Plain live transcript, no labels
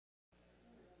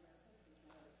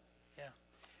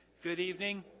Good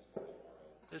evening.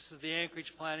 This is the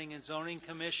Anchorage Planning and Zoning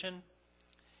Commission.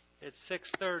 It's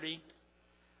 6:30.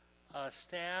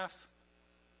 Staff,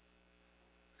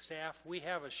 we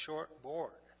have a short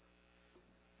board.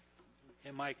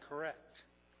 Am I correct?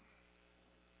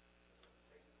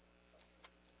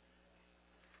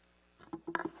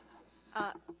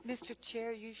 Mr.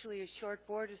 Chair, usually a short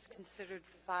board is considered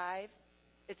 5.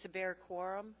 It's a bare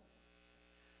quorum.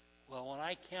 Well, when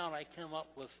I count, I come up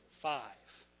with 5.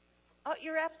 Oh,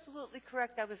 you're absolutely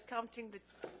correct. I was counting the...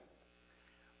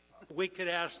 We could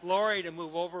ask Lori to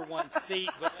move over one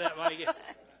seat, but that might get...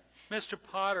 Mr.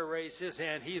 Potter raised his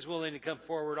hand. He's willing to come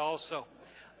forward also.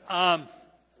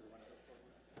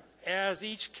 As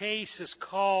each case is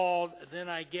called, then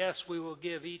I guess we will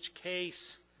give each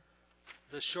case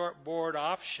the short board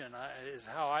option, is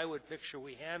how I would picture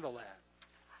we handle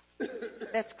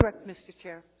that. That's correct, Mr.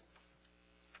 Chair.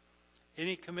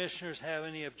 Any commissioners have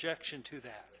any objection to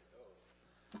that?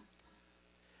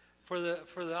 For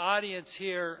the audience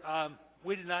here,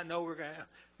 we did not know we were going to.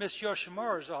 Ms.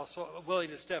 Yoshimura is also willing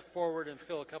to step forward and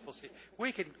fill a couple seats.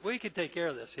 We could take care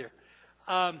of this here.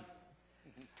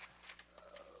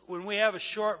 When we have a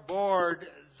short board,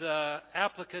 the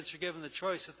applicants are given the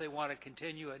choice if they want to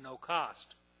continue at no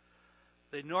cost.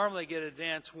 They normally get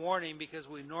advance warning because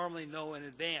we normally know in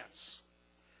advance.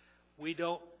 We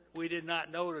did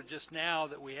not know till just now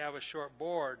that we have a short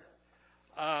board.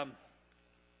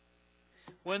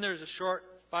 When there's a short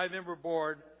 5-member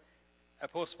board, a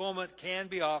postponement can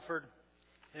be offered,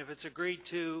 and if it's agreed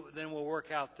to, then we'll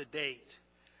work out the date.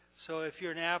 So if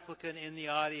you're an applicant in the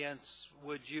audience,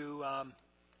 would you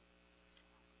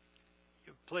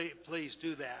please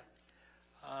do that.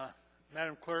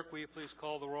 Madam Clerk, will you please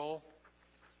call the roll?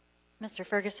 Mr.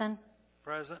 Ferguson.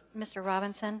 Present. Mr.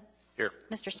 Robinson. Here.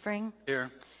 Mr. Spring.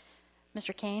 Here.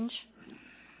 Mr. Kange.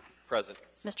 Present.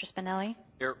 Mr. Spinelli.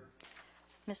 Here.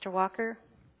 Mr. Walker.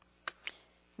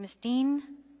 Ms. Dean,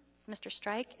 Mr.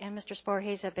 Strike, and Mr.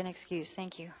 Sporhayes have been excused.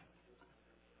 Thank you.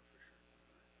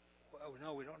 Well,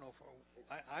 no, we don't know.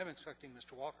 I'm expecting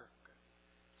Mr. Walker.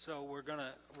 So we're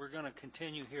gonna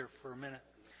continue here for a minute.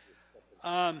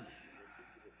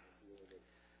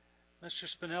 Mr.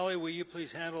 Spinelli, will you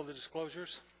please handle the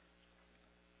disclosures?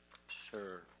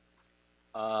 Sure.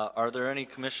 Are there any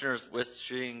commissioners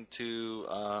wishing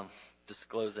to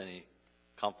disclose any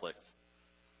conflicts?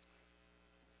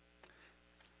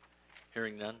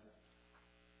 Hearing none?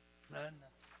 None?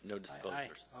 No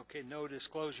disclosures. Okay, no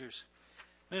disclosures.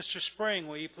 Mr. Spring,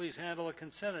 will you please handle a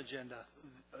consent agenda?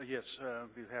 Yes,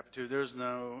 I'd be happy to. There's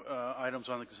no items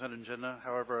on the consent agenda.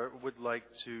 However, I would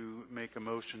like to make a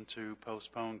motion to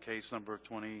postpone case number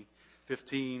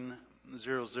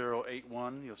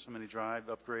 2015-0081, Yosemite Drive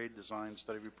Upgrade Design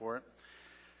Study Report,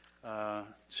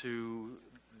 to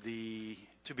be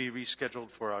rescheduled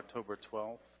for October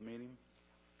 12th meeting.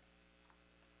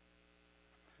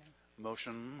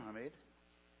 Motion I made.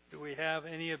 Do we have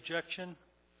any objection?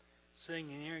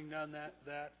 Seeing and hearing none,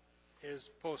 that is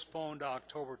postponed to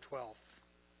October 12th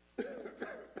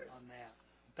on that.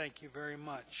 Thank you very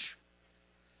much.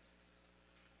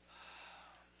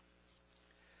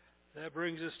 That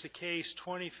brings us to case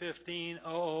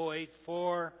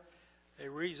 2015-0084, a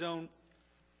rezone.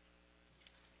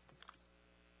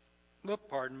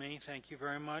 Pardon me. Thank you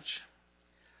very much.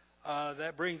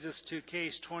 That brings us to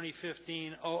case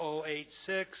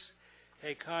 2015-0086,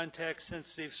 a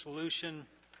context-sensitive solution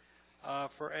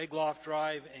for Egloff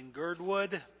Drive in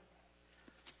Girdwood.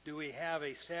 Do we have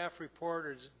a staff report,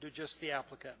 or do just the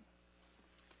applicant?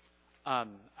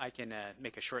 I can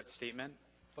make a short statement.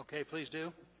 Okay, please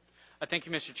do. Thank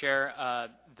you, Mr. Chair.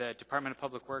 The Department of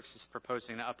Public Works is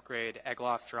proposing to upgrade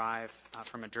Egloff Drive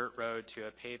from a dirt road to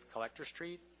a paved collector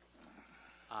street.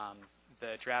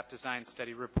 The draft design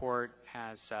study report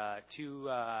has 2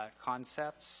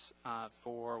 concepts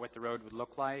for what the road would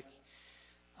look like.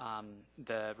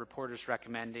 The report is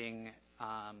recommending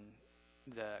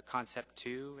the concept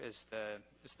 2 is the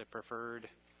preferred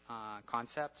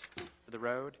concept for the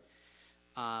road.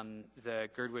 The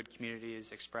Girdwood community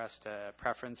has expressed a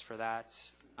preference for that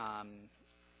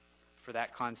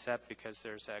concept because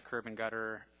there's a curb and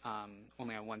gutter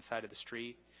only on one side of the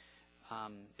street.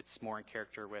 It's more in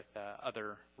character with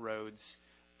other roads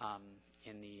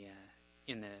in the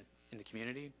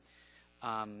community.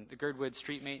 The Girdwood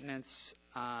Street Maintenance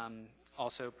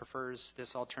also prefers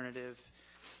this alternative.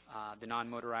 The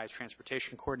non-motorized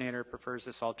transportation coordinator prefers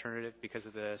this alternative because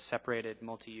of the separated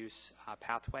multi-use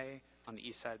pathway on the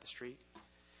east side of the street.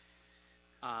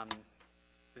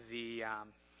 The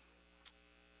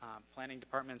Planning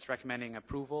Department's recommending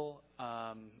approval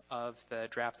of the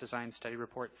draft design study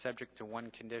report subject to one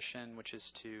condition, which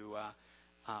is to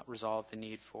resolve the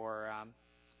need for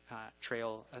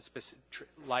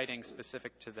lighting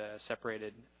specific to the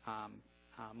separated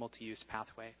multi-use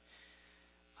pathway.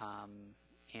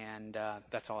 And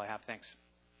that's all I have. Thanks.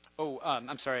 Oh,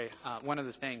 I'm sorry. One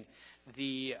other thing.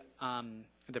 The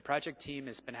project team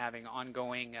has been having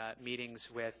ongoing meetings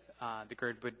with the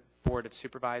Girdwood Board of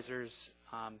Supervisors,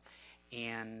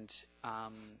 and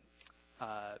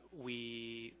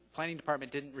Planning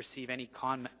Department didn't receive any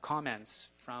comments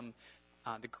from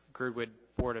the Girdwood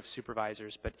Board of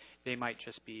Supervisors, but they might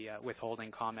just be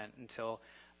withholding comment until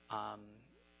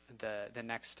the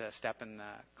next step in the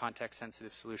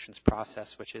context-sensitive solutions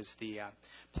process, which is the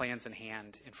plans in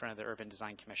hand in front of the Urban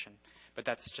Design Commission. But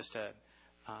that's just a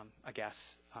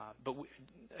guess. But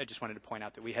I just wanted to point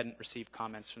out that we hadn't received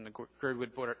comments from the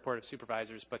Girdwood Board of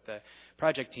Supervisors, but the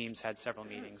project teams had several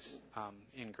meetings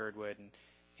in Girdwood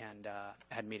and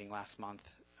had a meeting last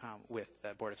month with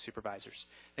the Board of Supervisors.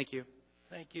 Thank you.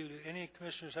 Thank you. Do any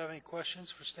commissioners have any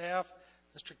questions for staff?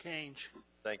 Mr. Kange.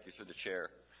 Thank you, through the chair.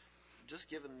 Just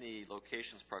given the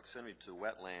location's proximity to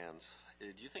wetlands, do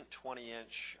you think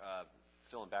 20-inch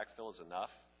fill and backfill is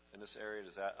enough in this area?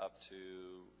 Is that up to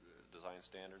design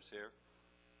standards here?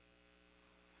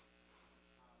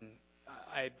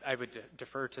 I would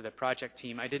defer to the project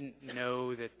team. I didn't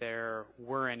know that there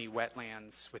were any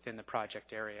wetlands within the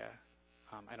project area.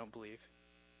 I don't believe.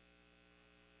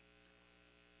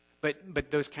 But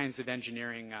those kinds of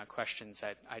engineering questions,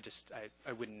 I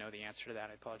wouldn't know the answer to that.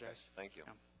 I apologize. Thank you.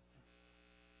 Yeah.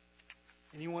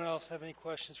 Anyone else have any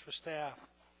questions for staff?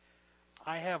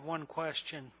 I have one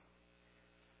question.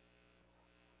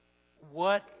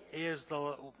 What is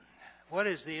the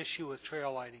issue with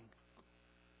trail lighting?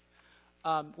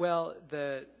 Well,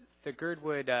 the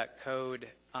Girdwood Code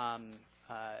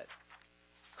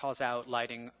calls out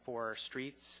lighting for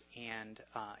streets and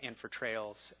for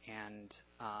trails, and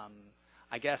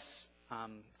I guess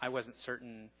I wasn't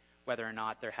certain whether or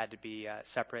not there had to be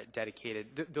separate,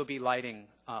 dedicated. There'll be lighting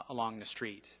along the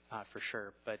street for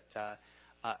sure, but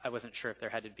I wasn't sure if there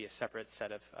had to be a separate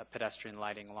set of pedestrian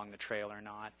lighting along the trail or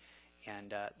not,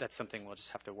 and that's something we'll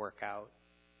just have to work out.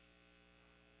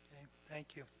 Okay,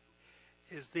 thank you.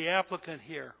 Is the applicant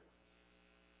here?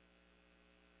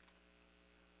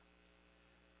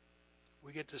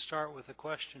 We get to start with a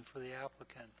question for the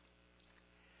applicant.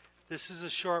 This is a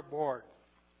short board.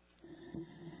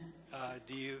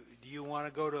 Do you want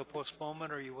to go to a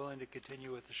postponement, or are you willing to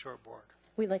continue with the short board?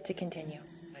 We'd like to continue.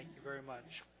 Thank you very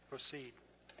much. Proceed.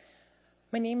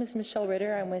 My name is Michelle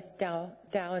Ritter. I'm with Dow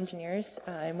Engineers,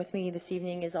 and with me this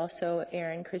evening is also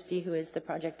Aaron Christie, who is the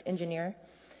project engineer.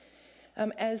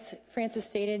 As Francis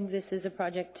stated, this is a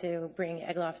project to bring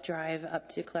Egloff Drive up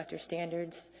to collector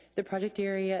standards. The project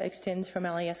area extends from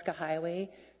Alyeska Highway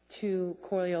to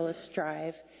Coriolis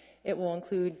Drive. It will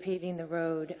include paving the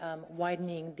road,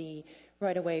 widening the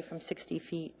right-of-way from 60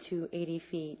 feet to 80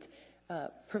 feet,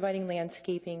 providing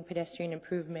landscaping, pedestrian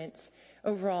improvements,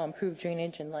 overall improved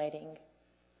drainage and lighting.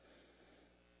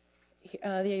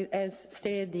 As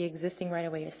stated, the existing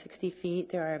right-of-way is 60 feet.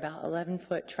 There are about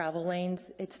 11-foot travel lanes.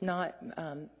 It's not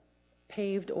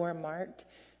paved or marked.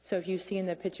 So if you see in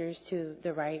the pictures to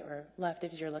the right or left,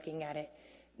 if you're looking at it,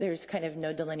 there's kind of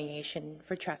no delineation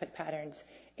for traffic patterns,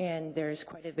 and there's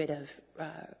quite a bit of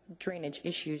drainage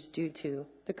issues due to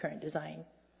the current design.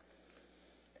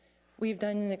 We've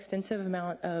done an extensive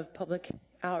amount of public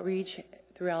outreach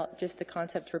throughout just the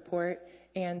concept report,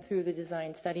 and through the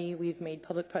design study, we've made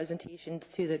public presentations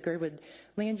to the Girdwood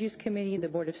Land Use Committee, the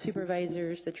Board of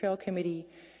Supervisors, the Trail Committee,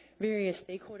 various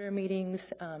stakeholder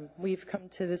meetings. We've come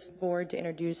to this board to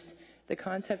introduce the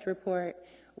concept report.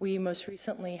 We most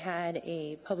recently had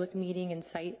a public meeting and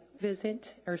site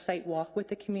visit or site walk with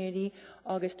the community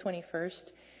August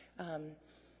 21st,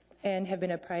 and have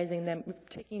been apprising them,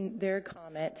 taking their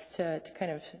comments to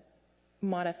kind of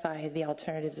modify the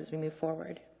alternatives as we move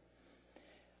forward.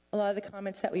 A lot of the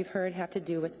comments that we've heard have to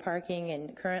do with parking,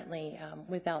 and currently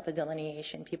without the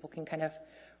delineation, people can kind of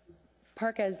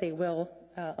park as they will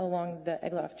along the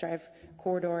Egloff Drive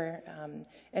corridor,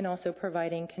 and also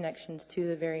providing connections to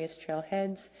the various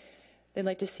trailheads. They'd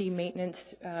like to see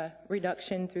maintenance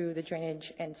reduction through the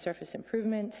drainage and surface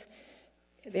improvements.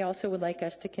 They also would like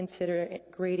us to consider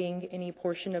grading any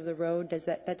portion of the road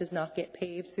that does not get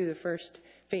paved through the first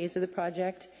phase of the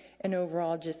project, and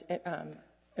overall just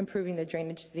improving the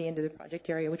drainage to the end of the project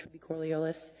area, which would be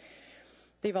Coriolis.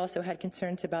 They've also had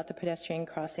concerns about the pedestrian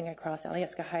crossing across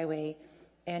Alyeska Highway,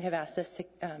 and have asked us to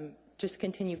just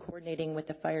continue coordinating with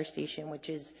the fire station, which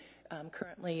is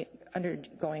currently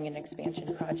undergoing an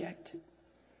expansion project.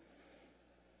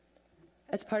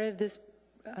 As part of this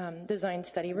design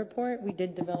study report, we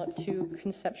did develop 2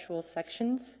 conceptual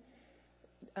sections.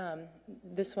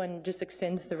 This one just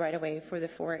extends the right-of-way for the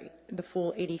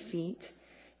full 80 feet.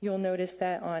 You'll notice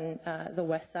that on the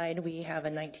west side, we have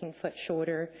a 19-foot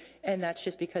shoulder, and that's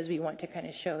just because we want to kind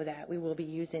of show that we will be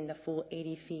using the full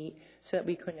 80 feet so that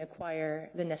we can acquire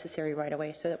the necessary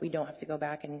right-of-way so that we don't have to go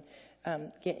back and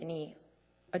get any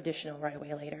additional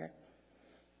right-of-way later.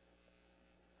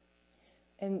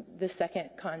 And the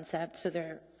second concept, so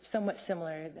they're somewhat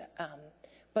similar,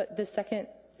 but the second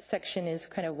section is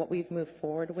kind of what we've moved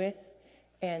forward with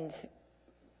and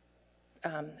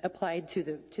applied to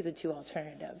the 2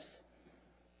 alternatives.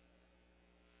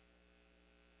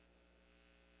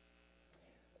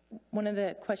 One of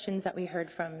the questions that we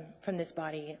heard from this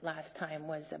body last time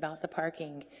was about the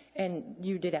parking, and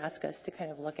you did ask us to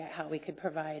kind of look at how we could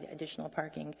provide additional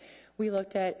parking. We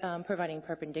looked at providing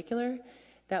perpendicular.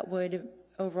 That would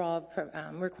overall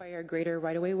require greater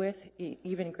right-of-way width,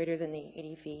 even greater than the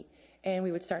 80 feet, and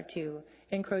we would start to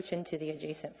encroach into the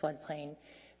adjacent floodplain.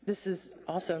 This is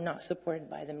also not supported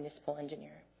by the municipal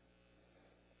engineer.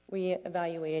 We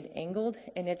evaluated angled,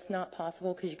 and it's not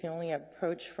possible because you can only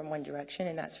approach from one direction,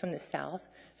 and that's from the south.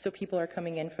 So people are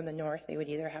coming in from the north. They would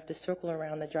either have to circle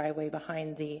around the driveway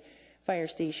behind the fire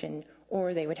station,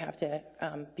 or they would have to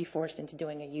be forced into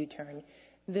doing a U-turn.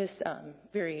 This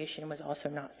variation was also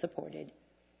not supported.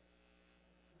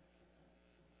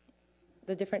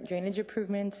 The different drainage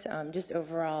improvements, just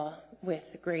overall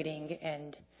with grading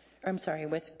and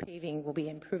with paving, we'll be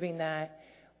improving that.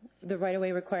 The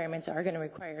right-of-way requirements are going to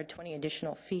require 20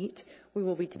 additional feet. We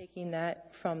will be taking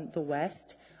that from the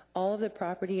west. All of the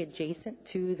property adjacent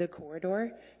to the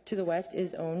corridor to the west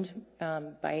is owned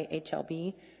by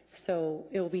HLB, so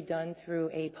it will be done through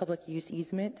a public use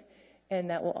easement, and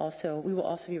that will we will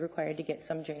also be required to get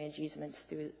some drainage easements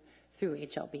through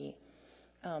HLB.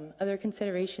 Other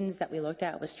considerations that we looked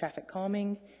at was traffic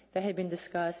calming that had been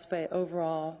discussed, but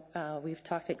overall, we've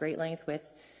talked at great length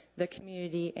with the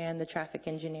community and the traffic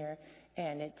engineer,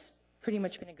 and it's pretty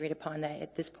much been agreed upon that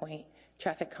at this point,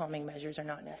 traffic calming measures are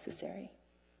not necessary.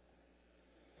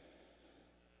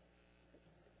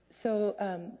 So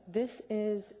this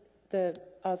is the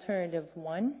alternative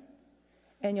 1,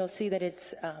 and you'll see that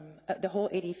it's the whole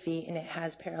 80 feet, and it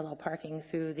has parallel parking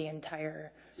through the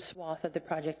entire swath of the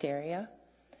project area.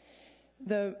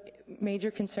 The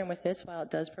major concern with this, while it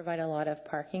does provide a lot of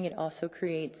parking, it also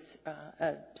creates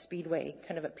a speedway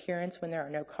kind of appearance when there are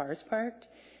no cars parked.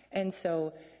 And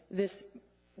so this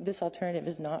alternative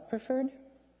is not preferred.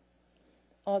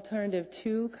 Alternative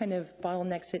 2 kind of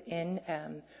bottlenecks it in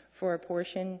for a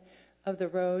portion of the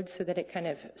road so that it kind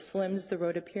of slims the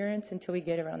road appearance until we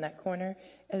get around that corner.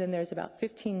 And then there's about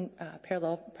 15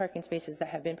 parallel parking spaces that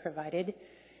have been provided.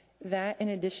 That, in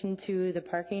addition to the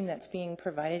parking that's being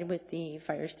provided with the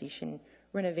fire station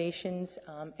renovations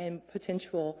and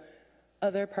potential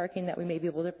other parking that we may be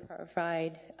able to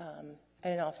provide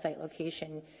at an off-site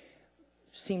location,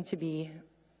 seem to be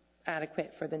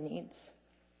adequate for the needs.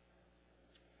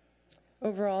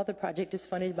 Overall, the project is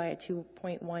funded by a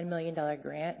 $2.1 million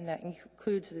grant, and that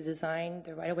includes the design,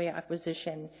 the right-of-way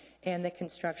acquisition, and the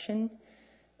construction.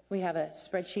 We have a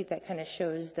spreadsheet that kind of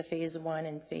shows the phase 1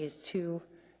 and phase 2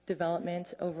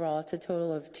 development. Overall, it's a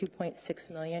total of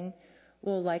 $2.6 million.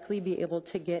 We'll likely be able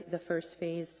to get the first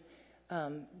phase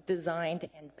designed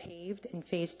and paved, and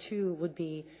phase 2 would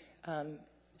be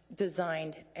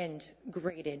designed and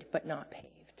graded but not paved.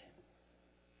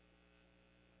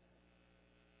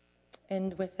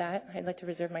 And with that, I'd like to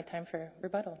reserve my time for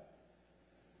rebuttal.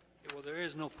 Well, there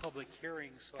is no public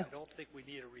hearing, so I don't think we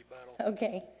need a rebuttal.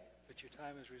 Okay. But your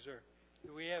time is reserved.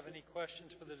 Do we have any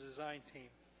questions for the design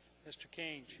team? Mr.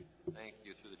 Kange. Thank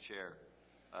you, through the chair.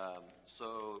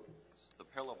 So the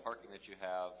parallel parking that you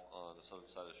have on the southern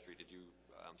side of the street, did you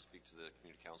speak to the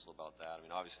community council about that? I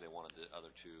mean, obviously they wanted the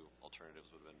other 2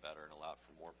 alternatives would have been better and allowed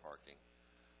for more parking,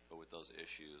 but with those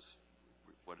issues,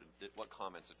 what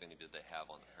comments, if any, did they have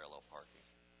on the parallel parking?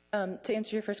 To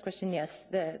answer your first question, yes,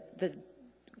 the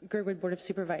Girdwood Board of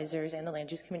Supervisors and the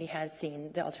Land Use Committee has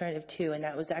seen the alternative 2, and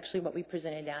that was actually what we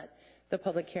presented at the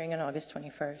public hearing on August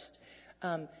 21st.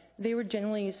 They were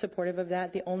generally supportive of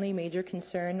that. The only major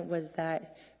concern was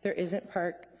that there isn't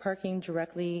parking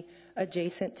directly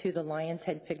adjacent to the Lions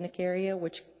Head picnic area,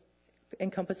 which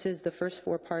encompasses the first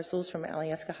 4 parcels from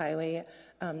Alyeska Highway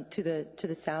to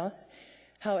the south.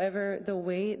 However, the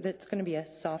way that's going to be a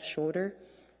soft shoulder,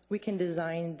 we can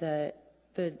design the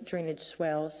drainage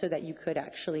swell so that you could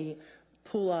actually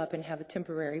pull up and have a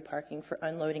temporary parking for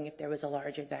unloading if there was a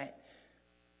large event.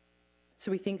 So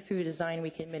we think through design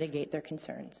we can mitigate their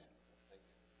concerns.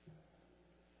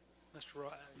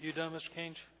 You done, Mr.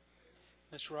 Kange?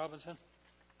 Mr. Robinson?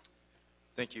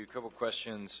 Thank you. A couple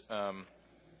questions.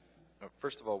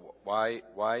 First of all,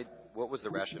 what was the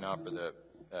rationale for the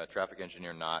traffic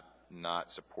engineer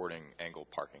not supporting angled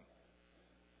parking?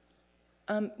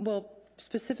 Well,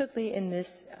 specifically in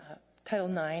this Title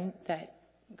IX that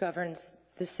governs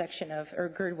this section of, or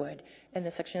Girdwood, and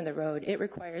the section of the road, it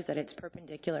requires that it's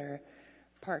perpendicular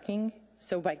parking.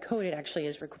 So by code, it actually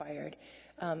is required.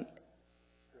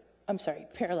 I'm sorry,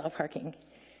 parallel parking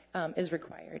is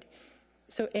required.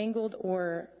 So angled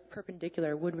or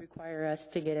perpendicular would require us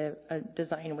to get a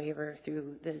design waiver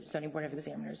through the Zoning Board of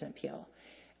Examiners and Appeal.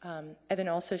 And then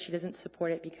also she doesn't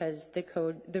support it because the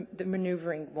code, the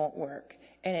maneuvering won't work.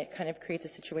 And it kind of creates a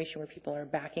situation where people are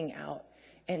backing out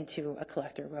into a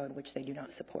collector road, which they do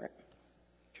not support.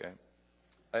 Okay.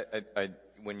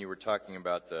 When you were talking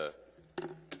about the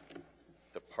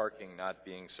parking not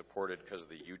being supported because of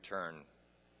the U-turn,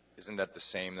 isn't that the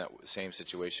same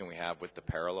situation we have with the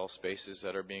parallel spaces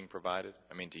that are being provided?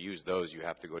 I mean, to use those, you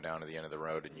have to go down to the end of the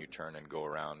road and U-turn and go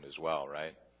around as well,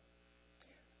 right?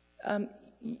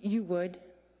 You would.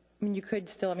 I mean, you could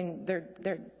still. I mean,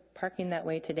 they're parking that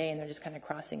way today, and they're just kind of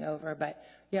crossing over. But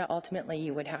yeah, ultimately,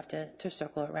 you would have to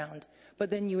circle around. But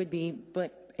then you would be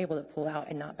able to pull out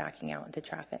and not backing out into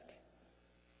traffic.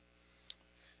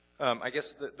 I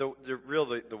guess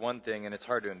the one thing, and it's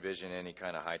hard to envision any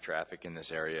kind of high traffic in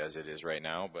this area as it is right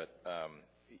now, but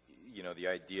you know, the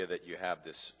idea that you have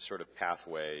this sort of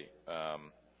pathway,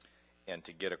 and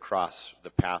to get across the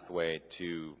pathway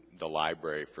to the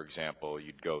library, for example,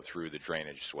 you'd go through the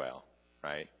drainage swale,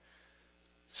 right?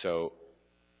 So,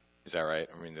 is that right?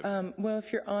 I mean, well,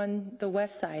 if you're on the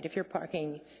west side, if you're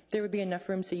parking, there would be enough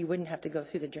room so you wouldn't have to go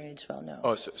through the drainage swale, no.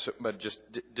 Oh, but just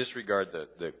disregard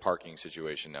the parking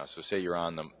situation now. So say you're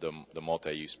on the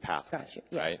multi-use pathway, Gotcha.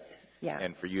 right? Yes. Yeah.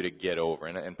 And for you to get over,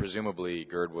 and presumably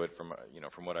Girdwood, from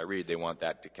what I read, they want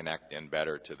that to connect in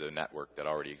better to the network that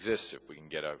already exists. If we can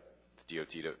get the DOT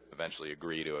to eventually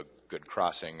agree to a good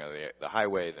crossing of the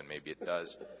highway, then maybe it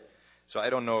does. So I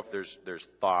don't know if there's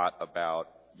thought about,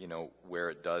 you know, where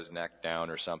it does neck down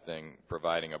or something,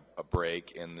 providing a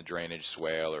break in the drainage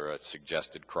swale or a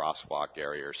suggested crosswalk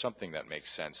area or something that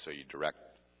makes sense so you direct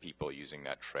people using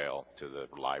that trail to the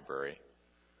library.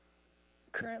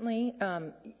 Currently,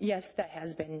 yes, that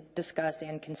has been discussed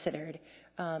and considered.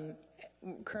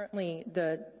 Currently,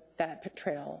 that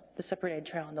trail, the separated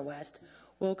trail in the west,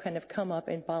 will kind of come up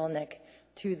and bottleneck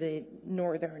to the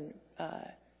northern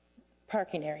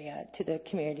parking area, to the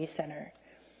community center.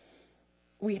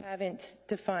 We haven't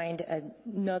defined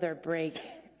another break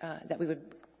that we would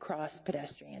cross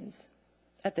pedestrians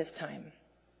at this time.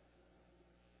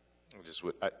 That's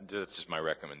just my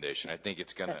recommendation. I think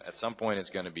it's gonna, at some point, it's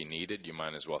gonna be needed. You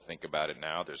might as well think about it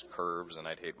now. There's curves, and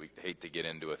we'd hate to get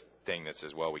into a thing that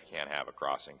says, well, we can't have a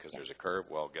crossing because there's a curve.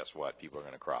 Well, guess what? People are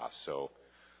gonna cross. So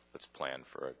let's plan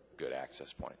for a good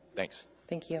access point. Thanks.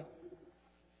 Thank you.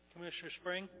 Commissioner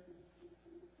Spring?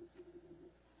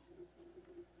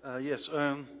 Yes,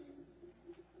 I'm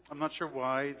not sure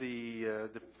why the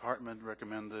department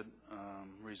recommended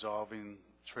resolving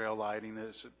trail lighting.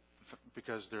 Is it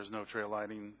because there's no trail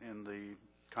lighting in the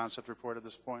concept report at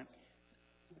this point?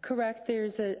 Correct.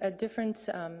 There's a difference.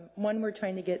 One, we're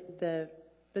trying to get the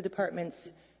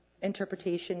department's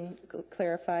interpretation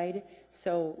clarified.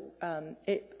 So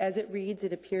as it reads,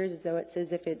 it appears as though it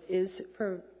says if it is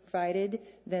provided,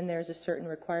 then there's a certain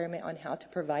requirement on how to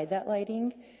provide that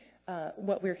lighting.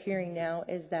 What we're hearing now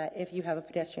is that if you have a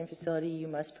pedestrian facility, you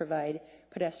must provide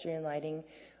pedestrian lighting.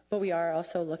 But we are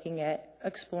also looking at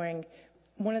exploring.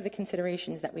 One of the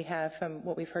considerations that we have from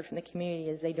what we've heard from the community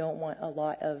is they don't want a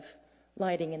lot of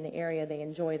lighting in the area. They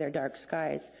enjoy their dark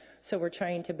skies. So we're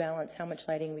trying to balance how much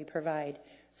lighting we provide.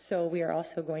 So we are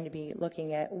also going to be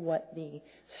looking at what the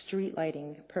street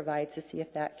lighting provides to see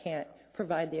if that can't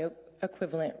provide the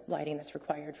equivalent lighting that's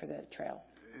required for the trail.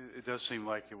 It does seem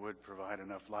like it would provide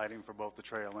enough lighting for both the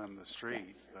trail and the street.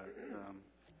 Yes.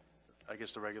 But I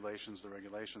guess the regulations,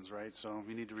 right? So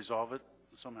we need to resolve it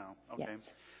somehow. Okay.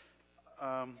 Yes.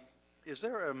 Is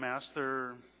there a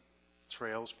master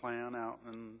trails plan out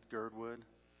in Girdwood?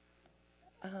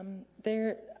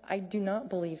 I do not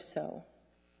believe so.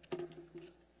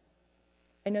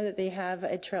 I know that they have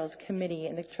a trails committee,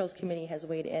 and the trails committee has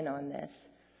weighed in on this.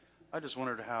 I just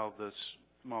wondered how this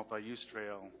multi-use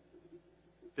trail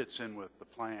fits in with the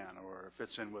plan or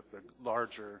fits in with the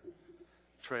larger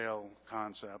trail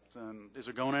concept. And is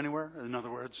it going anywhere? In other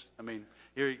words, I mean,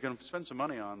 here you're going to spend some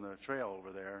money on the trail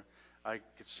over there. I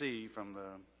could see from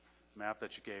the map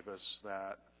that you gave us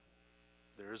that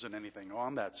there isn't anything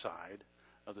on that side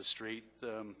of the street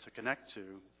to connect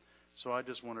to. So I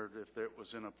just wondered if it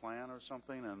was in a plan or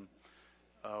something, and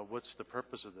What's the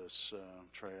purpose of this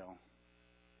trail?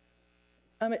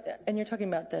 And you're talking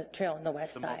about the trail on the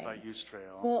west The side? multi-use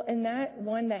trail? Well, and that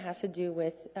one that has to do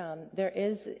with, there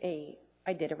is a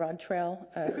Iditarod trail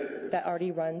that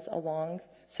already runs along,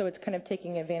 so it's kind of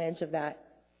taking advantage of that,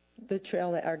 the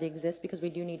trail that already exists, because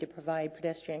we do need to provide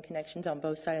pedestrian connections on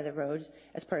both sides of the road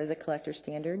as part of the collector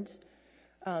standards.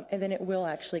 And then it will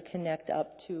actually connect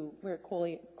up to where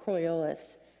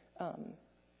Coriolis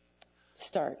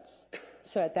starts.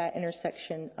 So at that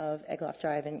intersection of Egloff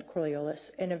Drive and Coriolis,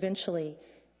 and eventually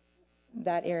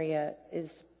that area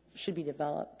should be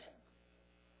developed.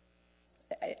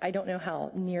 I don't know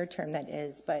how near term that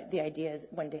is, but the idea is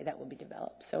one day that will be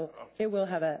developed. So it will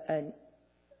have an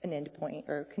end point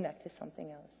or connect to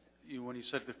something else. When you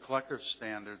said the collector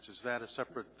standards, is that a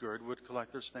separate Girdwood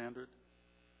collector standard?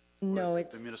 No, Or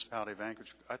it's the municipality of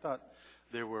Anchorage. I thought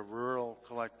there were rural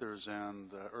collectors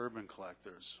and urban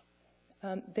collectors.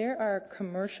 there are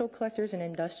commercial collectors and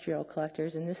industrial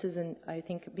collectors, and this is, I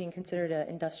think, being considered an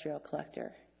industrial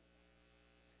collector.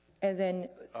 And then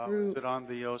through Is it on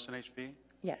the OSNHP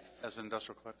yes, as an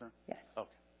industrial collector? yes. Okay.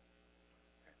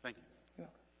 Thank you. You're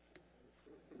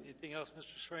welcome. Anything else,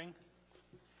 Mr. Spring?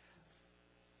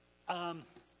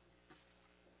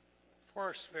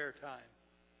 Forest Fair time.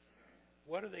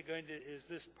 What are they going to, is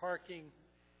this parking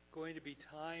going to be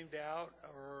timed out,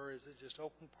 or is it just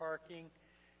open parking?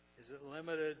 Is it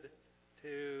limited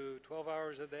to 12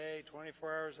 hours a day,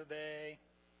 24 hours a day?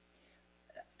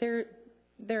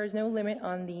 There is no limit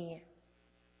on the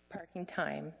parking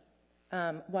time.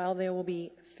 While there will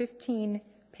be 15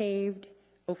 paved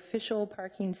official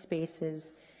parking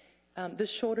spaces, the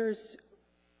shoulders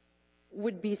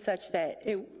would be such that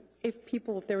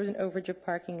if there was an overage of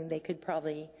parking, they could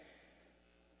probably,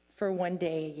 for one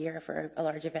day a year for a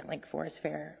large event like Forest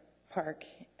Fair, park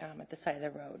at the side of the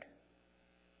road.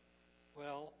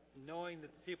 Well, knowing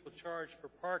that people charge for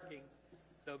parking,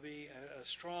 there'll be a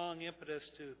strong impetus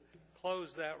to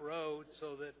close that road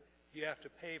so that you have to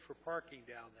pay for parking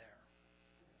down there.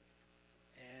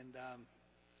 And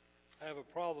I have a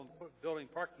problem building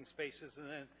parking spaces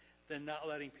and then not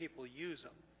letting people use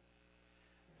them.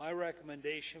 My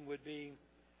recommendation would be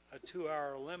a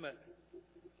 2-hour limit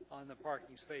on the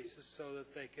parking spaces so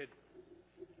that they could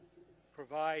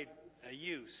provide a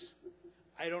use.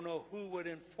 I don't know who would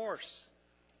enforce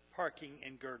parking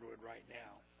in Girdwood right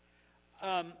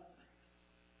now.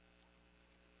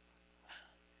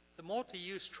 The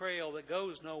multi-use trail that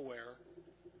goes nowhere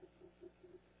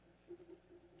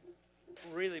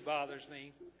really bothers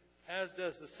me, as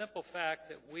does the simple fact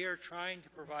that we are trying to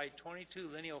provide 22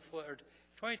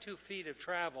 feet of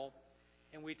travel,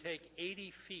 and we take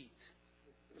 80 feet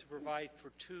to provide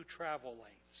for 2 travel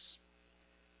lanes.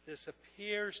 This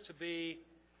appears to be,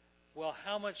 well,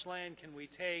 how much land can we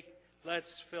take?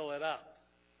 Let's fill it up,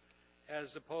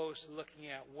 as opposed to looking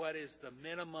at what is the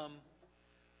minimum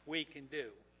we can do.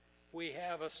 We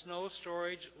have a snow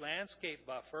storage landscape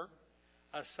buffer,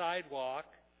 a sidewalk,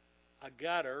 a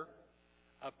gutter,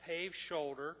 a paved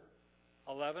shoulder,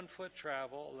 11-foot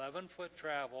travel, 11-foot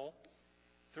travel,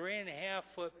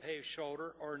 3.5-foot paved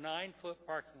shoulder or 9-foot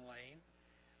parking lane,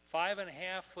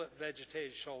 5.5-foot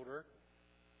vegetated shoulder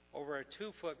over a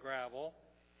 2-foot gravel,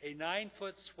 a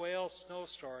 9-foot swale snow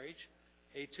storage,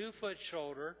 a 2-foot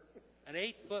shoulder, an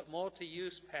 8-foot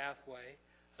multi-use pathway,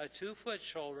 a 2-foot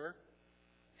shoulder,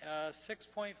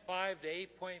 6.5 to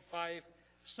 8.5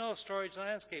 snow storage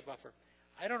landscape buffer.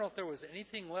 I don't know if there was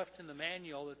anything left in the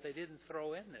manual that they didn't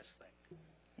throw in this thing.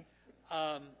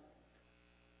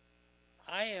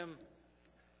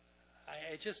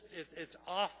 It's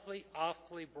awfully,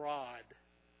 awfully broad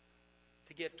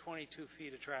to get 22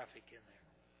 feet of traffic in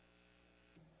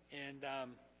there. And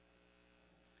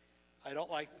I don't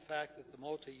like the fact that the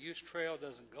multi-use trail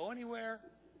doesn't go anywhere,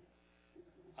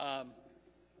 that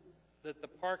the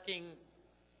parking,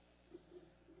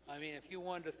 I mean, if you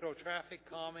wanted to throw traffic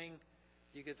calming,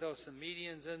 you could throw some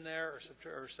medians in there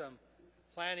or some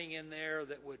planning in there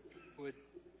that would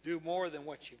do more than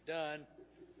what you've done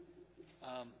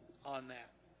on that.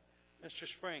 Mr.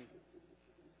 Spring.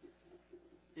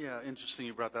 Yeah, interesting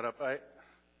you brought that up.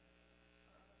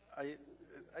 I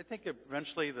think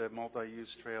eventually the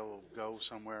multi-use trail will go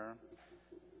somewhere,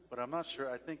 but I'm not sure.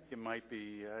 I think it might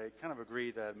be, I kind of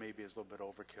agree that maybe it's a little bit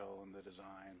overkill in the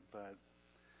design, but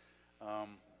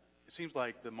it seems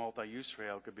like the multi-use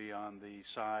trail could be on the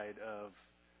side of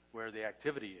where the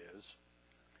activity is,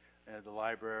 the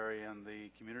library and the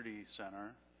community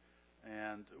center,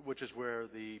 and which is where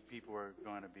the people are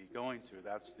going to be going to.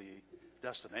 That's the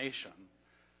destination.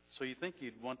 So you think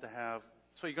you'd want to have,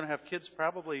 so you're going to have kids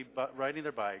probably riding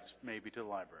their bikes maybe to the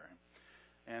library.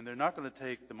 And they're not going to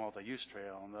take the multi-use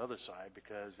trail on the other side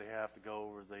because they have to go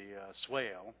over the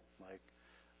swale, like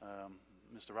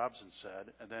Mr. Robinson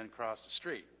said, and then cross the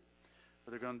street.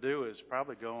 What they're going to do is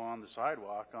probably go on the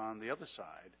sidewalk on the other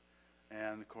side.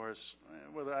 And, of course,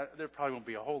 there probably won't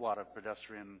be a whole lot of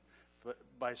pedestrian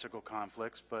bicycle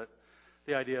conflicts, but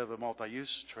the idea of a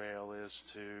multi-use trail is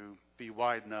to be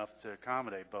wide enough to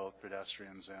accommodate both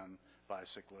pedestrians and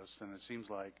bicyclists. And it seems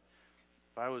like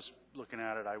if I was looking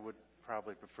at it, I would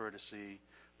probably prefer to see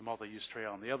the multi-use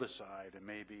trail on the other side and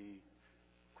maybe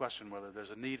question whether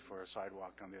there's a need for a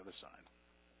sidewalk on the other side.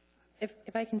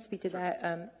 If I can speak to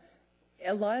that,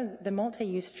 a lot of the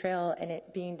multi-use trail and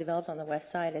it being developed on the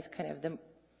west side is kind of the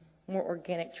more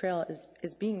organic trail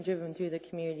is being driven through the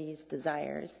community's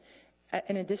desires.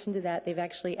 In addition to that, they've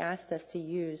actually asked us to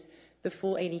use the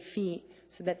full 80 feet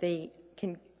so that they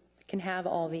can have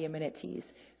all the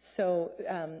amenities. So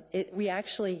we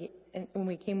actually, when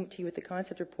we came to you with the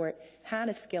concept report, had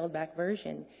a scaled back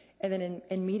version. And then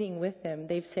in meeting with them,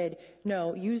 they've said,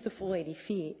 no, use the full 80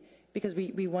 feet because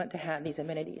we want to have these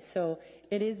amenities. So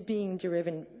it is being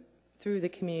driven through the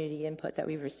community input that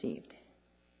we've received.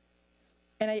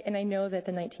 And I know that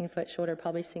the 19-foot shoulder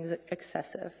probably seems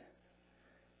excessive.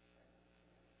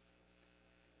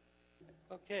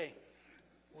 Okay.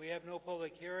 We have no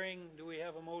public hearing. Do we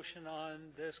have a motion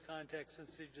on this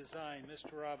context-sensitive design?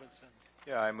 Mr. Robinson.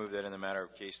 Yeah, I move that in the matter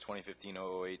of case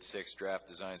 2015-0086, draft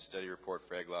design study report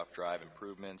for Egloff Drive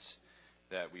improvements,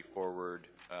 that we forward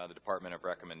the Department of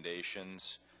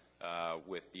Recommendations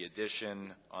with the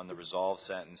addition on the resolve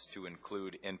sentence to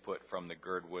include input from the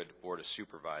Girdwood Board of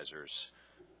Supervisors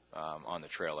on the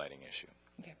trail lighting issue.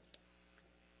 Okay.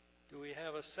 Do we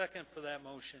have a second for that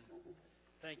motion?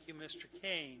 Thank you, Mr.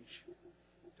 Kange.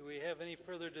 Do we have any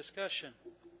further discussion?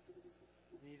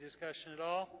 Any discussion at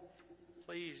all?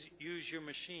 Please use your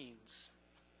machines.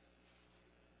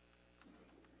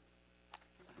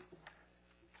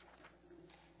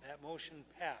 That motion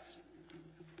passed.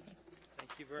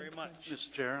 Thank you very much.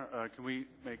 Mr. Chair, can we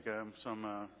make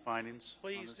some findings?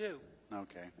 Please do.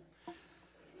 Okay.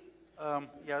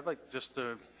 Yeah, I'd like just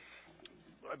to,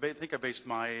 I think I based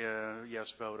my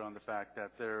yes vote on the fact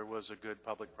that there was a good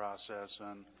public process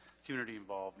and community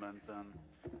involvement, and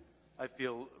I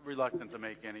feel reluctant to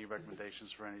make any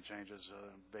recommendations for any changes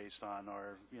based on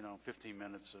our, 15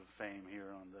 minutes of fame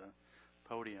here on the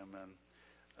podium, and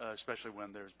especially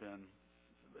when there's been,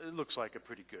 it looks like a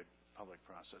pretty good public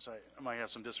process. I might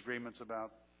have some disagreements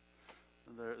about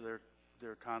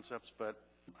their concepts, but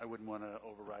I wouldn't want to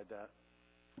override that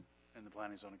in the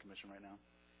Planning Zoning Commission right now.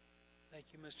 Thank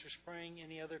you, Mr. Spring.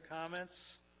 Any other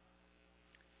comments?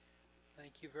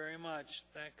 Thank you very much.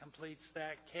 That completes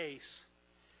that case.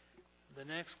 The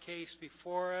next case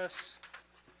before us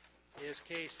is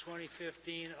case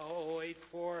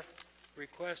 2015-0084,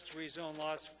 request to rezone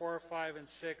lots 4, 5, and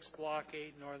 6, Block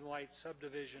 8, Northern Lights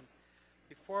subdivision.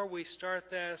 Before we start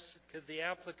this, could the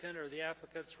applicant or the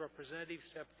applicant's representative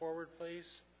step forward,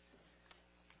 please?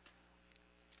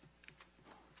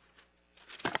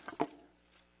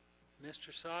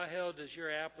 Mr. Sawhill, does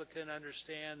your applicant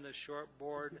understand the short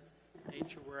board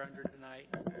nature we're under tonight?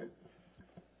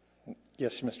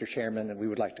 Yes, Mr. Chairman, and we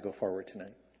would like to go forward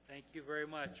tonight. Thank you very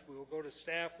much. We will go to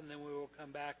staff and then we will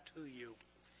come back to you.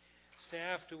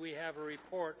 Staff, do we have a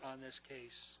report on this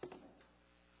case?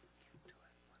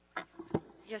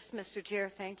 Yes, Mr. Chair,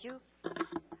 thank you.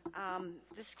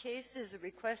 This case is a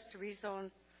request to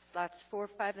rezone lots 4,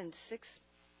 5, and 6,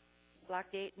 Block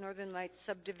 8, Northern Lights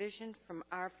subdivision from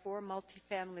R4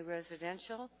 multifamily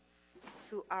residential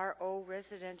to RO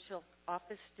residential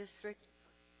office district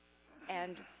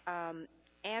and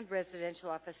residential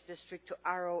office district to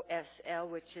ROSL,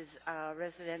 which is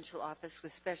residential office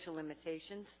with special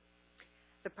limitations.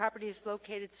 The property is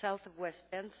located south of West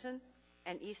Benson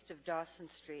and east of Dawson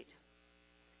Street.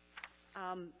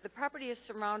 The property is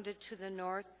surrounded to the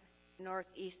north,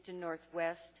 northeast, and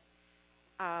northwest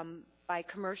by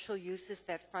commercial uses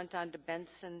that front onto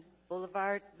Benson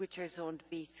Boulevard, which are zoned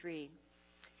B3.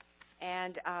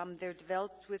 And they're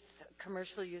developed with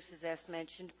commercial uses as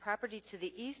mentioned. Property to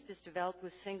the east is developed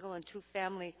with single and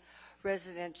two-family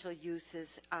residential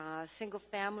uses.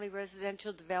 Single-family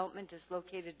residential development is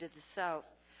located to the south.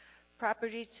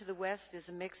 Property to the west is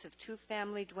a mix of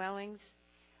two-family dwellings,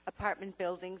 apartment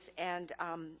buildings, and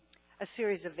a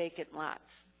series of vacant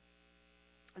lots.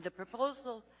 The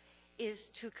proposal is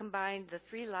to combine the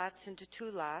 3 lots into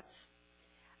 2 lots.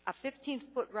 A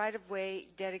 15-foot right-of-way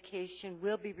dedication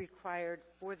will be required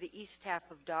for the east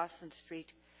half of Dawson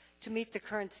Street to meet the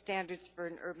current standards for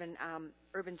an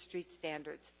urban street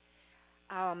standards.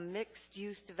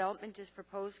 Mixed-use development is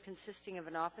proposed consisting of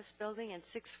an office building and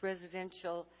 6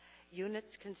 residential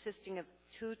units consisting of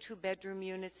 2 two-bedroom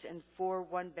units and 4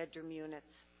 one-bedroom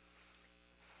units.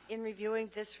 In reviewing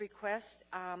this request,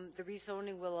 the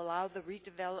rezoning will allow the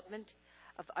redevelopment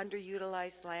of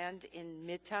underutilized land in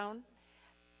Midtown.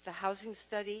 The housing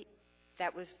study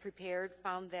that was prepared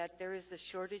found that there is a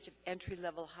shortage of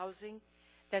entry-level housing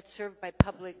that's served by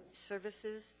public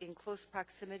services in close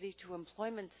proximity to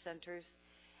employment centers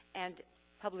and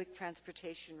public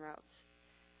transportation routes.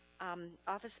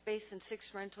 Office space and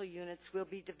 6 rental units will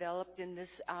be developed in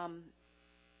this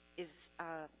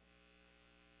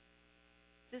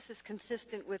this is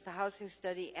consistent with the housing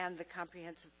study and the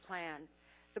comprehensive plan.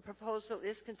 The proposal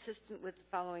is consistent with the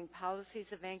following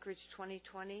policies of Anchorage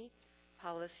 2020.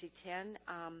 Policy 10,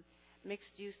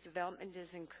 mixed-use development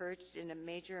is encouraged in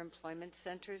major employment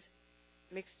centers,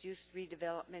 mixed-use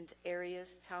redevelopment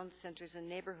areas, town centers, and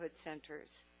neighborhood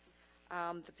centers.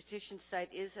 The petition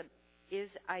site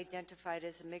is identified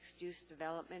as a mixed-use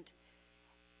development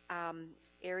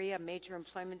area, major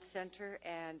employment center,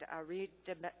 and a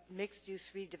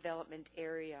mixed-use redevelopment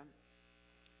area.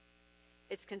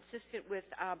 It's consistent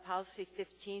with Policy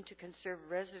 15 to conserve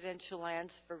residential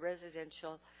lands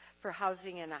for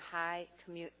housing and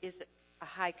is a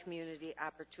high community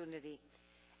opportunity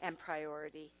and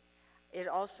priority. It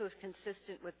also is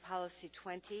consistent with Policy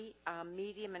 20,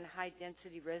 medium and high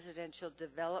density residential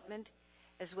development,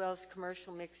 as well as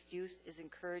commercial mixed use is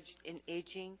encouraged in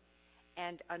aging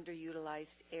and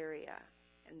underutilized area.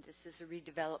 And this is a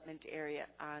redevelopment area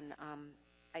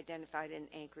identified in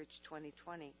Anchorage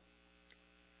 2020.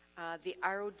 The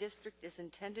RO district is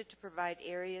intended to provide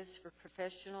areas for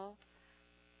professional,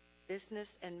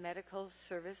 business, and medical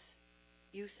service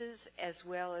uses, as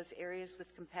well as areas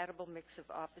with compatible mix of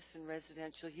office and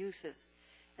residential uses.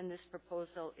 And this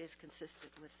proposal is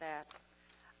consistent with that,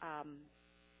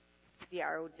 the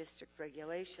RO district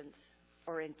regulations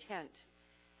or intent.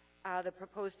 The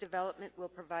proposed development will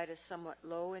provide a somewhat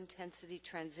low-intensity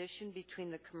transition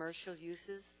between the commercial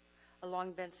uses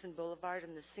along Benson Boulevard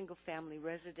and the single-family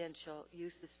residential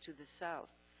uses to the south.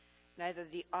 Neither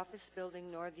the office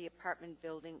building nor the apartment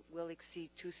building will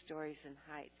exceed 2 stories in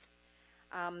height.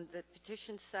 The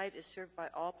petition site is served by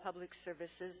all public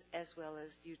services as well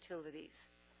as utilities.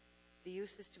 The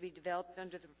uses to be developed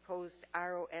under the proposed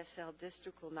ROSL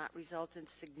district will not result in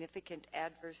significant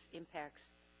adverse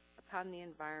impacts upon the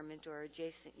environment or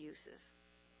adjacent uses.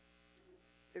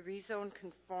 The rezone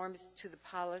conforms to the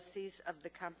policies of the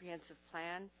comprehensive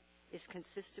plan, is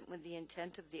consistent with the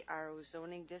intent of the RO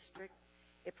zoning district.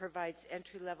 It provides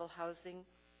entry-level housing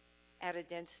at a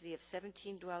density of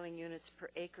 17 dwelling units per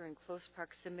acre in close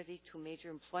proximity to a major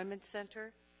employment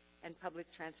center and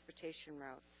public transportation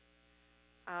routes.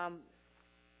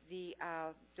 The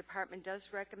department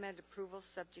does recommend approval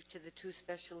subject to the 2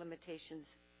 special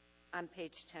limitations on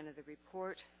page 10 of the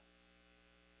report,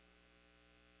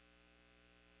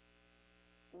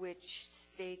 which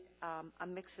state a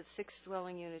mix of 6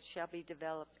 dwelling units shall be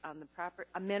developed on the property,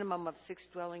 a minimum of 6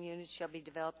 dwelling units shall be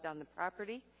developed on the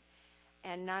property,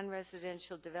 and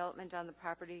non-residential development on the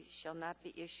property shall not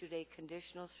be issued a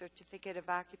conditional certificate of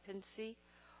occupancy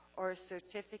or a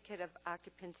certificate of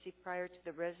occupancy prior to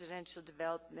the residential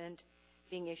development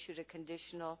being issued a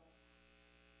conditional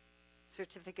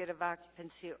certificate of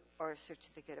occupancy or a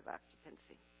certificate of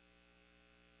occupancy.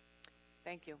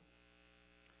 Thank you.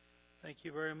 Thank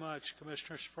you very much.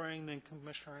 Commissioner Spring, then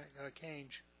Commissioner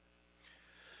Kange.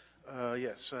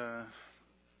 Yes.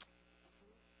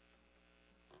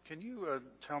 Can you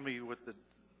tell me what the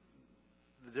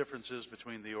difference is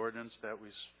between the ordinance that we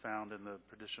found in the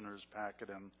petitioner's packet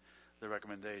and the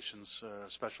recommendations,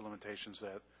 special limitations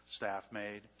that staff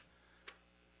made?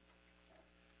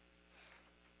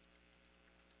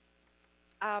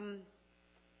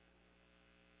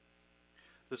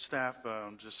 The staff,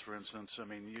 just for instance, I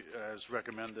mean, has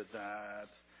recommended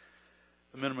that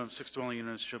the minimum of 6 dwelling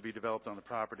units shall be developed on the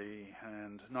property,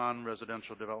 and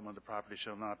non-residential development of the property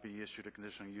shall not be issued a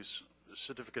conditional use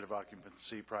certificate of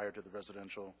occupancy prior to the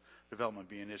residential development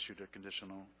being issued a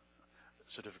conditional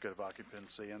certificate of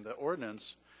occupancy. And the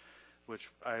ordinance, which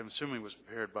I am assuming was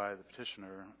prepared by the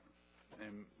petitioner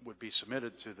and would be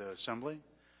submitted to the assembly,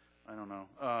 I don't know,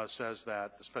 says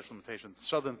that the special limitation,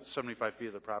 southern 75 feet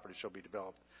of the property shall be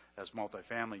developed as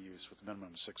multifamily use with a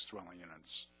minimum of 6 dwelling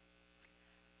units.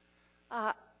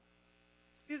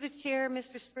 Through the chair,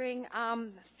 Mr. Spring,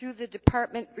 through the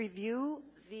department review,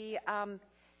 the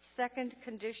second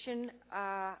condition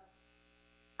I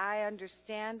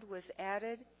understand was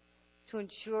added to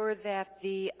ensure that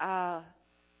the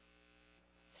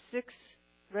 6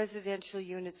 residential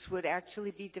units would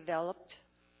actually be developed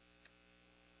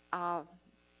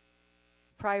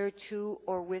prior to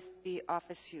or with the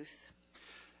office use.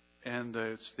 And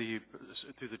it's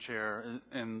through the chair,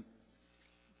 and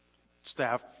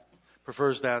staff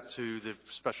prefers that to the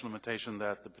special limitation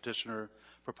that the petitioner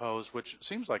proposed, which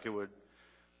seems like it would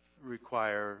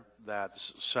require that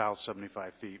south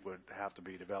 75 feet would have to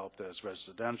be developed as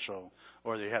residential,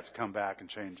 or they have to come back and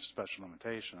change the special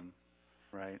limitation,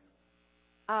 right?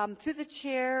 Through the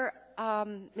chair,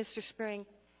 Mr. Spring,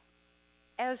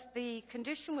 as the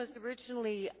condition was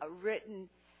originally written,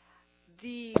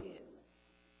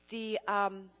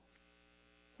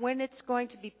 when it's going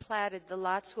to be platted, the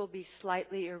lots will be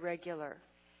slightly irregular.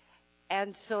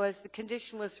 And so as the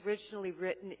condition was originally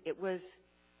written, it was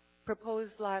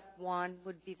proposed lot 1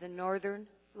 would be the northern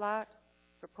lot,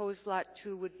 proposed lot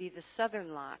 2 would be the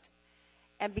southern lot.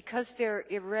 And because they're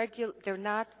irregular, they're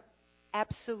not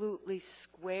absolutely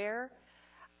square,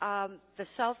 the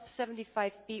south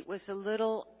 75 feet was a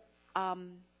little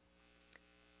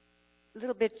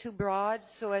bit too broad.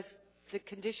 So as the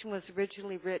condition was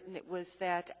originally written, it was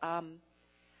that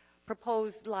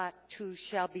proposed lot 2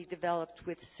 shall be developed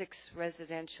with 6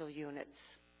 residential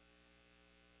units.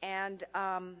 And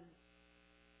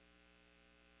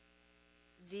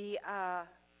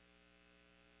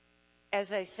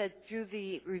as I said, through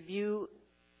the review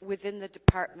within the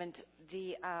department,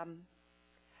 the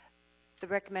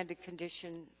recommended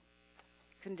conditions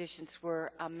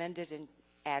were amended and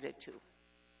added to.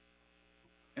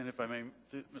 And if I may,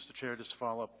 Mr. Chair, just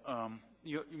follow up.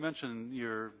 You mentioned in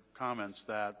your comments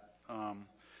that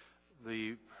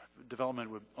the development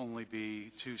would only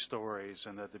be 2 stories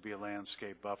and that there'd be a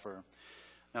landscape buffer.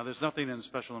 Now, there's nothing in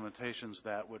special limitations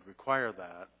that would require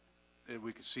that.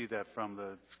 We could see that from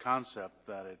the concept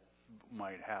that it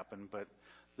might happen, but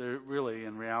there really,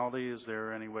 in reality, is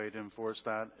there any way to enforce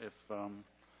that if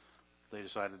they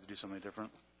decided to do something different?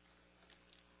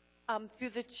 Through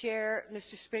the chair,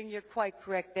 Mr. Spring, you're quite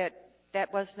correct that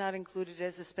that was not included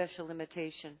as a special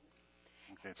limitation.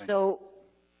 Okay, thank you. So,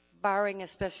 barring a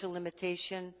special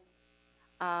limitation,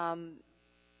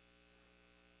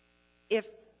 if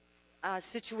a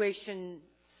situation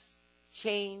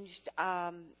changed,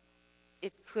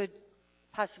 it could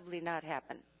possibly not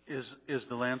happen. Is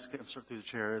the landscape, through the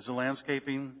chair, is the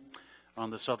landscaping on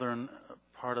the southern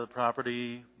part of the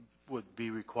property would be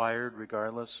required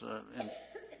regardless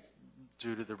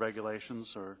due to the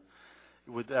regulations, or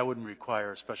that wouldn't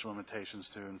require special limitations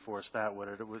to enforce that, would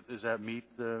it? Does that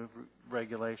meet the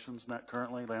regulations, not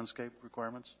currently, landscape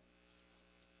requirements?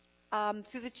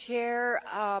 Through the chair,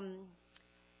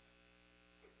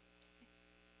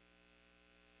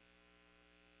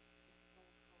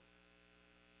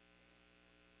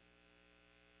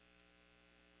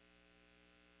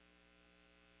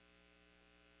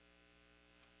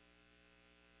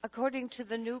 according to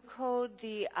the new code,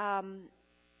 the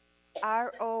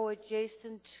RO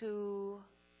adjacent to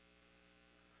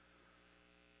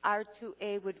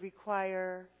R2A would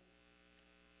require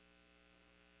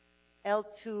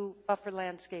L2 buffer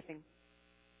landscaping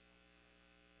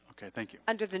Okay, thank you.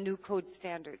 under the new code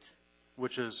standards.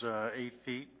 Which is 8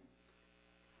 feet,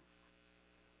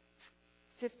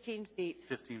 15 feet.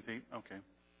 15 feet? Okay.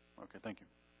 Okay, thank you.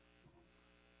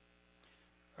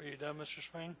 Are you done, Mr.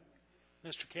 Spring?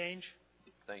 Mr. Kange?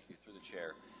 Thank you, through the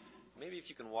chair. Maybe if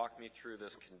you can walk me through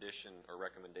this condition or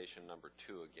recommendation number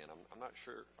 2 again. I'm not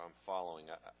sure I'm following.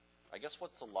 I guess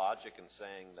what's the logic in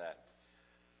saying that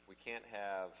we can't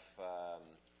have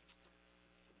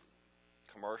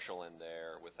commercial in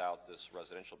there without this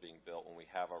residential being built when we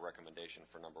have our recommendation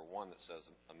for number 1 that says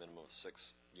a minimum of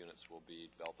 6 units will be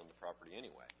developed on the property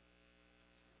anyway?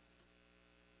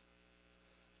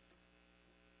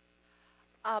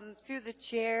 Through the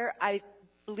chair, I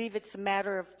believe it's a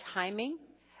matter of timing,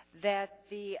 that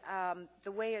the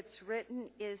way it's written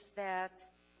is that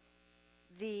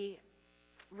the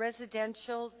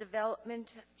residential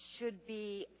development should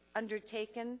be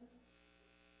undertaken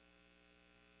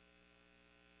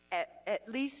at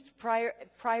least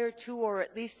prior to, or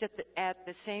at least at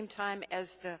the same time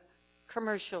as the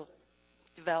commercial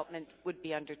development would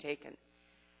be undertaken.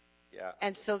 Yeah.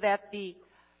 And so that the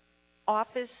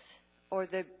office or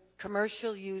the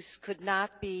commercial use could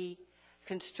not be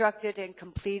constructed and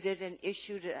completed and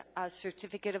issued a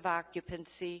certificate of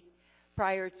occupancy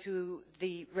prior to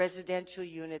the residential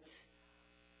units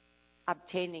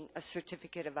obtaining a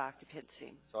certificate of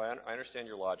occupancy. So I understand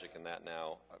your logic in that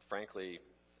now. Frankly,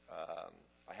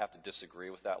 I have to disagree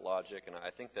with that logic, and I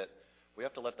think that we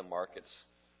have to let the markets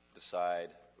decide,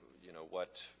 you know,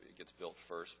 what gets built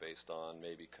first based on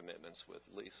maybe commitments with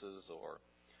leases or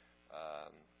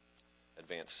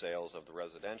advanced sales of the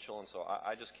residential, and so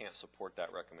I just can't support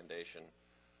that recommendation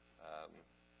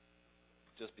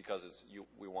just because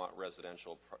we want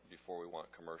residential before we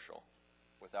want commercial,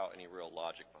 without any real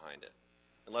logic behind it,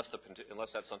 unless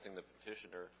that's something the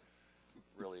petitioner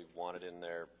really wanted in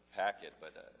their packet.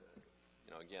 But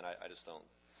you know, again, I just don't.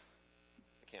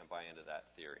 I can't buy into that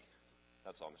theory.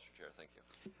 That's all, Mr. Chair. Thank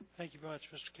you. Thank you very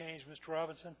much, Mr. Kanes. Mr.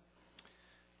 Robinson?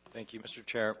 Thank you, Mr.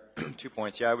 Chair. 2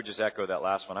 points. Yeah, I would just echo that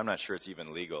last one. I'm not sure it's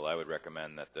even legal. I would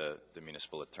recommend that the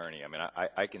municipal attorney, I mean,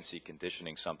 I can see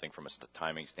conditioning something from a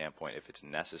timing standpoint if it's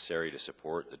necessary to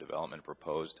support the development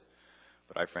proposed,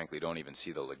 but I frankly don't even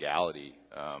see the legality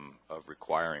of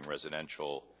requiring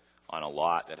residential on a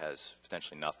lot that has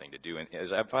potentially nothing to do. And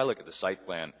if I look at the site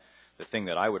plan, the thing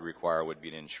that I would require would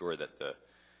be to ensure that the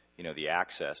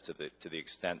access to the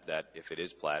extent that if it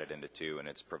is platted into two and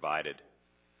it's provided,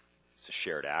 it's a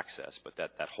shared access, but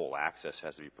that whole access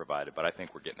has to be provided. But I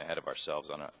think we're getting ahead of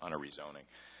ourselves on a rezoning.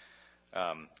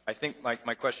 I think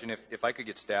my question, if I could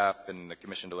get staff and the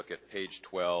commission to look at page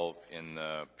 12 in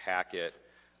the packet,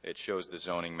 it shows the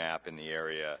zoning map in the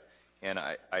area. And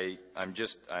I'm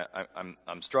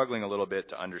struggling a little bit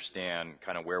to understand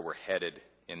kind of where we're headed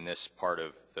in this part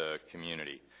of the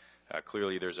community.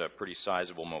 Clearly, there's a pretty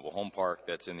sizable mobile home park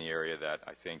that's in the area that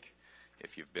I think,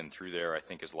 if you've been through there, I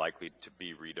think is likely to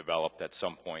be redeveloped at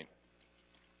some point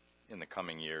in the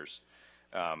coming years.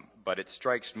 But it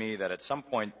strikes me that at some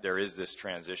point there is this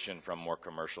transition from more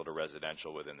commercial to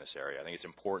residential within this area. I think it's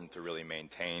important to really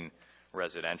maintain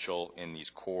residential in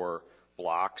these core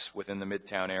blocks within the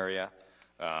Midtown area.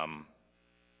 I'm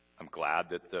glad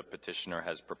that the petitioner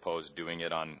has proposed doing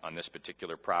it on this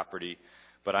particular property.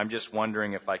 But I'm just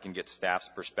wondering if I can get staff's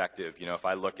perspective. You know, if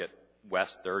I look at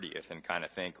West 30th and kind of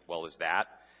think, well, is that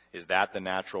the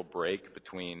natural break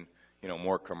between, you know,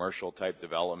 more commercial type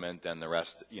development and the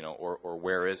rest, you know, or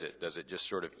where is it? Does it just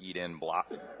sort of eat in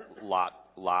lot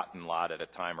at a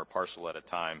time or parcel at a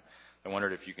time? I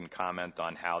wondered if you can comment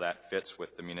on how that fits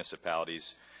with the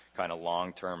municipality's kind of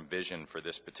long-term vision for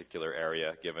this particular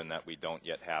area, given that we don't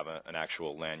yet have an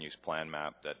actual land use plan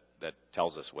map that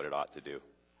tells us what it ought to do.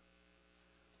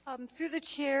 Through the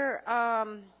chair,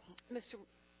 Mr.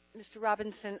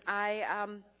 Robinson, I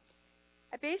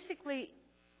basically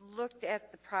looked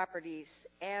at the properties,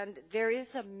 and there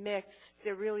is a mix.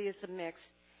 There really is a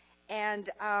mix, and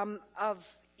of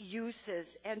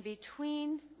uses, and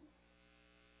between.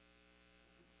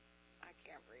 I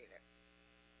can't read it.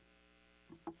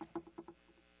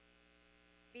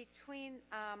 Between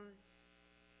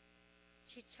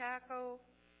Chichaco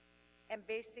and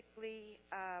basically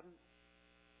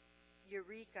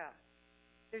Eureka,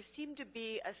 there seemed to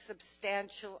be a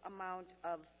substantial amount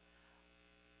of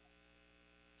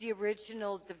the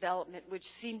original development, which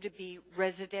seemed to be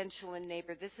residential in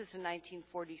neighbor. This is a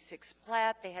 1946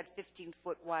 plat. They had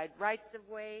 15-foot wide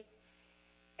rights-of-way.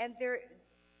 And there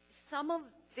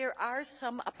are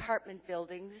some apartment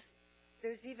buildings.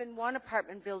 There's even one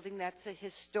apartment building that's a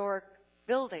historic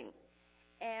building.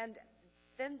 And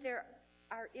then there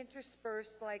are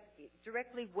interspersed, like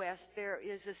directly west, there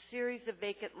is a series of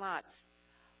vacant lots.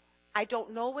 I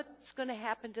don't know what's going to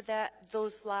happen to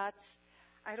those lots.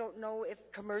 I don't know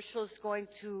if commercial is going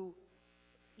to,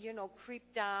 you know,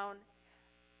 creep down.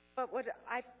 But what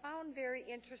I found very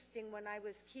interesting when I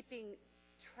was keeping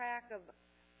track of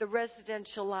the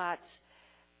residential lots,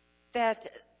 that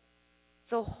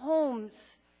the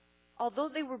homes, although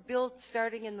they were built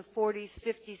starting in the 40s,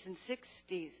 50s, and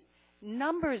 60s,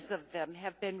 numbers of them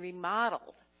have been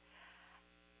remodeled.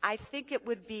 I think it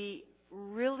would be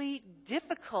really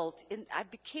difficult, I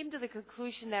came to the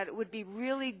conclusion that it would be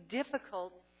really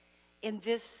difficult in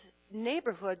this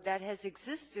neighborhood that has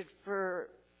existed for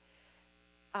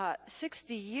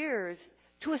 60 years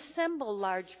to assemble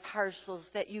large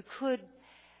parcels that you could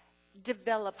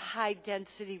develop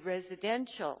high-density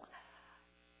residential.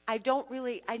 I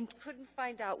couldn't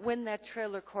find out when that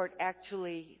trailer court I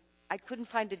couldn't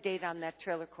find a date on that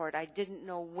trailer court. I didn't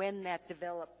know when that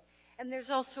developed. And there's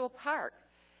also a park.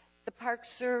 The park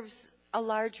serves a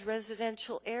large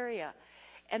residential area.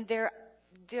 And there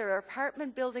are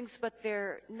apartment buildings, but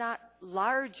they're not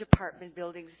large apartment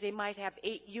buildings. They might have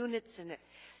 8 units in it.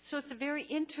 So it's a very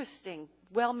interesting,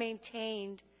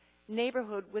 well-maintained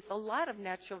neighborhood with a lot of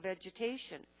natural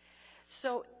vegetation.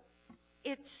 So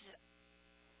it's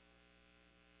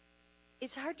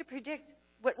hard to predict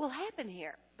what will happen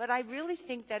here. But I really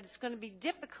think that it's going to be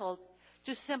difficult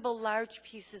to assemble large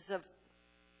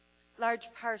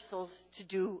parcels to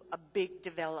do a big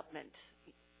development.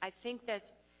 I think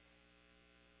that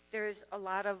there's a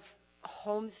lot of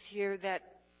homes here that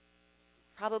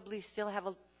probably still have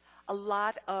a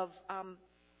lot of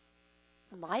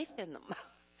life in them,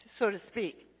 so to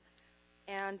speak.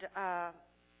 And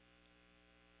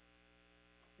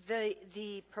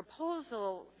the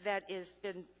proposal that has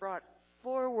been brought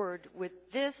forward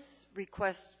with this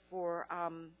request for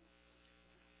a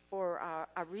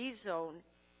rezone,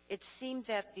 it seemed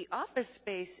that the office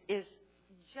space is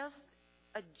just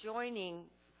adjoining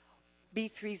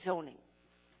B3 zoning.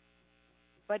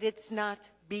 But it's not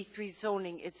B3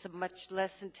 zoning. It's a much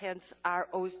less intense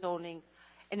RO zoning,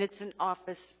 and it's an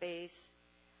office space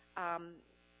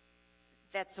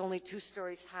that's only 2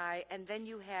 stories high. And then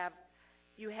you have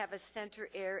a center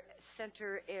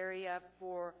area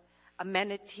for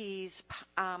amenities,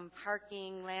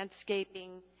 parking,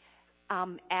 landscaping,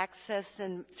 access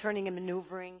and turning and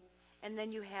maneuvering. And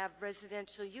then you have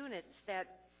residential units that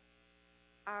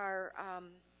are,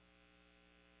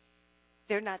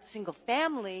 they're not single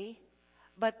family,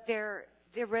 but they're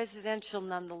residential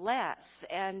nonetheless.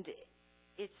 And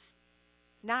it's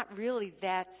not really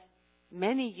that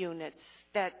many units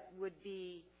that would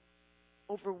be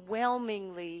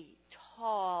overwhelmingly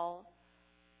tall,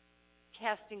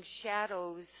 casting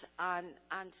shadows on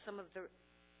some of the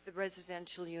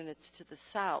residential units to the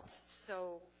south.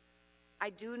 So I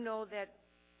do know that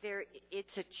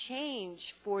it's a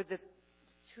change for the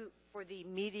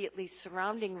immediately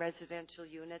surrounding residential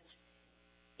units,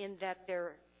 in that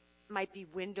there might be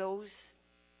windows,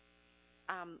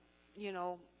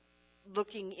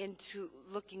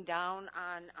 looking down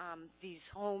on these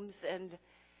homes, and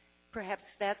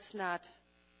perhaps that's not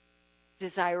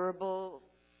desirable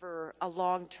for a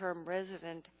long-term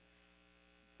resident.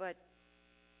 But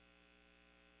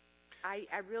I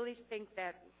really think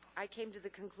that I came to the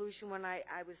conclusion when I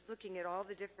was looking at all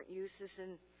the different uses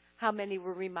and how many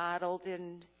were remodeled,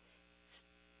 and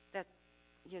that,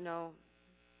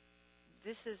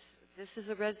 this is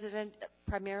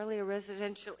primarily a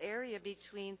residential area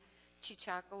between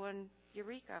Chichaco and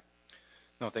Eureka.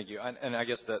 No, thank you. And I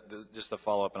guess just to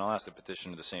follow up, and I'll ask the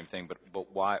petitioner the same thing, but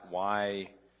why,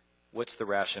 what's the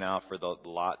rationale for the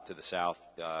lot to the south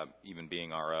even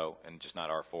being RO and just not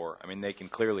R4? I mean, they can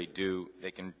clearly do,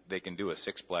 they can do a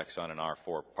sixplex on an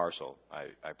R4 parcel,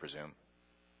 I presume.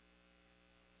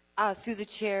 Through the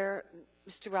chair,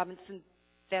 Mr. Robinson,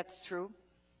 that's true.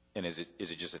 And is it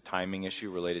just a timing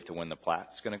issue related to when the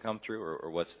plat's going to come through, or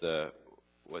what's the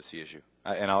issue?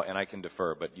 And I can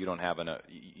defer, but you don't have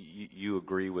you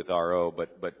agree with RO,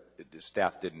 but the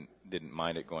staff didn't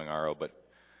mind it going RO, but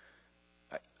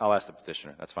I'll ask the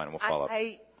petitioner. That's fine. We'll follow up.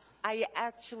 I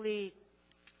actually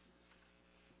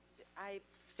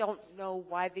don't know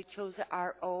why they chose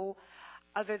RO,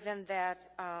 other than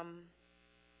that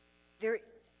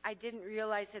I didn't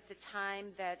realize at the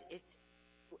time that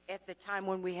at the time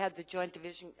when we had the joint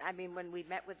division, when we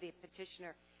met with the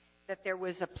petitioner, that there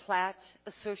was a plat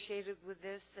associated with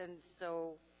this, and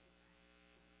so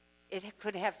it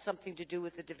could have something to do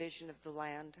with the division of the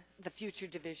land, the future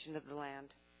division of the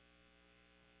land.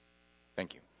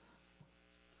 Thank you.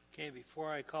 Okay,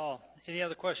 before I call, any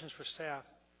other questions for staff?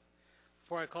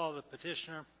 Before I call the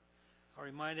petitioner, I'll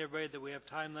remind everybody that we have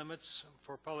time limits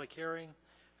for public hearing.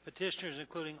 Petitioners,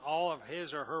 including all of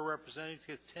his or her representatives,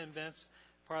 get 10 minutes.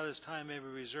 Part of this time may be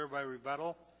reserved by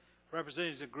rebuttal.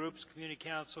 Representatives of groups, community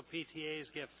council,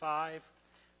 PTAs get 5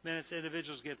 minutes.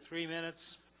 Individuals get 3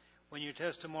 minutes. When your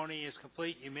testimony is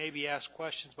complete, you may be asked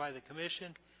questions by the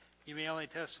commission. You may only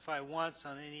testify once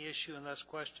on any issue unless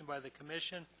questioned by the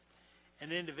commission.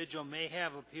 An individual may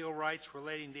have appeal rights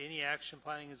relating to any action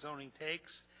planning and zoning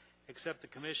takes, except the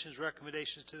commission's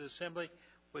recommendations to the assembly,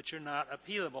 which are not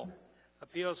appealable.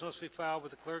 Appeals must be filed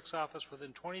with the clerk's office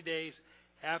within 20 days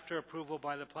after approval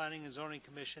by the Planning and Zoning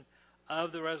Commission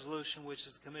of the resolution, which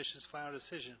is the commission's final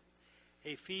decision.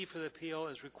 A fee for the appeal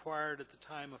is required at the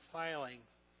time of filing.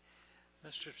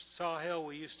 Mr. Sawhill,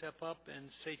 will you step up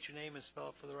and state your name and spell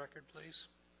it for the record, please?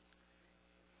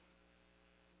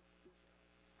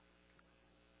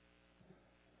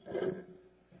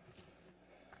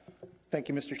 Thank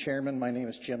you, Mr. Chairman. My name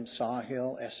is Jim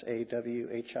Sawhill,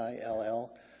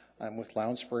 S-A-W-H-I-L-L. I'm with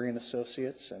Lounsbury &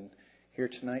 Associates, and here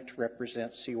tonight to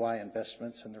represent CY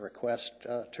Investments and the request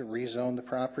to rezone the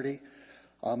property.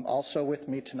 Also with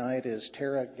me tonight is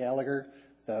Tara Gallagher,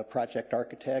 the project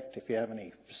architect. If you have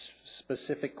any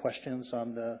specific questions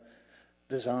on the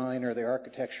design or the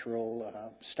architectural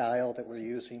style that we're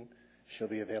using, she'll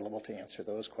be available to answer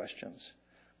those questions.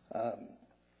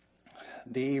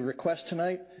 The request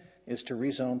tonight is to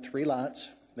rezone 3 lots.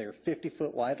 They're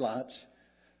 50-foot wide lots.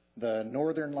 The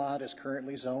northern lot is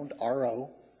currently zoned RO,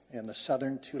 and the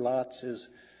southern 2 lots is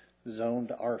zoned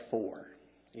R4.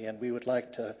 And we would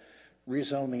like to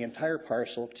rezone the entire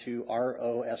parcel to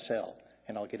ROSL,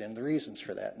 and I'll get into the reasons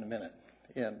for that in a minute.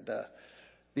 And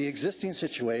the existing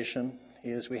situation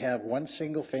is we have one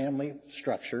single-family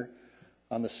structure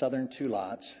on the southern two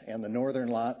lots, and the northern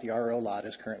lot, the RO lot,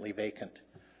 is currently vacant.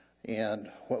 And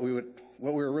what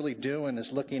we're really doing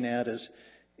is looking at is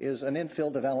an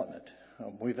infill development.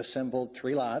 We've assembled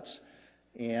 3 lots,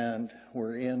 and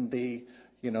we're in the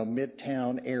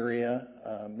midtown area,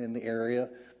 in the area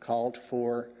called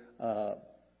for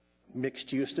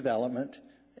mixed-use development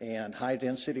and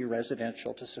high-density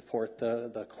residential to support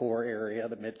the core area,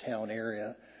 the midtown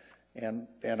area. And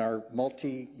our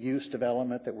multi-use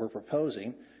development that we're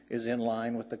proposing is in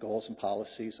line with the goals and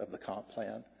policies of the comp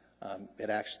plan. It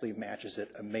actually matches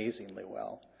it amazingly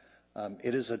well.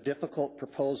 It is a difficult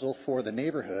proposal for the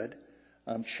neighborhood.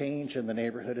 Change in the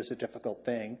neighborhood is a difficult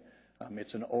thing.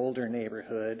 It's an older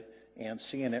neighborhood, and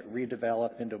seeing it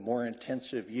redevelop into more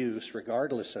intensive use,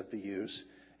 regardless of the use,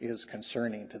 is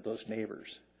concerning to those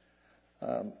neighbors.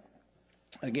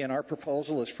 Again, our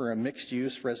proposal is for a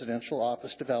mixed-use residential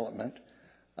office development.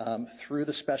 Through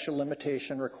the special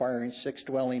limitation requiring 6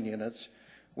 dwelling units,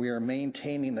 we are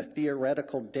maintaining the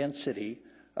theoretical density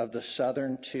of the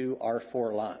southern 2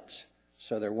 R4 lots.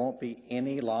 So there won't be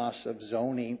any loss of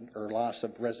zoning or loss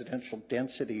of residential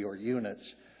density or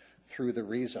units through the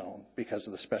rezone because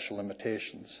of the special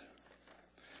limitations.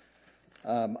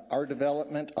 Our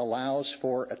development allows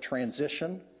for a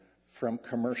transition from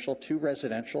commercial to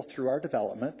residential through our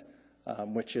development,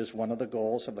 which is one of the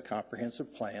goals of the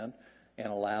comprehensive plan, and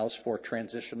allows for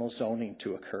transitional zoning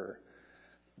to occur.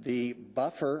 The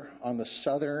buffer on the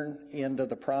southern end of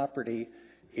the property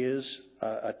is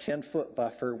a 10-foot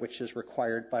buffer, which is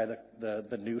required by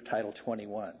the new Title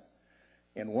 21.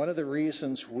 And one of the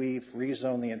reasons we've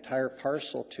rezoned the entire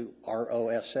parcel to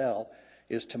ROSL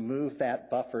is to move that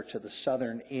buffer to the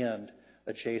southern end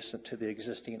adjacent to the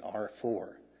existing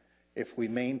R4. If we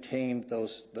maintained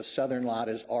the southern lot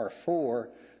as R4,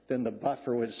 then the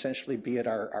buffer would essentially be at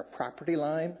our property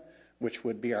line, which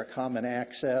would be our common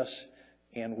access,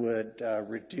 and would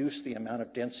reduce the amount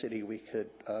of density we could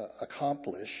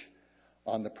accomplish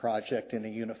on the project in a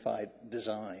unified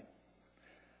design.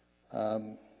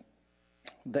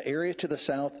 The area to the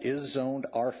south is zoned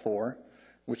R4,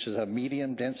 which is a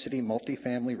medium density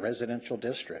multifamily residential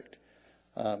district.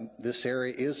 This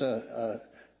area is a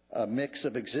mix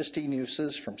of existing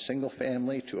uses from single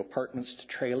family to apartments to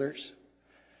trailers.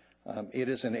 It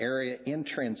is an area in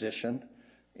transition,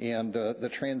 and the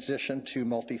transition to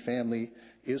multifamily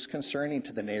is concerning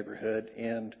to the neighborhood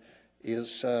and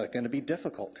is going to be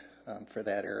difficult for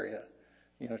that area.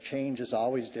 Change is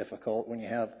always difficult when you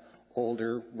have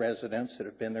older residents that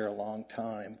have been there a long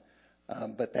time.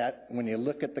 But when you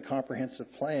look at the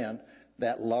comprehensive plan,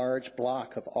 that large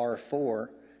block of R4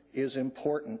 is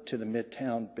important to the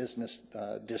Midtown Business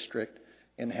District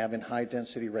in having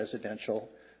high-density residential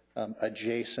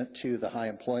adjacent to the high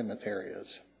employment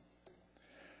areas.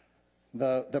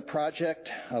 The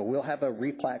project will have a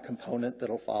replat component that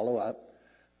will follow up.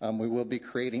 We will be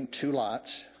creating 2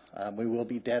 lots. We will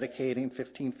be dedicating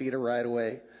 15 feet of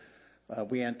right-of-way.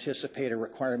 We anticipate a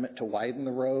requirement to widen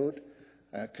the road,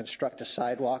 construct a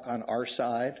sidewalk on our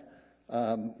side.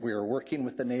 We are working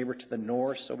with the neighbor to the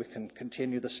north so we can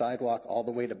continue the sidewalk all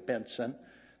the way to Benson.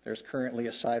 There's currently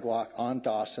a sidewalk on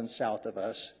Dawson south of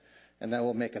us, and that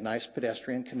will make a nice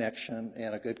pedestrian connection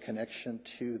and a good connection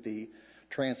to the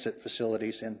transit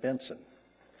facilities in Benson.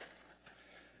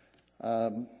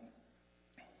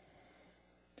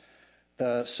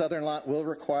 The southern lot will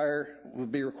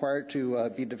be required to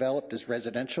be developed as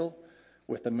residential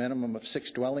with a minimum of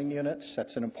 6 dwelling units.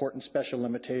 That's an important special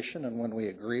limitation and one we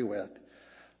agree with.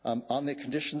 On the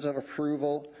conditions of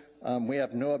approval, we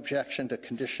have no objection to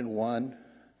condition 1.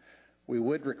 We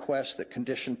would request that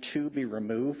condition 2 be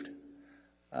removed.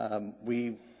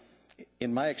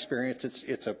 In my experience,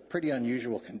 it's a pretty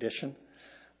unusual condition.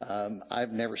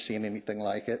 I've never seen anything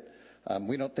like it.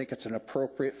 We don't think it's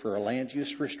appropriate for a land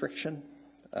use restriction.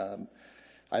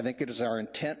 I think it is our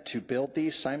intent to build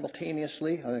these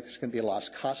simultaneously. I think there's going to be a lot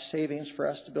of cost savings for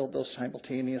us to build those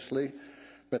simultaneously,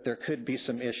 but there could be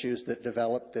some issues that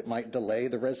develop that might delay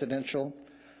the residential.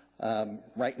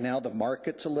 Right now, the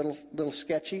market's a little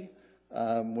sketchy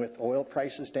with oil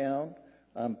prices down.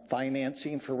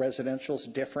 Financing for residential is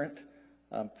different.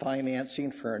 Financing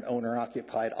for an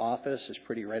owner-occupied office is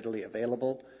pretty readily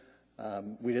available.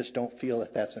 We just don't feel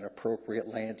that that's an appropriate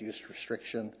land use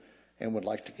restriction and would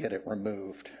like to get it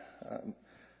removed.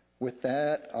 With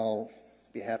that, I'll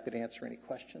be happy to answer any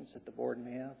questions that the board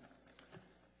may have.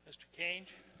 Mr.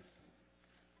 Kange?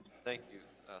 Thank you.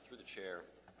 Through the chair.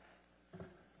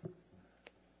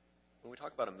 When we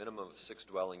talk about a minimum of 6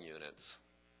 dwelling units,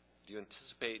 do you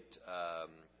anticipate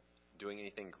doing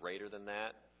anything greater than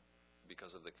that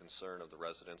because of the concern of the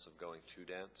residents of going too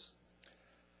dense?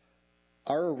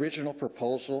 Our original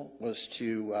proposal was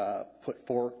to put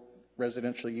 4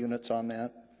 residential units on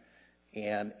that.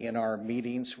 And in our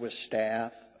meetings with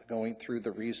staff, going through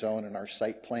the rezone and our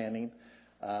site planning,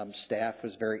 staff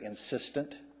was very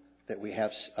insistent that we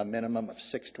have a minimum of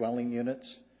 6 dwelling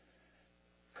units.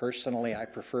 Personally, I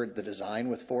preferred the design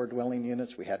with 4 dwelling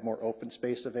units. We had more open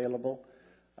space available.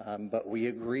 But we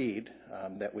agreed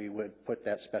that we would put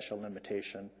that special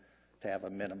limitation to have a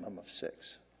minimum of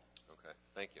 6. Okay,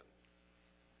 thank you.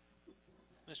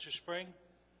 Mr. Spring?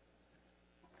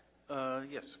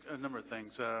 Yes, a number of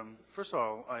things. First of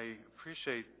all, I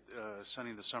appreciate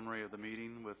sending the summary of the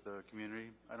meeting with the community.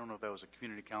 I don't know if that was a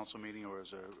community council meeting or it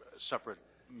was a separate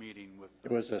meeting with.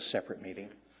 It was a separate meeting.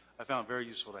 I found it very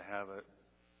useful to have it,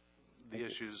 the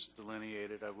issues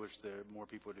delineated. I wish there more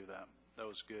people would do that. That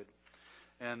was good.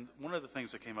 And one of the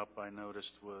things that came up I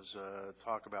noticed was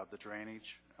talk about the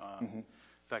drainage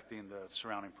affecting the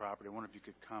surrounding property. I wonder if you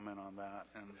could comment on that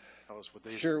and tell us what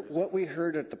they. Sure. What we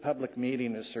heard at the public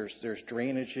meeting is there's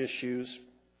drainage issues.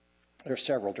 There are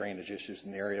several drainage issues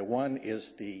in the area. One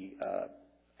is the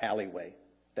alleyway.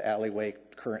 The alleyway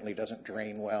currently doesn't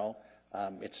drain well.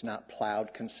 It's not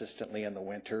plowed consistently in the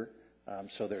winter,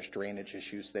 so there's drainage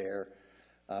issues there.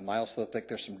 I also think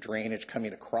there's some drainage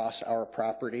coming across our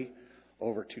property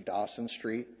over to Dawson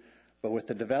Street. But with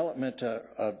the development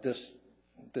of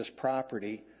this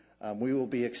property, we will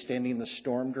be extending the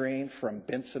storm drain from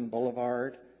Benson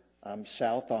Boulevard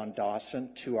south on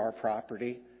Dawson to our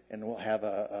property, and we'll have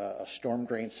a storm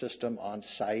drain system on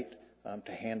site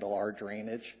to handle our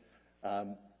drainage.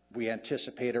 We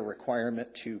anticipate a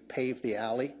requirement to pave the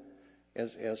alley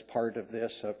as part of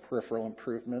this peripheral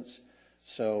improvements.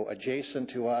 So adjacent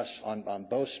to us on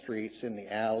both streets in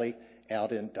the alley,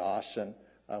 out in Dawson,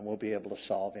 we'll be able to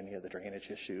solve any of the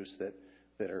drainage issues that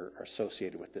are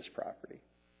associated with this property.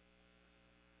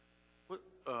 What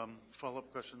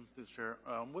follow-up question, Mr. Chair?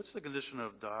 What's the condition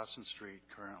of Dawson Street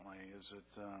currently? Is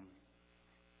it?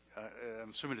 I'm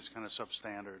assuming it's kind of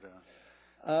substandard.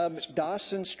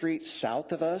 Dawson Street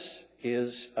south of us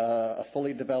is a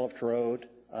fully developed road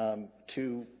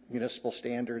to municipal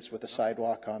standards with a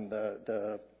sidewalk on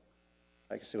the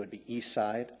I guess it would be east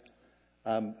side.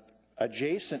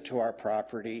 Adjacent to our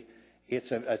property,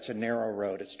 it's a narrow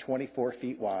road. It's 24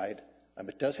 feet wide.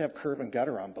 It does have curb and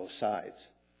gutter on both sides,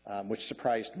 which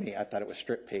surprised me. I thought it was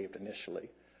strip paved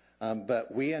initially.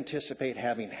 But we anticipate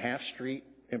having half-street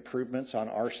improvements on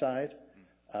our side.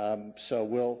 So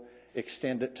we'll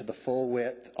extend it to the full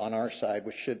width on our side,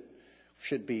 which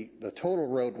should be, the total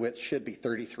road width should be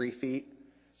 33 feet.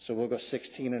 So we'll go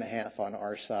 16 and a half on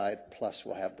our side, plus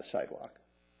we'll have the sidewalk.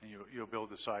 And you'll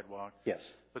build the sidewalk?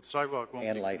 Yes. But the sidewalk won't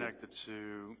And be lighting. connected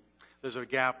to, there's a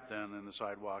gap then in the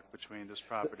sidewalk between this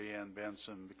property and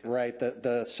Benson. Because Right.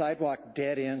 The sidewalk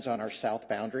dead ends on our south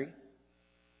boundary.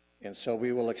 And so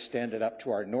we will extend it up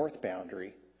to our north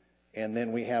boundary. And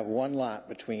then we have one lot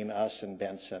between us and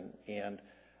Benson. And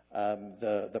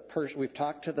we've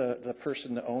talked to the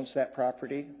person that owns that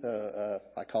property.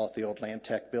 I call it the old Land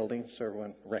Tech building, so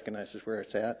everyone recognizes where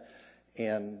it's at.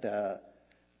 And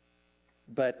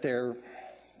but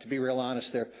to be real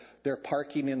honest, they're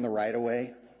parking in the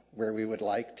right-of-way where we would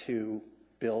like to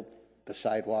build the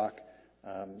sidewalk.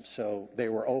 So they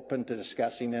were open to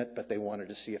discussing it, but they wanted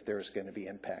to see if there was going to be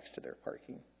impacts to their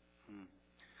parking.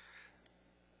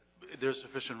 there's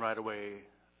sufficient right-of-way,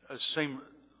 same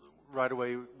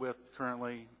right-of-way width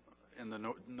currently in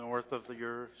the north of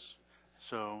yours?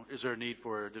 So is there a need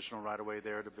for additional right-of-way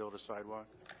there to build a sidewalk?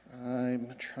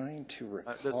 I'm trying to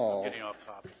This is recall. getting off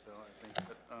topic, though, I think.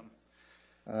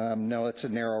 But, No, it's a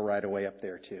narrow right-of-way up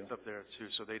there, too. it's up there, too,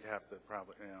 so they'd have to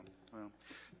probably, well,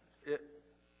 it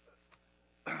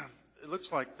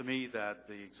looks like to me that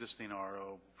the existing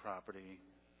RO property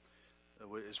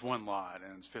is one lot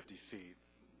and it's 50 feet.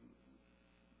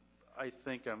 I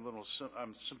think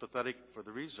I'm sympathetic for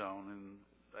the rezone, and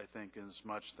I think as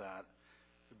much that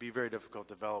it'd be very difficult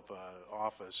to develop an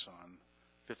office on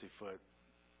 50-foot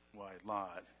wide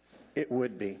lot. It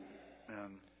would be.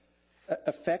 And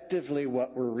Effectively,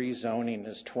 what we're rezoning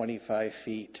is 25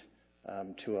 feet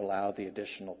to allow the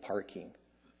additional parking.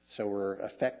 So we're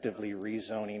effectively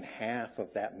rezoning half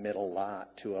of that middle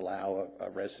lot to allow a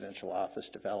residential office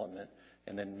development,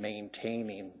 and then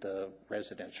maintaining the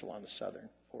residential on the southern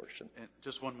portion. And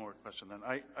just one more question then.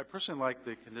 I personally like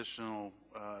the conditional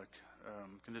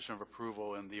condition of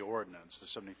approval in the ordinance, the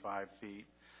 75 feet.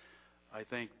 I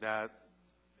think that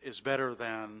is better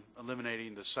than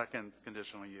eliminating the second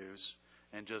conditional use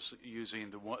and just using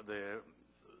the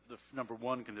number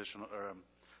one conditional or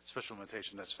special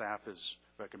limitation that staff is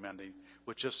recommending,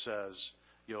 which just says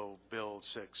you'll build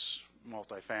 6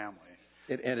 multifamily.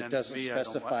 And it doesn't me, I don't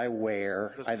specify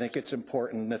where. I think it's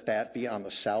important that that be on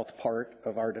the south part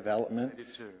of our development. I do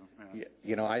too, yeah.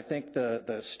 You know, I think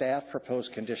the staff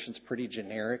proposed condition's pretty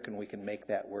generic, and we can make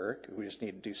that work. We just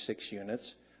need to do 6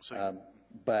 units.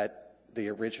 But the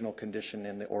original condition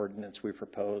in the ordinance we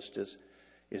proposed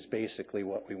is basically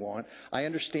what we want. I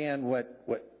understand what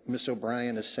Ms.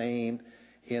 O'Brien is saying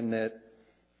in that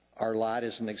our lot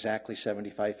isn't exactly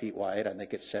 75 feet wide. I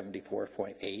think it's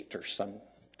 74.8 or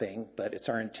something, but it's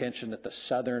our intention that the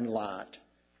southern lot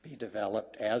be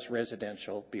developed as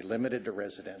residential, be limited to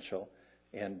residential,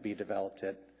 and be developed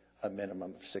at a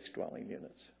minimum of 6 dwelling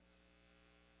units.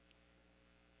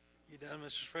 You done,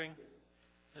 Mr. Spring?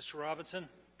 Mr. Robinson?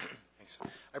 Thanks.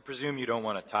 I presume you don't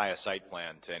want to tie a site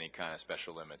plan to any kind of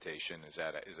special limitation. Is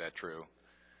that true?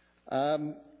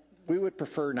 We would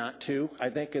prefer not to.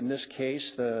 I think in this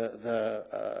case,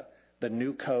 the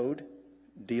new code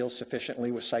deals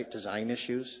sufficiently with site design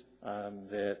issues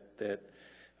that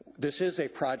this is a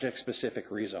project-specific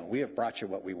rezone. We have brought you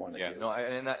what we want to do. Yeah, no,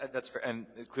 and that's fair, and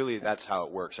clearly that's how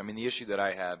it works. I mean, the issue that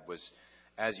I had was,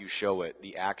 as you show it,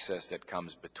 the access that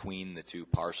comes between the 2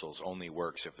 parcels only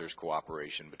works if there's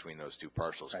cooperation between those 2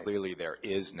 parcels. Right. Clearly there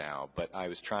is now, but I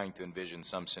was trying to envision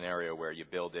some scenario where you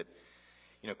build it.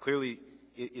 You know, clearly,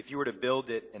 if you were to build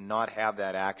it and not have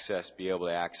that access, be able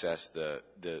to access the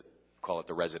call it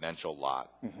the residential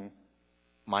lot,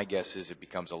 my guess is it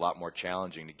becomes a lot more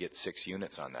challenging to get 6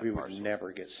 units on that parcel. We would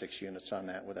never get 6 units on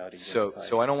that without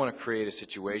So I don't want to create a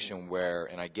situation where,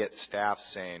 and I get staff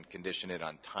saying condition it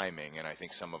on timing, and I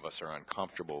think some of us are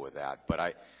uncomfortable with that, but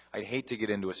I'd hate to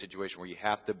get into a situation where you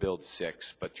have to build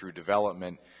 6, but through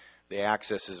development, the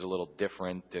access is a little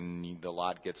different and the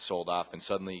lot gets sold off and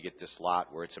suddenly you get this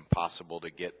lot where it's impossible to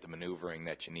get the maneuvering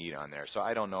that you need on there. So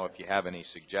I don't know if you have any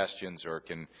suggestions or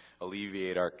can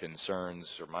alleviate our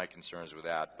concerns or my concerns with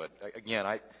that. But again,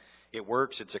 it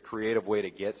works. It's a creative way to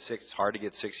get 6. It's hard to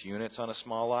get 6 units on a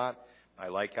small lot. I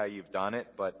like how you've done it,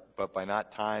 but by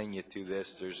not tying you to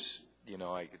this, there's, you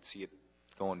know, I could see it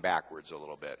going backwards a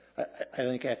little bit. I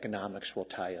think economics will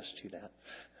tie us to that.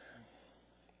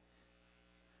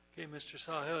 Okay, Mr.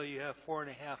 Sawhill, you have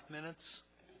 4.5 minutes.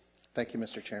 Thank you,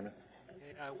 Mr. Chairman.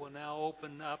 Okay, I will now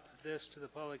open up this to the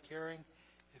public hearing.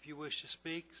 If you wish to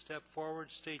speak, step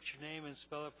forward, state your name, and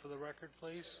spell it for the record,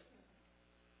 please.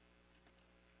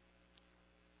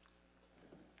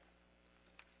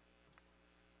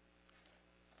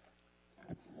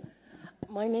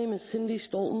 My name is Cindy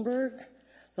Stoltenberg.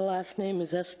 The last name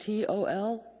is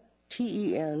Stoltenberg.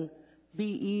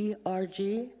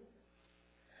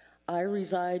 I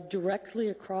reside directly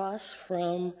across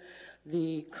from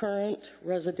the current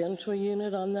residential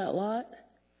unit on that lot,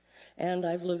 and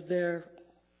I've lived there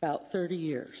about 30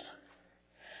 years.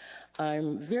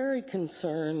 I'm very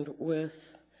concerned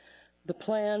with the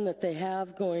plan that they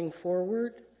have going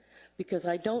forward because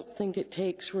I don't think it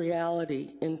takes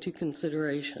reality into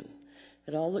consideration.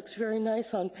 It all looks very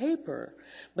nice on paper,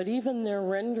 but even their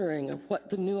rendering of what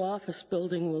the new office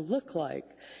building will look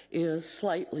like is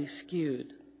slightly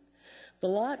skewed. The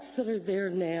lots that are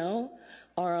there now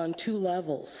are on 2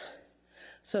 levels.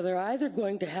 So they're either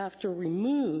going to have to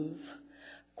remove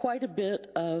quite a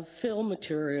bit of fill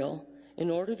material in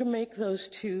order to make those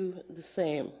 2 the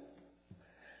same.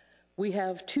 We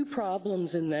have 2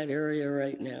 problems in that area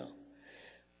right now.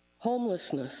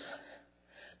 Homelessness.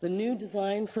 The new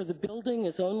design for the building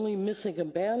is only missing a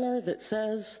banner that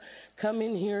says, "Come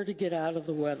in here to get out of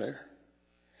the weather."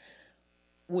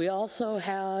 We also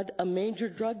had a major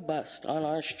drug bust on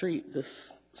our street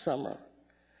this summer.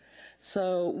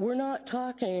 So we're not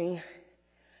talking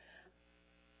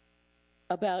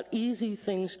about easy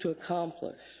things to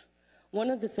accomplish. One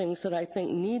of the things that I think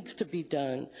needs to be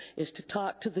done is to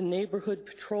talk to the neighborhood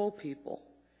patrol people.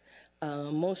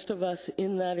 Most of us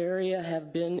in that area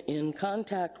have been in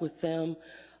contact with them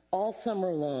all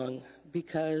summer long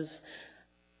because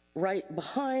right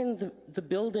behind the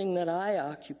building that I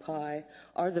occupy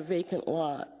are the vacant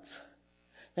lots.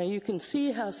 Now you can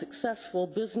see how successful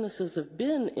businesses have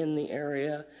been in the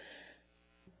area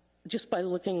just by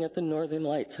looking at the Northern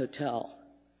Lights Hotel.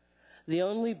 The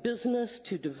only business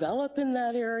to develop in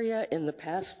that area in the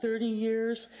past 30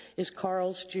 years is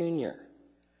Carl's Jr.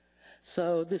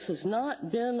 So this has not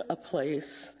been a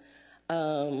place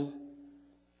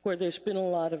where there's been a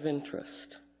lot of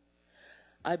interest.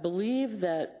 I believe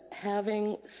that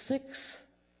having 6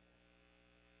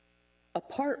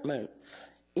 apartments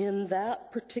in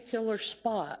that particular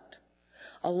spot,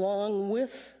 along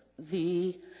with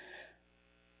the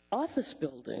office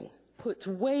building, puts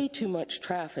way too much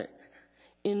traffic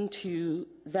into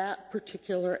that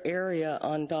particular area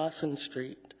on Dawson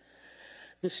Street.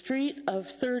 The street of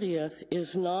 30th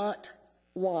is not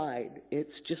wide.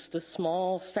 It's just a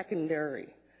small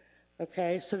secondary.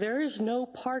 Okay, so there is no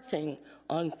parking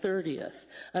on 30th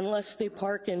unless they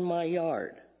park in my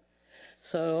yard.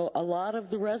 So a lot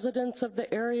of the residents of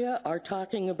the area are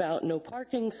talking about no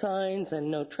parking signs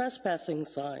and no trespassing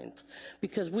signs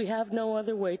because we have no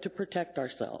other way to protect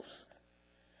ourselves.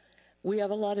 We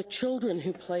have a lot of children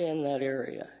who play in that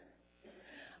area.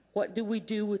 What do we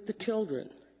do with the children?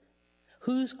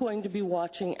 Who's going to be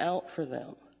watching out for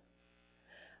them?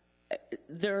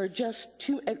 There are just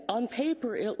too, on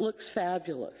paper it looks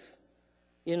fabulous.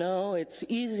 You know, it's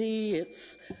easy,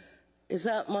 is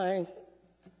that my,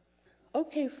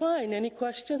 okay, fine, any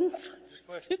questions?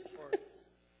 Question for you.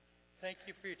 Thank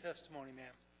you for your testimony,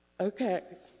 ma'am. Okay.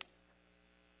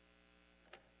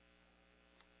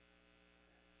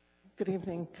 Good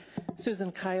evening.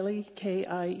 Susan Kiley,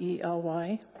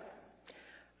 Kiely.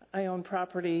 I own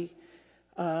property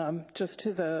just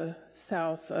to the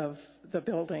south of the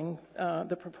building,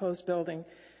 the proposed building.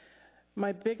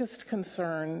 My biggest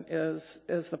concern is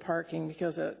the parking,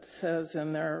 because it says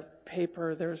in their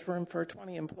paper there's room for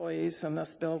 20 employees in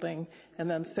this building and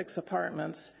then 6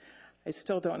 apartments. I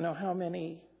still don't know how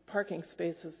many parking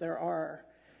spaces there are.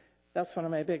 That's one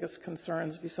of my biggest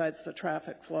concerns besides the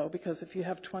traffic flow, because if you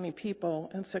have 20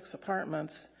 people in 6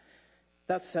 apartments,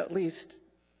 that's at least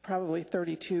probably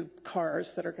 32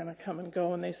 cars that are going to come and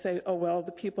go, and they say, oh, well,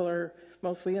 the people are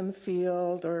mostly in the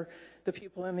field, or the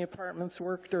people in the apartments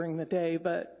work during the day,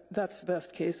 but that's the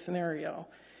best case scenario.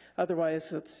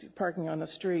 Otherwise, it's parking on the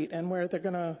street. And where they're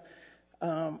going to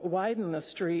widen the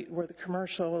street, where the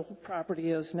commercial property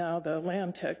is now, the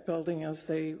Landtech building, as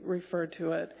they refer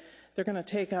to it, they're going to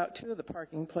take out 2 of the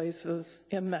parking places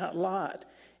in that lot.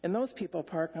 And those people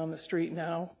park on the street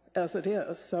now as it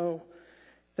is. So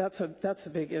that's a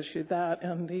big issue, that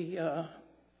and the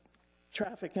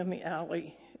traffic in the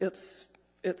alley. There's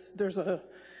a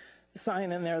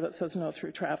sign in there that says no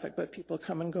through traffic, but people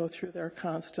come and go through there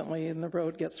constantly, and the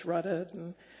road gets rutted.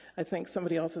 And I think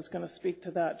somebody else is going to speak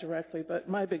to that directly. But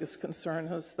my biggest concern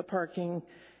is the parking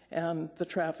and the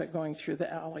traffic going through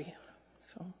the alley.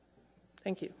 So,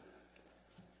 thank you.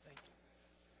 Thank you.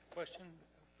 Question?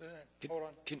 Hold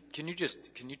on.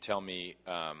 Can you tell me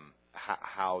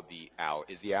how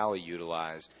is the alley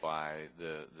utilized by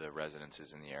the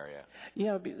residences in the area?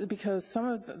 Yeah, because some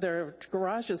of their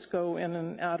garages go in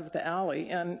and out of the alley,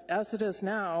 and as it is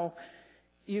now,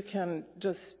 you can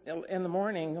just, in the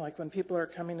morning, like when people are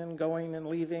coming and going and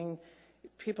leaving,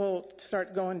 people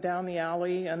start going down the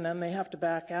alley, and then they have to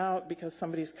back out because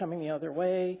somebody's coming the other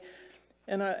way.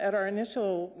 And at our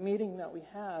initial meeting that we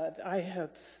had, I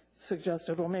had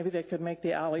suggested, well, maybe they could make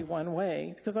the alley one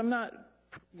way, because I'm not,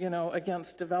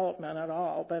 against development at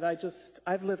all, but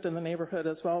I've lived in the neighborhood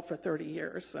as well for 30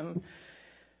 years, and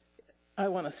I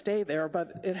want to stay there,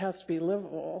 but it has to be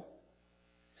livable.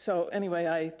 So anyway,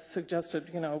 I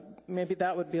suggested, maybe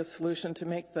that would be a solution to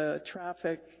make the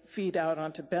traffic feed out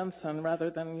onto Benson rather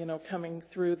than, coming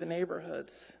through the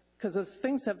neighborhoods. Because as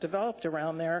things have developed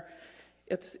around there,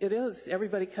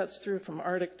 everybody cuts through from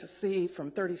Arctic to Sea, from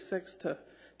 36 to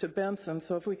Benson.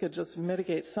 So if we could just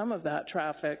mitigate some of that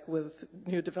traffic with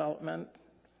new development,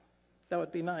 that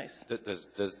would be nice.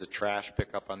 Does the trash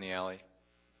pick up on the alley?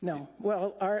 No.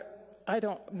 Well,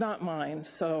 not mine,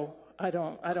 so I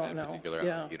don't know. Particular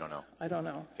yeah. alley, you don't know? I don't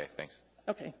know. Okay, thanks.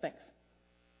 Okay, thanks.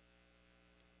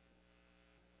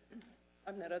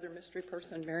 I'm that other mystery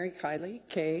person, Mary Kiley,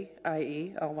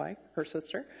 Kiely, her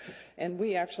sister. And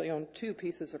we actually own 2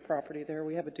 pieces of property there.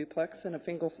 We have a duplex and a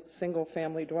single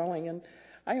family dwelling. And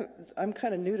I'm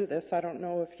kind of new to this. I don't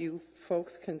know if you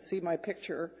folks can see my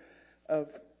picture of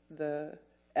the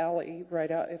alley right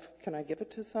out. Can I give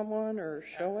it to someone or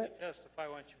show it? Testify.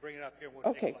 Why don't you bring it up here? We'll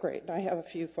Okay, great. I have a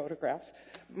few photographs.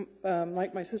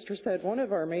 Like my sister said, one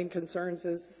of our main concerns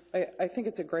is I think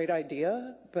it's a great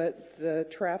idea, but the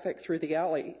traffic through the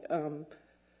alley, I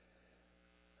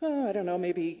don't know,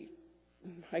 maybe,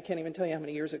 I can't even tell you how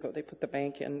many years ago they put the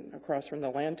bank in across from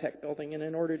the Landtech building, and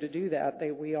in order to do that,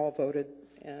 we all voted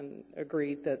and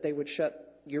agreed that they would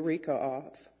shut Eureka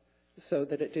off so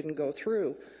that it didn't go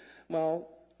through. Well,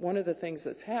 one of the things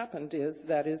that's happened is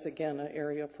that is, again, an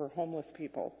area for homeless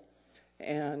people.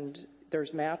 And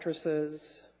there's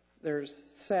mattresses, there's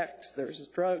sex, there's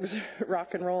drugs,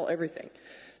 rock and roll, everything.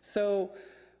 So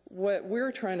what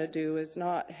we're trying to do is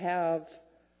not have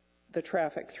the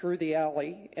traffic through the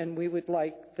alley, and we would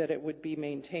like that it would be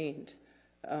maintained.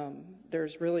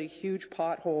 There's really huge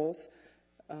potholes.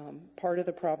 Part of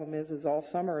the problem is all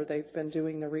summer they've been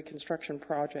doing the reconstruction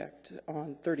project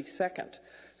on 32nd.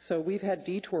 So we've had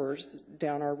detours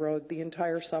down our road the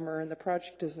entire summer, and the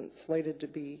project isn't slated to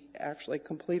be actually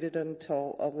completed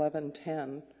until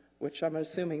 11/10, which I'm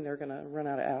assuming they're going to run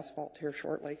out of asphalt here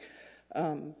shortly.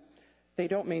 They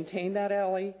don't maintain that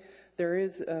alley. There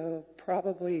is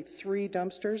probably 3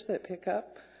 dumpsters that pick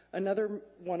up. Another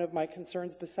one of my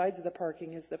concerns besides the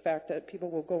parking is the fact that people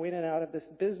will go in and out of this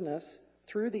business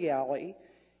through the alley,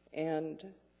 and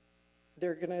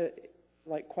they're going to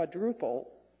like quadruple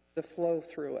the flow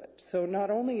through it. So not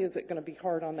only is it going to be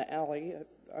hard on the alley,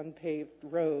 unpaved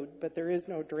road, but there is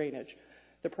no drainage.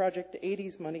 The Project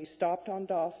 80's money stopped on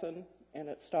Dawson, and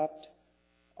it stopped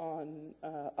on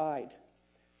Ide.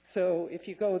 So if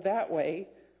you go that way,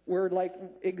 we're like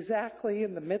exactly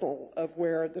in the middle of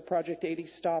where the Project 80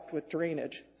 stopped with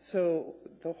drainage. So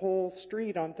the whole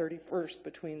street on 31st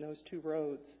between those 2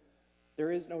 roads,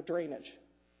 there is no drainage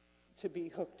to be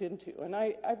hooked into. And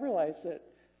I realize that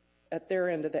at their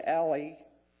end of the alley,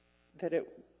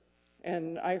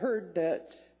 and I heard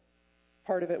that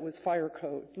part of it was fire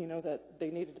code, that they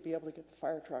needed to be able to get the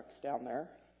fire trucks down there.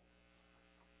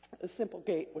 A simple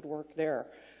gate would work there.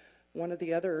 One of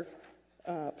the other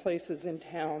places in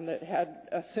town that had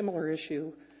a similar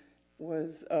issue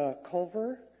was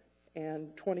Culver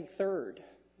and 23rd.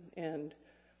 And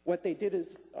what they did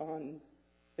is on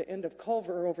the end of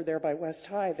Culver over there by West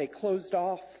High, they closed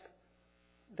off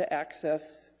the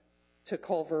access to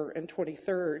Culver and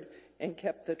 23rd and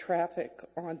kept the traffic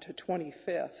onto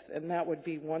 25th. And that would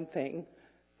be one thing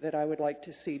that I would like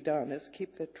to see done, is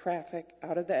keep the traffic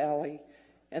out of the alley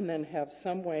and then have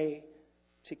some way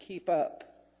to keep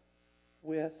up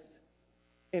with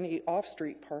any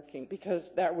off-street parking,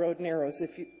 because that road narrows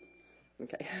if you,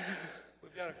 okay.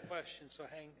 We've got a question, so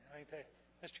hang tight.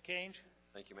 Mr. Kange?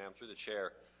 Thank you, ma'am. Through the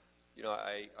chair,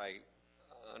 I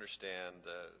understand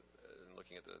in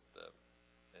looking at the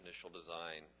initial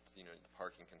design, the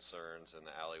parking concerns and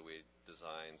the alleyway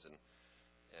designs,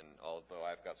 and although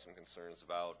I've got some concerns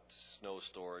about snow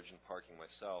storage and parking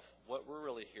myself, what we're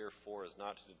really here for is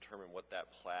not to determine what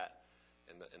that plat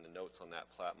and the notes on that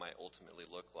plat might ultimately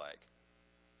look like.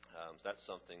 That's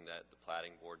something that the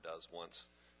plating board does once,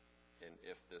 and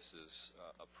if this is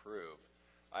approved.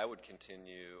 I would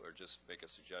continue, or just make a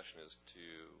suggestion, is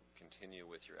to continue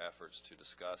with your efforts to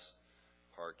discuss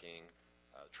parking,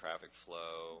 traffic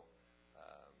flow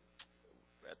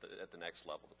at the next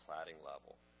level, the plating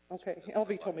level. Okay,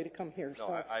 LV told me to come here. No,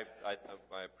 so.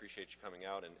 I appreciate you coming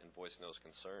out and voicing those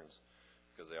concerns,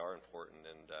 because they are important.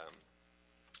 And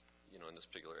in this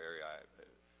particular area,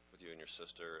 with you and your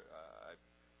sister,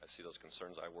 I see those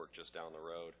concerns. I work just down the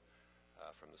road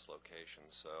from this location,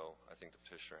 so I think the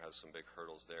petitioner has some big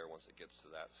hurdles there once it gets to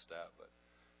that step. But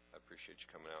I appreciate you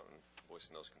coming out and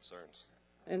voicing those concerns.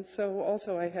 And so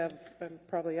also I'm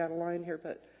probably out of line here,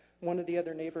 but one of the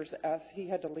other neighbors asked, he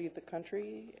had to leave the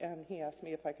country, and he asked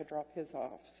me if I could drop his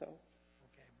off. So.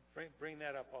 Okay, bring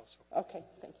that up also. Okay,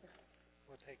 thank you.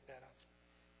 We'll take that up.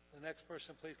 The next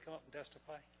person, please come up and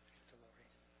testify.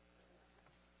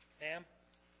 Ma'am?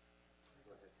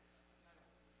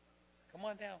 Come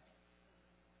on down.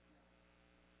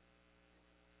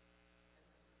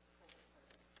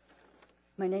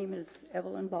 My name is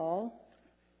Evelyn Ball.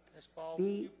 Ms. Ball, will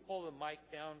you pull the mic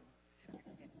down?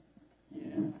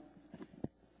 Yeah.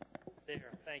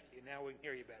 There, thank you. Now we can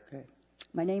hear you better. Okay.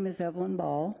 My name is Evelyn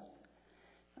Ball.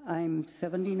 I'm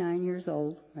 79 years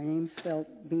old. My name's spelled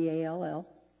B-A-L-L.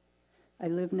 I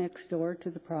live next door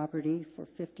to the property for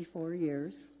 54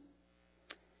 years.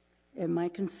 And my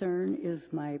concern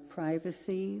is my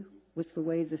privacy with the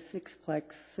way the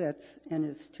sixplex sits, and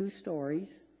it's 2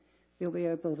 stories. You'll be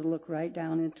able to look right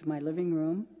down into my living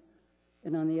room.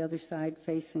 And on the other side,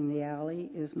 facing the alley,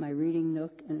 is my reading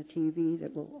nook and a TV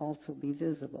that will also be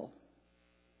visible.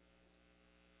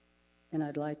 And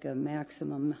I'd like a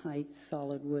maximum height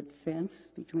solid wood fence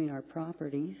between our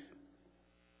properties.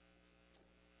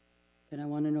 And I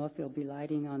want to know if there'll be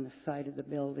lighting on the side of the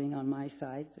building, on my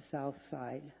side, the south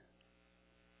side.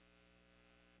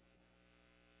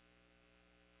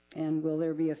 And will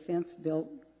there be a fence built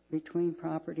between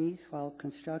properties while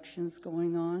construction's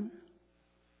going on?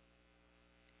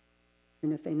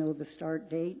 And if they know the start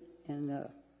date and the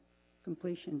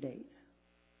completion date?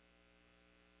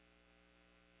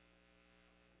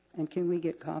 And can we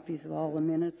get copies of all the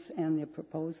minutes and the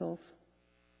proposals?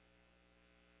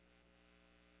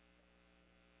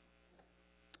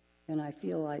 And I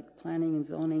feel like planning and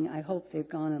zoning, I hope they've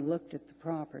gone and looked at the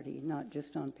property, not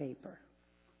just on paper.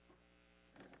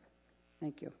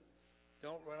 Thank you.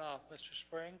 Don't run off. Mr.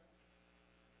 Spring?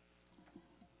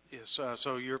 Yes,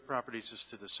 so your property's just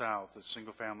to the south, the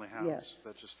single-family house? Yes.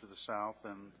 That's just to the south,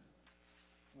 and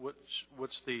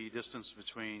what's the distance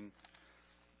between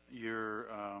your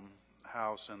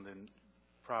house and the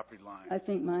property line? I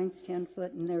think mine's 10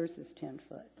 foot and theirs is 10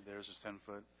 foot. Theirs is 10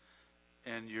 foot.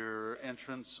 And your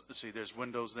entrance, let's see, there's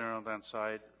windows there on that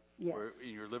side? Yes. Where in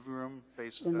your living room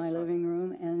faces In that my side? living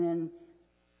room, and then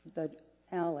the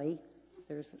alley,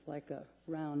 there's like a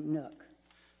round nook.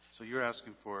 So you're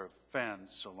asking for a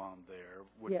fence along there?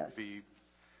 Would Yes. be,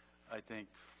 I think,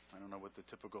 I don't know what the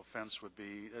typical fence would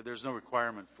be. There's no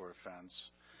requirement for a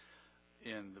fence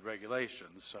in the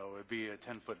regulations, so it'd be a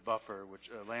 10-foot buffer, which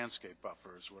a landscape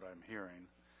buffer is what I'm hearing.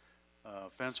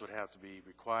 Fence would have to be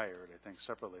required, I think,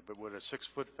 separately. But would a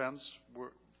 6-foot fence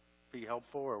be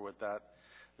helpful, or would that,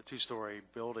 the 2-story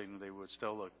building, they would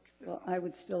still look? Well, I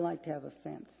would still like to have a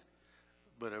fence,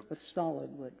 But a solid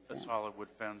wood a fence. solid wood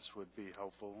fence would be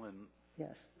helpful and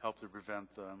Yes. help to prevent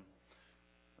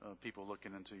people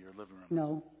looking into your living room.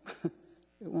 No,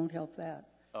 it won't help that.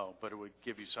 Oh, but it would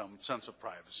give you some sense of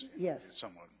privacy. Yes.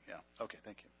 Somewhat, yeah. Okay,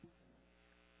 thank you.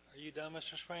 Are you done,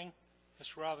 Mr. Spring?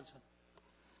 Mr. Robinson?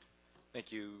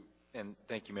 Thank you, and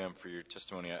thank you, ma'am, for your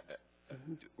testimony.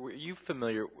 Were you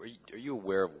familiar, are you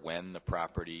aware of when the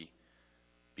property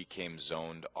became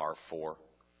zoned R4?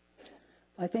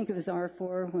 I think it was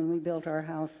R4 when we built our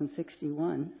house in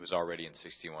 61. It was already in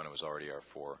 61, it was already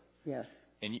R4. Yes.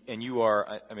 And you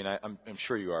are, I mean, I'm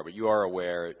sure you are, but you are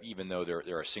aware, even though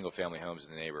there are single-family homes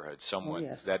in the neighborhood, someone,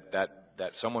 yes.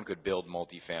 that someone could build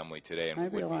multifamily today and I we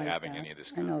wouldn't be realize having that. any of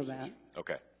this I know conversation. that.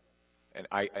 Okay. And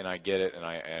I get it, and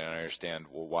I understand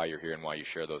why you're here and why you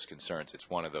share those concerns. It's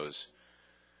one of those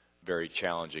very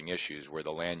challenging issues where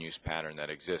the land use pattern that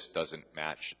exists doesn't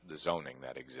match the zoning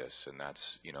that exists, and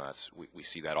that's we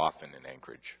see that often in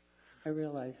Anchorage. I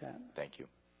realize that. Thank you.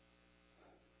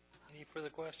 Any further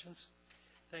questions?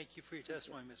 Thank you for your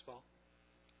testimony, Ms. Ball.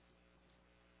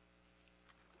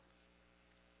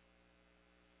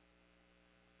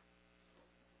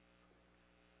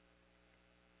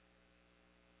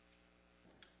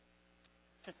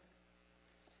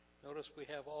 Notice we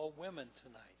have all women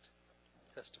tonight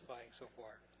testifying so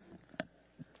far.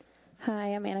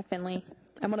 Hi, I'm Anna Finley.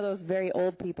 I'm one of those very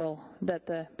old people that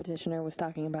the petitioner was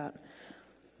talking about.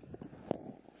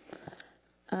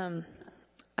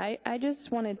 I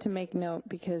just wanted to make note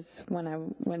because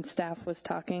when staff was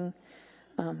talking,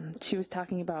 she was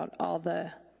talking about all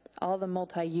the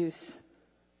multi-use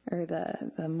or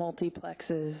the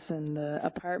multiplexes and the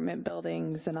apartment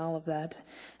buildings and all of that.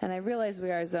 And I realize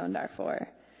we are zoned R4.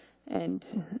 And,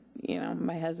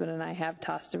 my husband and I have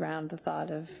tossed around the thought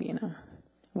of,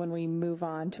 when we move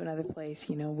on to another place,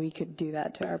 we could do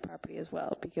that to our property as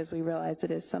well, because we realize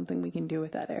it is something we can do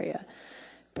with that area.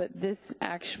 But this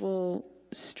actual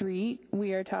street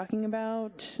we are talking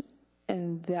about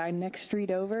and the next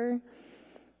street over,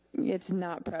 it's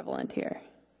not prevalent here.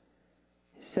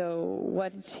 So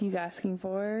what he's asking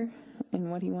for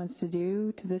and what he wants to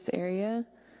do to this area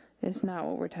is not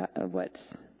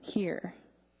what's here.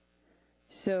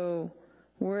 So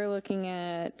we're looking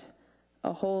at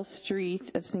a whole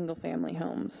street of single-family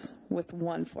homes with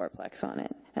one fourplex on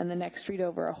it, and the next street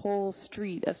over, a whole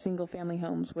street of single-family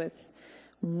homes with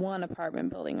one apartment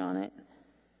building on it.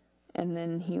 And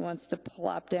then he wants to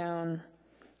plop down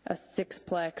a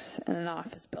sixplex and an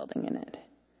office building in it.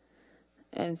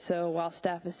 And so while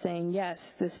staff is saying, yes,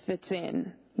 this fits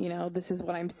in, this is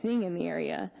what I'm seeing in the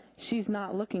area, she's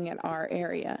not looking at our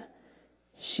area.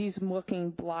 She's looking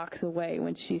blocks away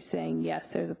when she's saying, yes,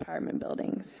 there's apartment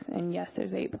buildings, and yes,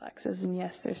 there's 8plexes, and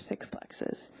yes, there's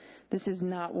 6plexes. This is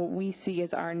not what we see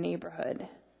as our neighborhood.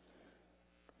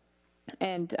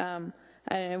 And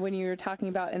when you were talking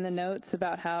about in the notes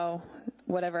about how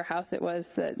whatever house it was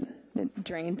that it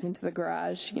drains into the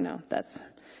garage, that's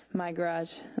my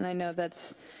garage. And I know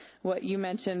that's what you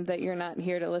mentioned that you're not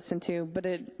here to listen to, but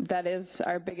that is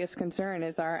our biggest concern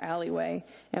is our alleyway.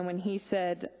 And when he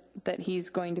said that he's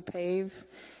going to pave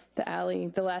the alley,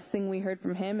 the last thing we heard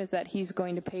from him is that he's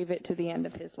going to pave it to the end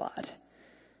of his lot.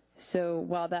 So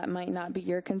while that might not be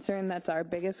your concern, that's our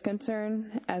biggest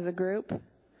concern as a group,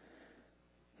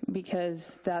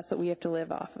 because that's what we have to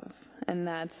live off of. And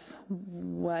that's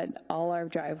what all our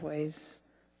driveways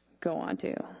go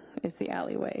onto, is the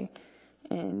alleyway.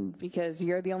 And because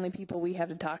you're the only people we have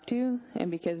to talk to, and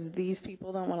because these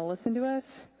people don't want to listen to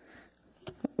us,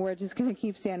 we're just going to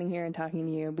keep standing here and talking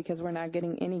to you, because we're not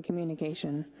getting any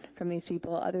communication from these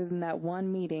people other than that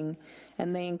one meeting.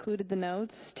 And they included the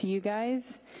notes to you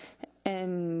guys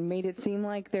and made it seem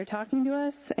like they're talking to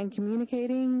us and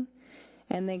communicating,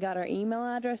 and they got our email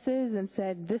addresses and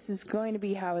said, this is going to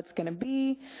be how it's going to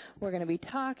be. We're going to be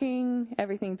talking.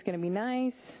 Everything's going to be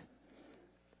nice.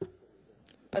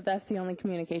 But that's the only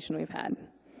communication we've had.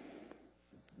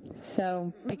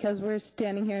 So because we're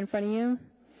standing here in front of you,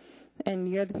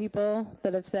 and you're the people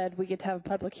that have said we get to have a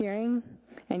public hearing,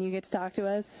 and you get to talk to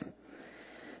us,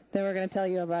 then we're going to tell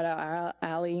you about our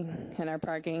alley and our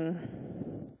parking,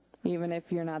 even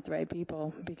if you're not the right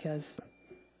people, because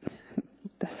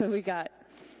that's what we got.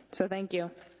 So thank you.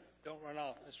 Don't run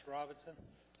off. Mr. Robinson?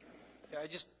 Yeah,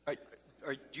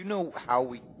 do you know how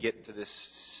we get to this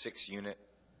 6-unit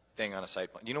thing on a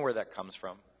site plan? Do you know where that comes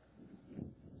from?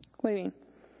 What do you mean?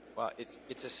 Well,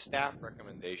 it's a staff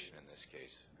recommendation in this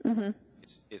case. Mm-hmm.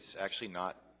 It's actually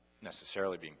not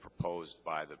necessarily being proposed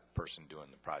by the person doing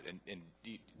the project. And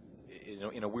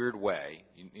in a weird way,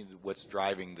 what's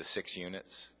driving the 6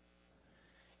 units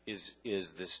is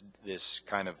this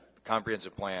kind of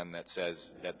comprehensive plan that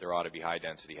says that there ought to be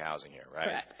high-density housing here, right?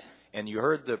 Correct. And you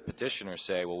heard the petitioner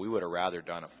say, well, we would have rather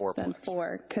done a 4-plex. Done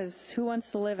 4, because who wants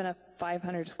to live in a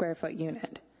 500-square-foot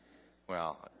unit?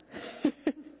 Well, I think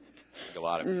a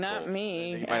lot of people. Not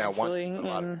me, You might not want, actually. a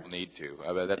lot of people need to.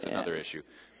 But that's another issue.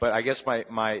 But I guess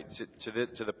to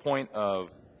the point of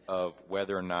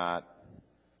whether or not,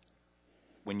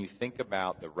 when you think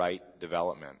about the right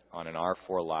development on an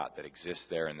R4 lot that exists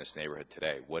there in this neighborhood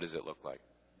today, what does it look like?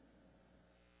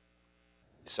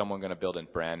 Is someone going to build a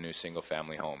brand new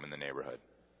single-family home in the neighborhood?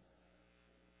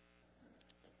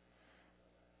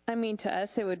 I mean, to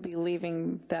us, it would be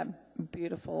leaving that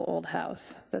beautiful old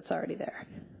house that's already there.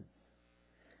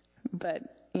 But,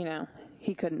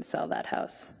 he couldn't sell that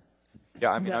house.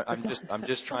 Yeah, I mean, I'm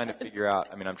just trying to figure out,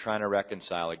 I'm trying to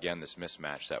reconcile, again, this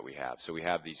mismatch that we have. So we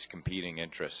have these competing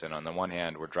interests, and on the one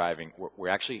hand, we're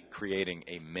actually creating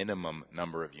a minimum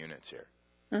number of units here.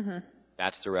 Mm-hmm.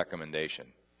 That's the recommendation.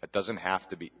 It doesn't have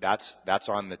to be, that's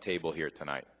on the table here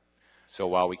tonight. So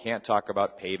while we can't talk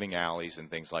about paving alleys and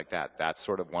things like that, that's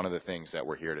sort of one of the things that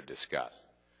we're here to discuss.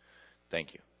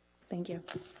 Thank you. Thank you.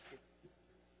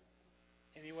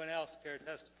 Anyone else care to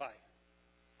testify?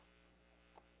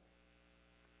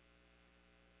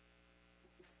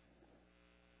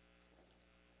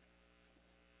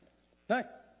 Hi,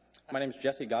 my name is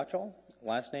Jesse Gottschall.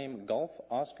 Last name Golf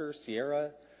Oscar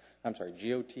Sierra. I'm sorry,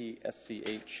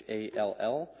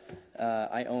 Gotschall.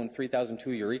 I own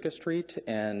 3002 Eureka Street,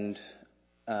 and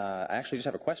I actually just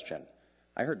have a question.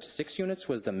 I heard 6 units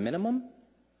was the minimum?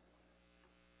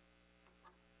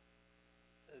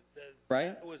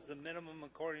 Right? That was the minimum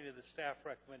according to the staff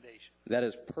recommendation. That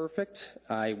is perfect.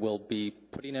 I will be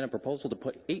putting in a proposal to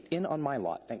put 8 in on my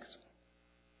lot. Thanks.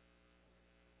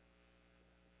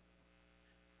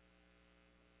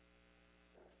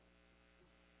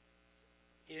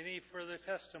 Any further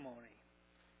testimony?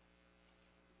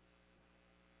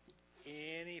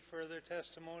 Any further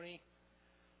testimony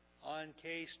on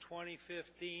case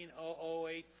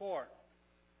 2015-0084?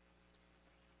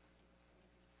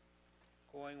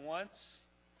 Going once?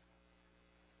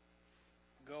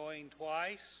 Going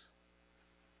twice?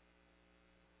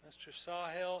 Mr.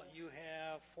 Sawhill, you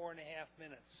have 4.5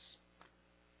 minutes.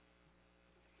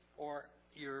 Or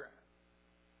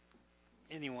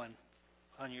anyone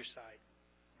on your side.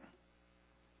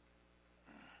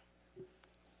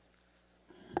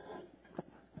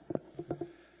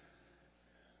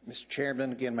 Mr.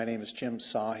 Chairman, again, my name is Jim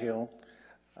Sawhill.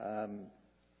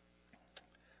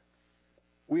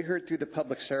 We heard through the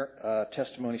public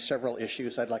testimony several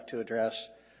issues I'd like to address.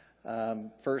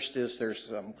 First is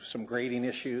there's some grading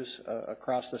issues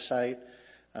across the site.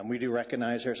 We do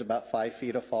recognize there's about 5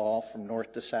 feet of fall from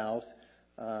north to south.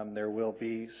 There will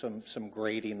be some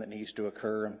grading that needs to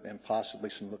occur and possibly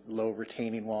some low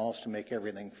retaining walls to make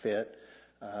everything fit.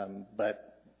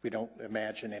 But we don't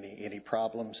imagine any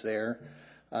problems there.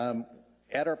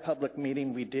 At our public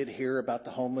meeting, we did hear about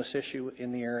the homeless issue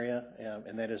in the area,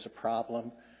 and that is a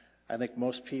problem. I think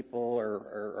most people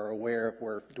are aware of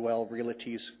where Dwell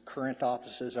Realty's current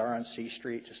offices are on C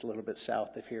Street, just a little bit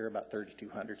south of here, about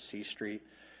 3200 C Street.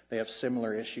 They have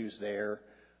similar issues there.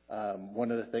 One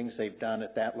of the things they've done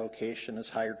at that location is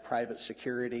hired private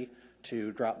security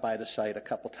to drop by the site a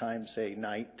couple times a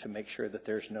night to make sure that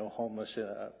there's no homeless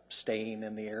staying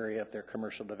in the area of their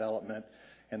commercial development.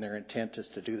 And their intent is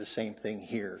to do the same thing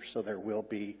here. So there will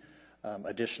be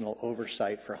additional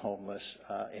oversight for homeless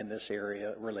in this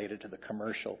area related to the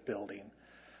commercial building.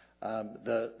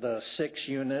 The 6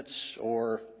 units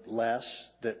or less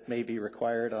that may be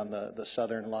required on the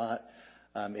southern lot,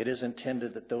 it is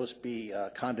intended that those be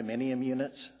condominium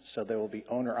units. So there will be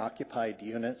owner-occupied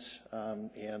units.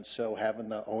 And so having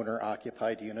the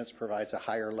owner-occupied units provides a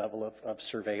higher level of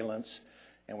surveillance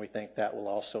and we think that will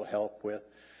also help with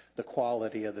the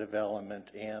quality of the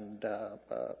development and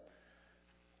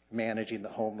managing the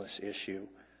homeless issue.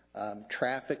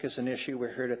 Traffic is an issue. We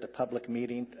heard at the public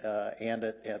meeting and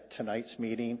at tonight's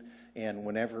meeting, and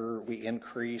whenever we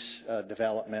increase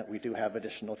development, we do have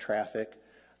additional traffic.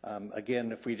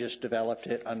 Again, if we just developed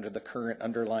it under the current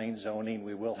underlying zoning,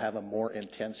 we will have a more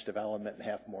intense development and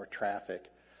have more traffic.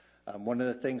 One of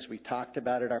the things we talked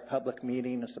about at our public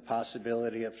meeting is the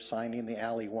possibility of signing the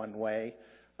alley one way.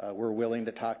 We're willing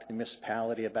to talk to the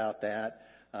municipality about that.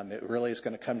 It really is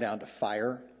going to come down to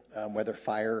fire, whether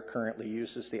fire currently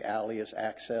uses the alley as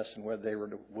access and whether they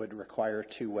would require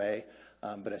two-way.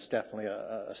 But it's definitely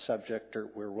a subject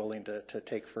we're willing to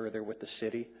take further with the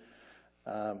city.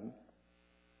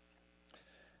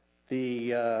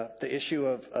 The issue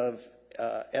of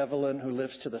Evelyn, who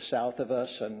lives to the south of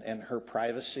us, and her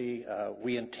privacy,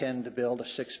 we intend to build a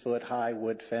 6-foot high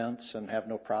wood fence and have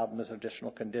no problem as an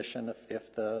additional condition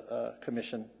if the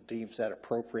commission deems that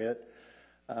appropriate.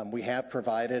 We have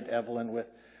provided Evelyn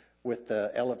with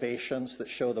the elevations that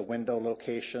show the window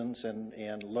locations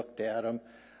and looked at them.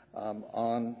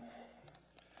 On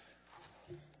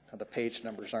the page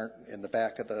numbers aren't in the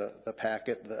back of the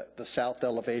packet. The south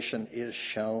elevation is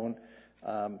shown.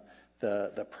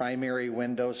 The primary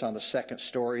windows on the second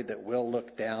story that will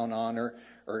look down on her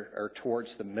are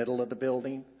towards the middle of the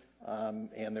building,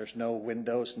 and there's no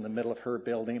windows in the middle of her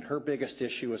building. Her biggest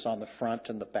issue is on the front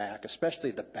and the back,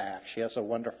 especially the back. She has a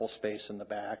wonderful space in the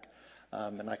back,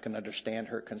 and I can understand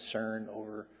her concern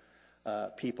over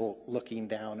people looking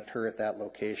down at her at that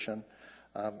location.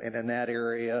 And in that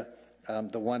area,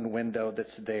 the one window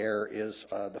that's there is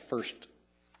the first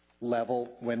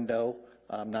level window,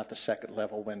 not the second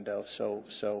level window.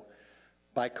 So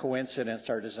by coincidence,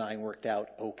 our design worked out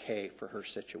okay for her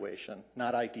situation.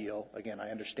 Not ideal. Again,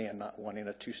 I understand not wanting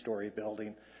a 2-story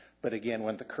building. But again,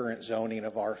 when the current zoning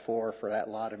of R4 for that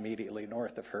lot immediately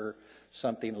north of her,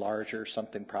 something larger,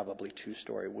 something probably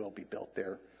 2-story will be built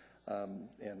there.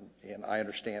 And I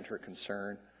understand her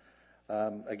concern.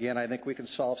 Again, I think we can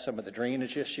solve some of the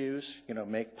drainage issues,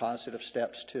 make positive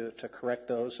steps to correct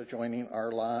those adjoining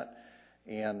our lot.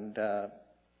 And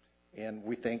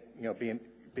we think,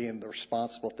 being the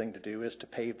responsible thing to do is to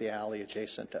pave the alley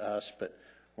adjacent to us, but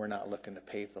we're not looking to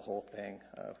pave the whole thing.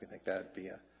 We think that would be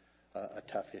a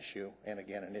tough issue, and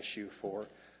again, an issue for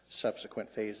subsequent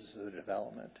phases of the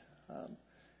development.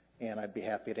 And I'd be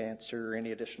happy to answer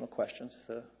any additional questions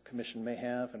the commission may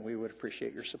have, and we would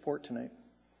appreciate your support tonight.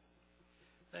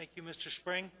 Thank you, Mr.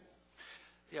 Spring.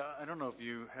 Yeah, I don't know if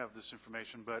you have this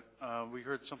information, but we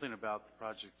heard something about the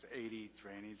Project 80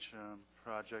 drainage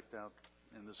project out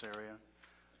in this area.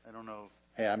 I don't know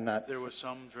if there was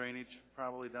some drainage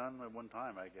probably done at one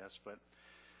time, I guess, but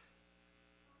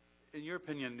in your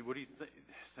opinion, what do you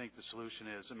think the solution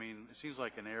is? I mean, it seems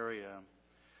like an area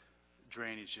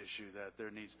drainage issue that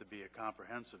there needs to be a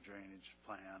comprehensive drainage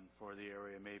plan for the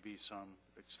area, maybe some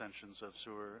extensions of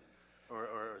sewer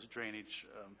or drainage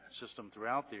system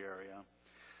throughout the area.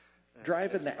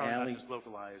 Driving the alley,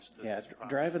 localized.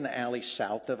 Driving the alley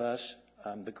south of us,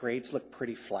 the grades look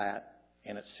pretty flat,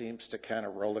 and it seems to kind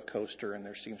of roller coaster, and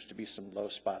there seems to be some low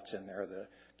spots in there that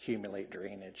accumulate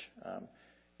drainage.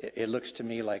 It looks to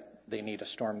me like they need a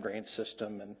storm drain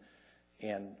system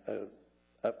and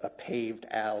a paved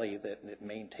alley that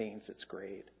maintains its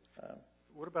grade.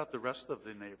 What about the rest of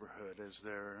the neighborhood? Is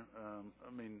there,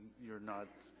 I mean, you're not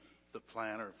the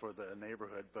planner for the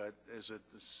neighborhood, but is it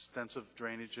extensive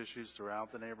drainage issues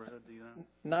throughout the neighborhood, do you know?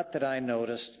 Not that I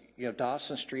noticed.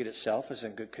 Dawson Street itself is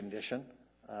in good condition.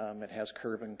 It has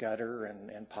curb and gutter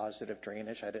and positive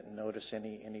drainage. I didn't notice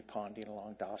any ponding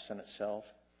along Dawson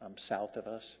itself, south of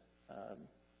us.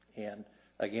 And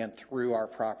again, through our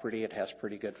property, it has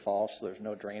pretty good fall, so there's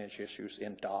no drainage issues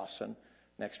in Dawson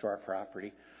next to our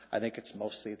property. I think it's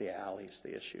mostly the alleys,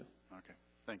 the issue. Okay,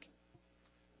 thank you.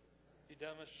 You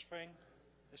done, Mr. Spring?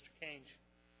 Mr. Kange?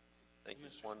 Thank you.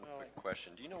 Just one quick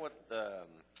question. Do you know what the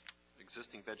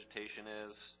existing vegetation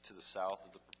is to the south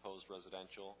of the proposed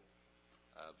residential?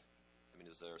 I mean,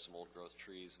 is there some old growth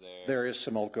trees there? There is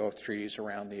some old growth trees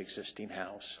around the existing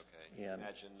house. Okay.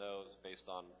 Imagine those, based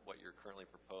on what you're currently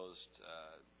proposed,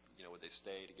 would they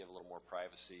stay to give a little more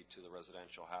privacy to the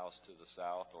residential house to the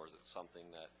south, or is it something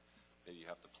that maybe you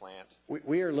have to plant?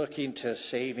 We are looking to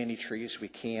save any trees we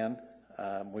can.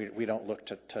 We don't look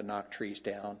to knock trees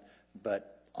down,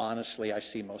 but honestly, I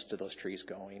see most of those trees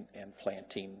going and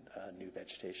planting new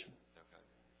vegetation. Okay.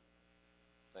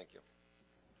 Thank you.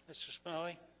 Mr.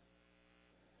 Smalley?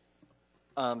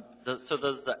 So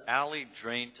does the alley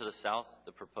drain to the south,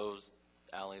 the proposed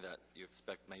alley that you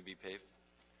expect may be paved?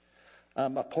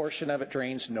 A portion of it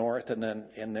drains north, and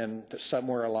then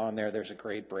somewhere along there's a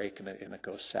grade break, and it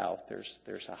goes south.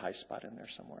 There's a high spot in there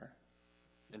somewhere.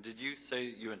 And did you say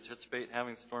you anticipate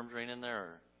having storm drain in there,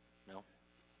 or no?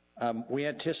 We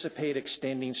anticipate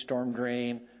extending storm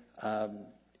drain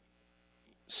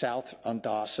south on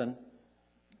Dawson,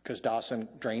 because Dawson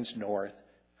drains north,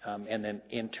 and then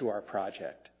into our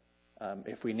project.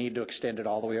 If we need to extend it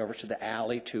all the way over to the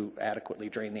alley to adequately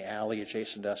drain the alley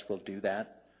adjacent to us, we'll do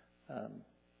that.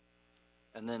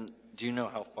 And then, do you know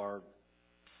how far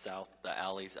south the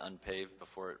alley's unpaved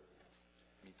before it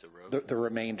meets a road? The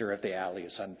remainder of the alley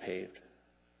is unpaved.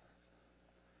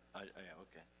 Yeah,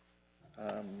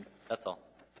 okay. That's all.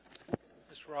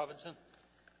 Mr. Robinson?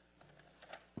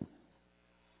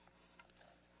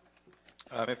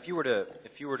 If you were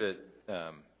to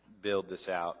build this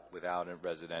out without a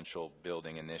residential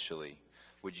building initially,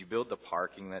 would you build the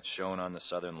parking that's shown on the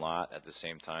southern lot at the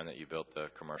same time that you built the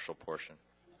commercial portion?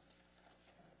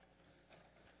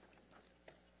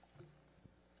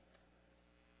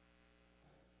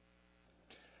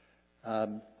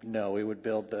 No, we would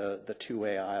build the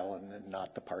two-way aisle and then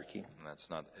not the parking. And that's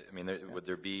not, I mean, would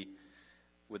there be,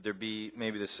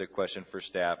 maybe this is a question for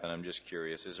staff, and I'm just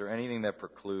curious, is there anything that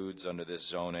precludes under this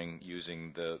zoning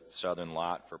using the southern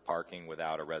lot for parking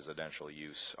without a residential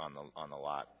use on the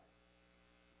lot?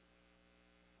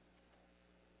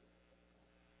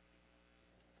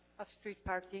 Off-street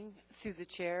parking, through the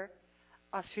chair.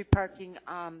 Off-street parking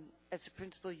as a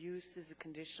principal use is a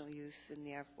conditional use in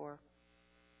the R4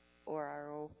 or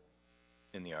RO.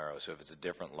 In the RO, so if it's a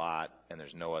different lot and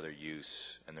there's no other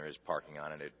use and there is parking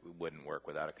on it, it wouldn't work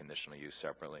without a conditional use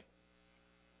separately?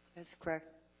 That's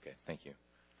correct. Okay, thank you.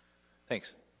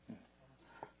 Thanks.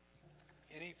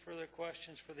 Any further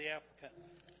questions for the applicant?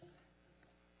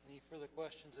 Any further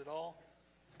questions at all?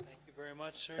 Thank you very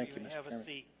much, sir. Thank you, may Mr. have a Chairman.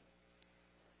 seat.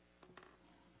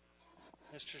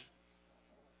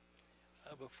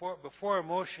 Before a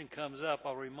motion comes up,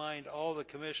 I'll remind all the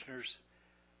commissioners,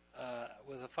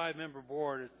 with a 5-member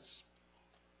board, it's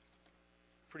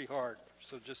pretty hard,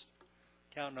 so just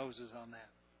count noses on that.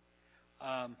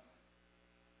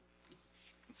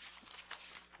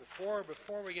 Before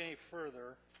we get any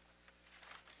further,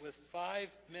 with 5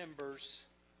 members,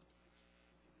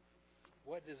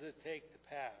 what does it take to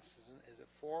pass? Is it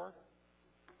 4?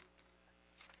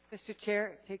 Mr. Chair,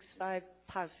 it takes 5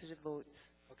 positive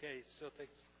votes. Okay, it still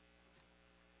takes,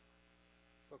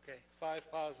 okay, 5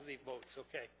 positive votes,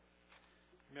 okay.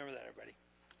 Remember that, everybody.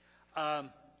 I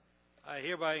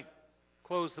hereby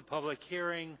close the public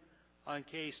hearing on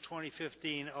case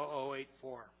 2015-0084.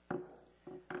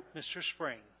 Mr.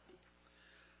 Spring.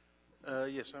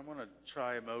 Yes, I want to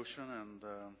try a motion, and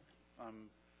I'm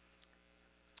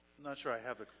not sure I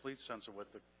have the complete sense of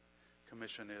what the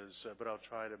commission is, but I'll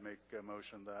try to make a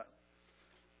motion that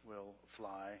will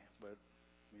fly, but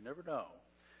we never know.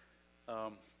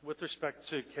 With respect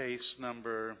to case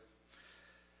number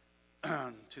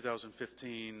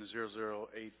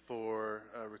 2015-0084,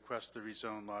 request to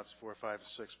rezone lots 4, 5,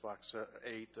 6, block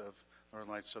 8 of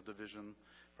Northern Lights subdivision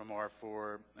from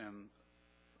R4 and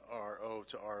RO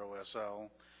to ROSL.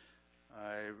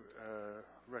 I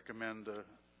recommend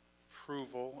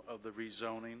approval of the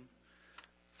rezoning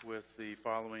with the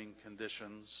following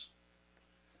conditions.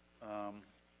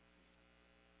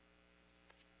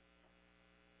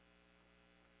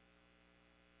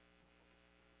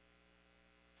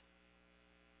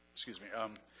 Excuse me.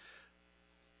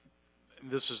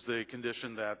 This is the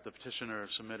condition that the petitioner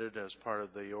submitted as part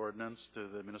of the ordinance to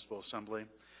the Municipal Assembly.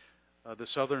 The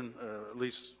southern, at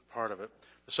least part of it,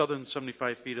 the southern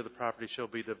 75 feet of the property shall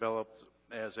be developed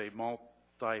as a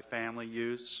multi-family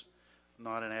use,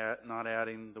 not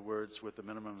adding the words with the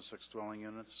minimum of 6 dwelling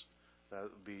units. That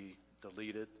would be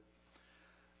deleted.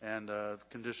 And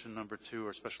condition number 2,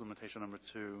 or special limitation number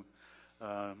 2,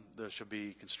 there should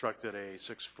be constructed a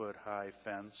 6-foot high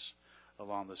fence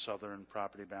along the southern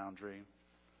property boundary.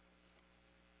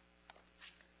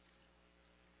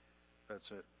 That's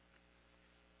it.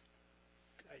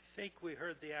 I think we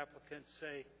heard the applicant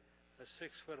say a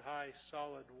 6-foot high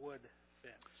solid wood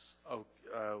fence. Oh,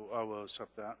 I will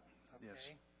accept that. Okay. Yes.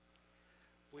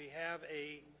 We have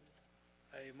a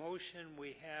motion.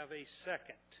 We have a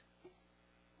second.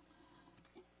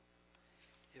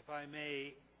 If I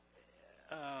may,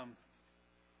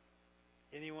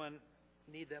 anyone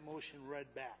need that motion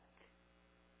read back?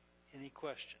 Any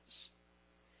questions?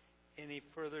 Any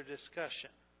further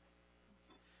discussion?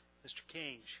 Mr.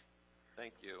 Kange.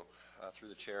 Thank you. Through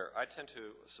the chair, I tend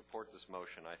to support this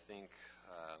motion. I think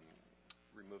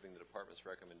removing the department's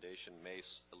recommendation may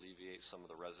alleviate some of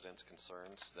the residents'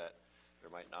 concerns that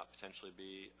there might not potentially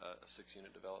be a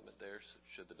 6-unit development there,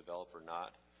 should the developer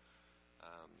not.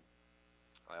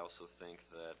 I also think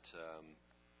that,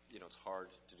 it's hard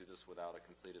to do this without a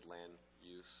completed land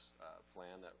use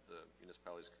plan that the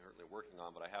municipality is currently working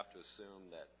on, but I have to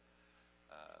assume that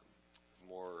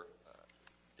more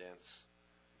dense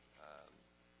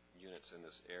units in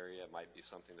this area might be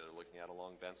something that they're looking at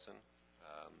along Benson.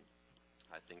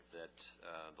 I think that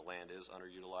the land is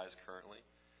underutilized currently,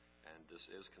 and this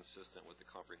is consistent with the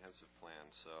comprehensive plan,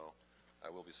 so I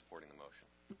will be supporting the motion.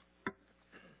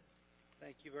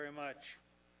 Thank you very much.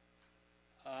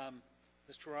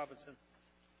 Mr. Robinson.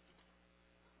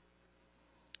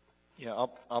 Yeah,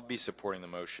 I'll be supporting the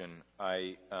motion.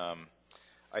 I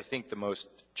think the most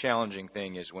challenging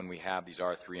thing is when we have these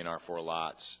R3 and R4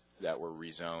 lots that were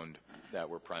rezoned, that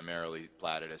were primarily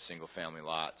platted as single-family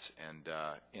lots, and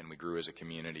we grew as a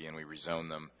community and we rezoned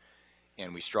them,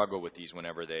 and we struggle with these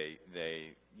whenever they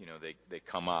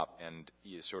come up, and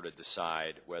you sort of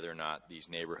decide whether or not these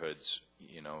neighborhoods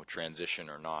transition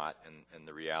or not, and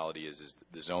the reality is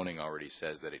the zoning already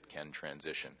says that it can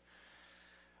transition.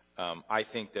 I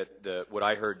think that what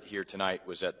I heard here tonight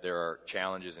was that there are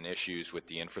challenges and issues with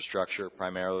the infrastructure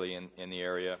primarily in the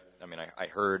area. I mean, I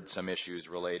heard some issues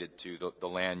related to the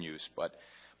land use, but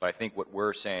I think what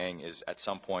we're saying is at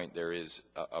some point there is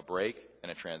a break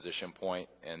and a transition point,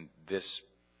 and this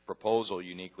proposal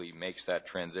uniquely makes that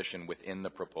transition within the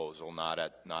proposal, not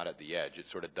at the edge. It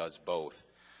sort of does both.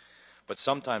 But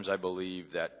sometimes I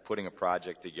believe that putting a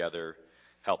project together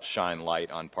helps shine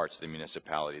light on parts of the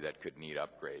municipality that could need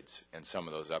upgrades. And some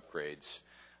of those upgrades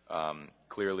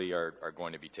clearly are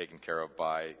going to be taken care of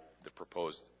by the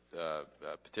proposed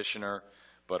petitioner,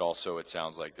 but also it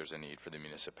sounds like there's a need for the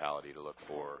municipality to look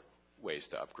for ways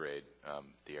to upgrade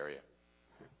the area.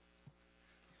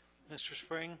 Mr.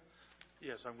 Spring?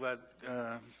 Yes, I'm glad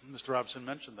Mr. Robinson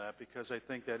mentioned that, because I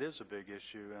think that is a big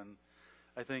issue, and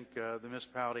I think the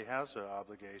municipality has an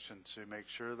obligation to make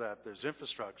sure that there's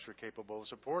infrastructure capable of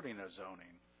supporting a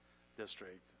zoning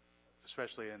district,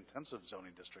 especially an intensive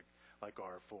zoning district like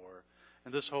R4.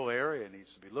 And this whole area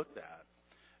needs to be looked at.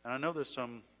 And I know there's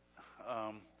some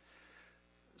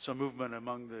movement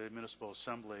among the municipal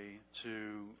assembly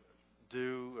to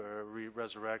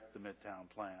resurrect the Midtown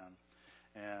plan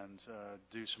and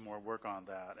do some more work on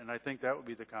that. And I think that would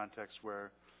be the context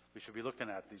where we should be looking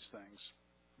at these things.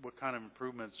 What kind of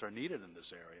improvements are needed in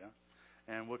this area,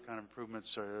 and what kind of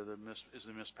improvements is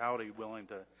the municipality willing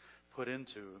to put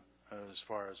into as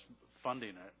far as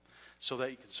funding it, so that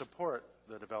you can support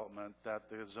the development that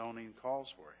the zoning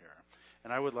calls for here.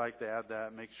 And I would like to add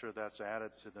that, make sure that's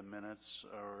added to the minutes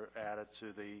or added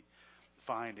to the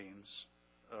findings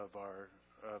of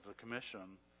the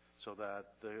commission, so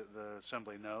that the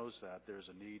assembly knows that there's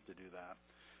a need to do that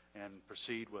and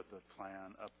proceed with the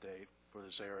plan update for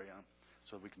this area,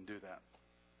 so we can do that.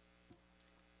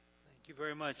 Thank you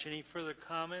very much. Any further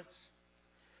comments?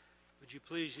 Would you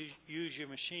please use your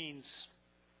machines?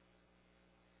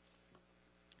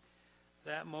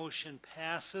 That motion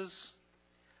passes.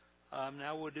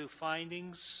 Now we'll do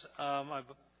findings.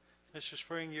 Mr.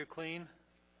 Spring, you're clean.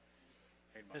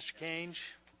 Mr.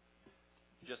 Kange?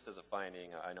 Just as a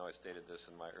finding, I know I stated this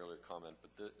in my earlier comment,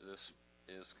 but this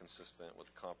is consistent with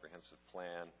the comprehensive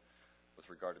plan with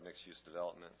regard to mixed-use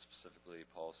development, specifically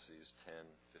policies 10,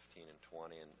 15, and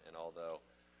 20. And although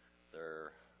the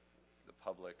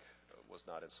public was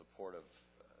not in support of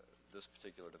this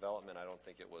particular development, I don't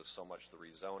think it was so much the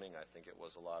rezoning. I think it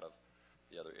was a lot of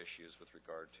the other issues with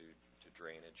regard to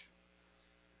drainage.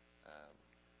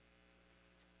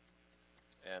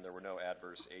 And there were no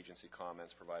adverse agency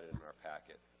comments provided in our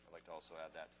packet. I'd like to also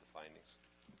add that to the findings.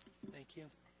 Thank you.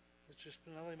 Mr.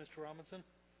 Spinelli, Mr. Robinson?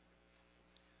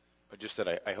 Just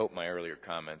that I hope my earlier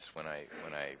comments when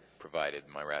I provided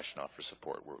my rationale for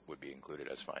support would be included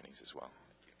as findings as well.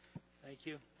 Thank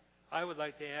you. I would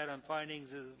like to add on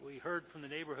findings that we heard from the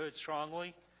neighborhood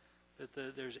strongly that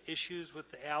there's issues with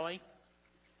the alley,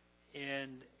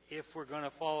 and if we're going to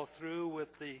follow through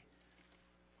with the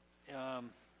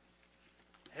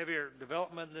heavier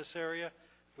development in this area,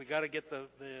 we got to get the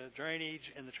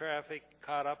drainage and the traffic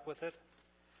caught up with it.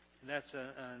 And that's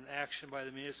an action by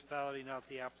the municipality, not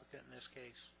the applicant in this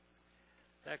case.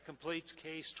 That completes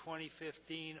case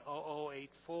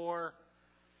 2015-0084.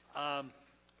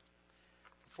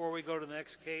 Before we go to the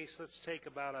next case, let's take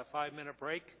about a 5-minute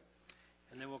break,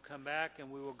 and then we'll come back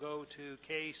and we will go to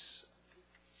case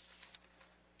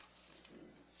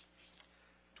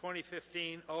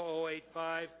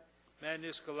 2015-0085,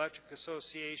 Matanuska Electric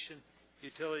Association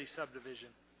Utility Subdivision.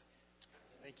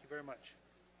 Thank you very much.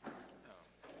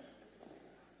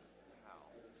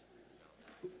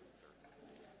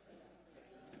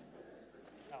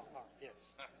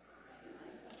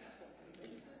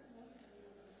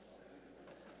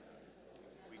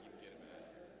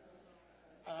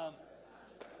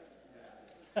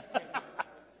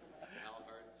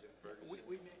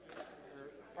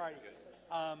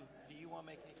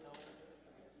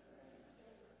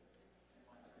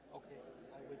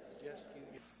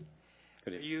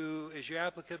 Good evening. Is your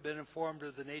applicant been informed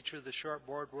of the nature of the short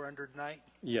board we're under tonight?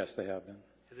 Yes, they have been.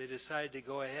 Have they decided to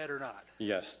go ahead or not?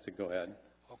 Yes, to go ahead.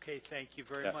 Okay, thank you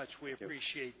very Yeah, much. We thank you.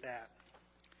 appreciate that.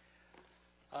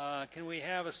 Can we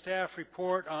have a staff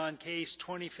report on case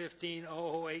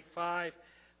 2015-0085,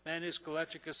 Manisque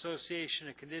Electric Association,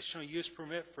 a conditional use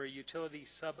permit for a utility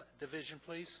subdivision,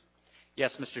 please?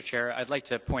 Yes, Mr. Chair. I'd like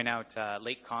to point out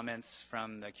late comments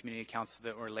from the Community Council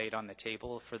that were laid on the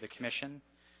table for the Commission.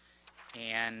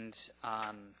 And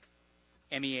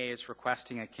MEA is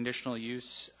requesting a conditional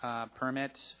use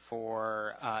permit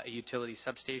for a utility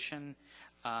substation.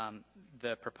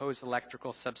 The proposed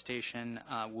electrical substation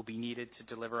will be needed to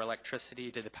deliver electricity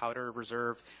to the Powder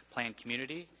Reserve planned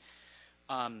community.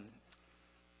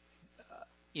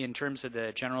 In terms of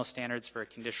the general standards for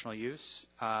conditional use,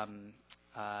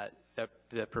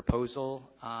 the proposal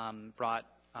brought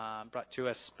to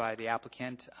us by the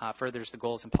applicant furthers the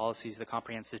goals and policies of the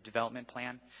Comprehensive Development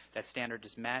Plan. That standard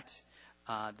is met.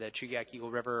 The Chugach Eagle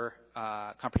River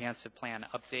Comprehensive Plan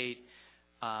update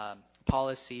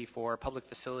policy for public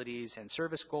facilities and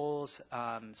service goals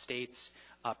states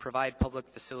provide public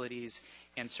facilities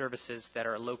and services that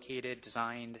are located,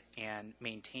 designed, and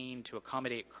maintained to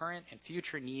accommodate current and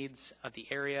future needs of the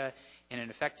area in an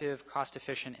effective,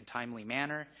 cost-efficient, and timely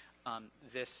manner.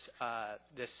 This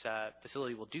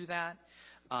facility will do that.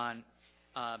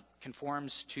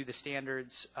 Conforms to the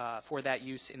standards for that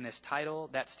use in this title.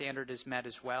 That standard is met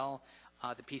as well.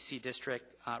 The PC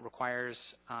district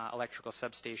requires electrical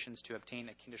substations to obtain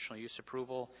a conditional use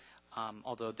approval,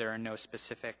 although there are no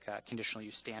specific conditional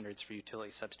use standards for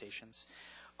utility substations.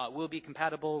 Will be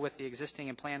compatible with the existing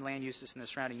and planned land uses in the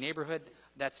surrounding neighborhood.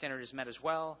 That standard is met as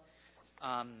well.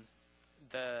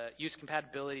 The use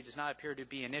compatibility does not appear to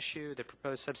be an issue. The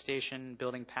proposed substation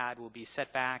building pad will be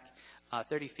set back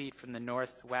 30 feet from the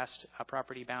northwest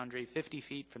property boundary, 50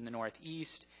 feet from the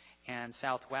northeast and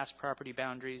southwest property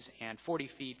boundaries, and 40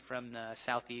 feet from the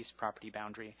southeast property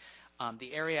boundary.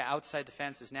 The area outside the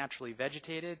fence is naturally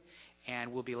vegetated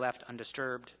and will be left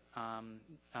undisturbed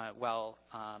while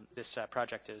this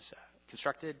project is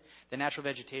constructed. The natural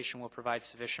vegetation will provide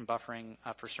sufficient buffering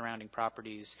for surrounding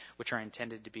properties, which are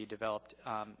intended to be developed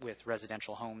with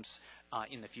residential homes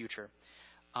in the future.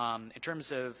 In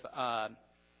terms of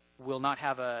will not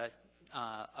have a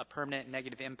permanent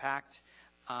negative impact,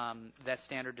 that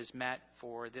standard is met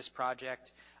for this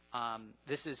project.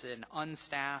 This is an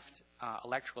unstaffed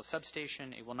electrical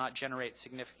substation. It will not generate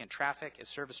significant traffic, as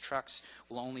service trucks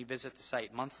will only visit the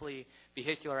site monthly.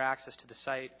 Vehicular access to the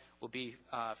site will be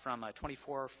from a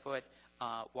 24-foot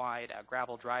wide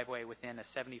gravel driveway within a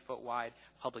 70-foot wide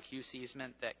public use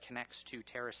easement that connects to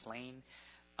Terrace Lane.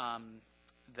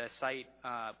 The site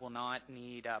will not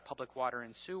need public water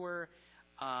and sewer.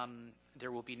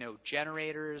 There will be no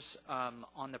generators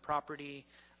on the property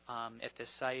at this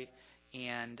site,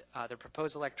 and the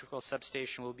proposed electrical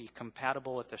substation will be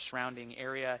compatible with the surrounding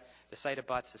area. The site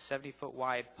abuts a 70-foot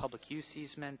wide public use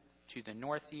easement to the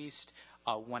northeast,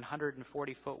 a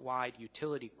 140-foot wide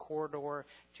utility corridor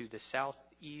to the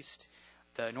southeast.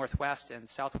 The northwest and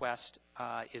southwest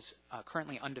is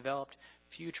currently undeveloped.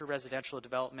 Future residential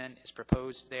development is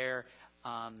proposed there.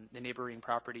 The neighboring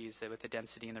properties that with a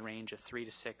density in the range of 3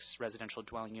 to 6 residential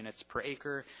dwelling units per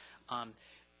acre.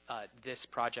 This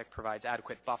project provides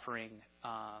adequate buffering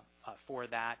for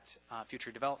that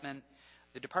future development.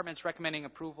 The department's recommending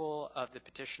approval of the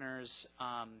petitioner's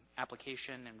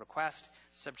application and request,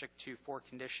 subject to 4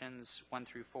 conditions, 1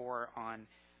 through 4 on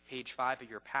page 5 of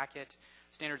your packet.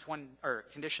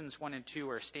 Conditions 1 and 2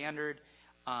 are standard.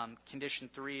 Condition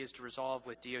 3 is to resolve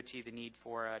with DOT the need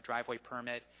for a driveway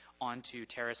permit onto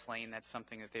Terrace Lane. That's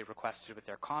something that they requested with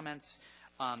their comments.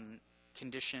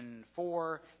 Condition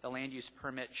 4, the land use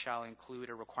permit shall include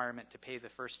a requirement to pave the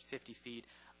first 50 feet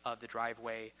of the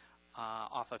driveway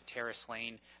off of Terrace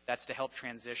Lane. That's to help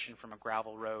transition from a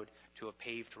gravel road to a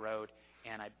paved road.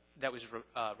 And that was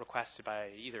requested by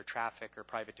either traffic or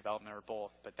private development or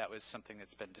both, but that was something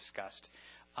that's been discussed.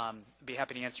 I'd be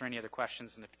happy to answer any other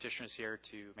questions, and the petitioner is here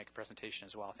to make a presentation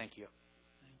as well. Thank you.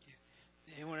 Thank you.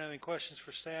 Anyone have any questions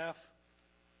for staff?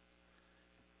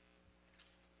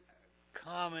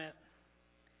 Comment.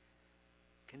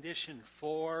 Condition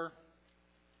 4,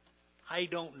 I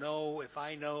don't know if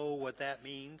I know what that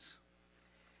means.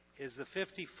 Is the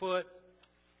 50 foot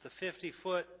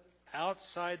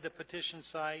outside the petition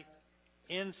site,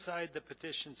 inside the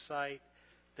petition site?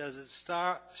 Does it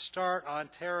start on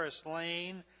Terrace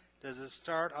Lane? Does it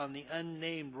start on the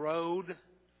unnamed road?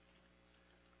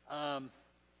 I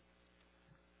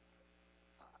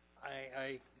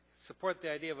support the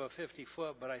idea of a 50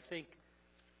 foot, but I think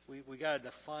we got to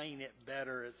define it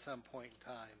better at some point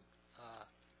in time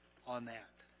on that.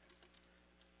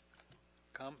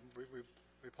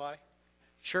 Reply?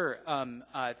 Sure.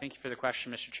 Thank you for the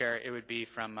question, Mr. Chair. It would be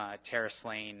from Terrace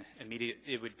Lane.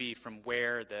 It would be from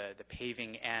where the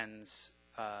paving ends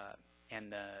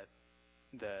and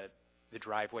the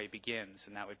driveway begins,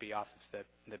 and that would be off of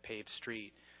the paved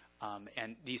street.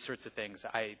 And these sorts of things,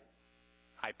 I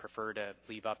prefer to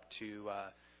leave up to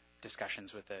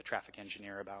discussions with the traffic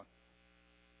engineer about.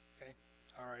 Okay.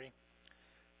 All righty.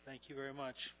 Thank you very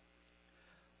much.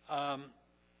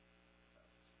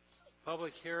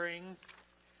 Public hearing.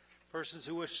 Persons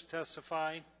who wish to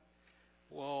testify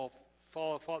will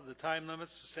follow the time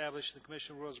limits established in the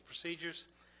Commission Rules of Procedures.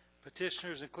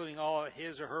 Petitioners, including all of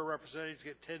his or her representatives,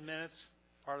 get 10 minutes.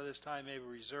 Part of this time may be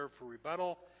reserved for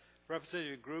rebuttal.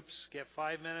 Representative groups get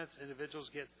 5 minutes. Individuals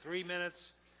get 3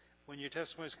 minutes. When your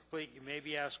testimony is complete, you may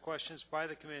be asked questions by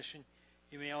the Commission.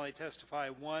 You may only testify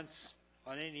once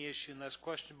on any issue unless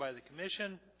questioned by the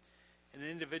Commission. An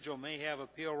individual may have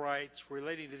appeal rights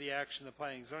relating to the action the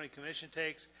Planning and Zoning Commission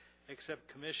takes, except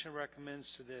Commission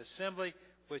recommends to the Assembly,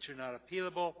 which are not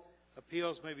appealable.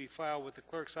 Appeals may be filed with the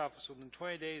Clerk's Office within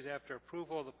 20 days after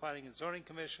approval of the Planning and Zoning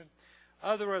Commission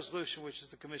of the resolution, which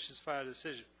is the Commission's final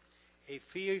decision. A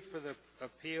fee for the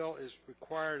appeal is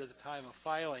required at the time of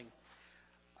filing.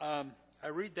 I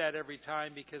read that every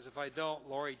time because if I don't,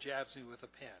 Lori jabs me with a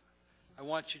pen. I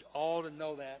want you all to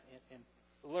know that and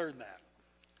learn that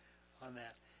on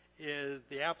that. Is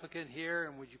the applicant here,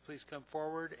 and would you please come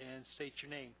forward and state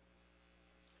your name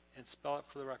and spell it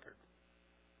for the record?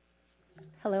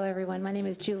 Hello, everyone. My name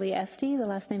is Julie Estey. The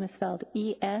last name is spelled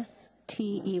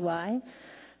E-S-T-E-Y.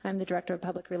 I'm the Director of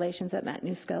Public Relations at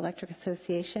Matanuska Electric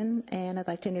Association, and I'd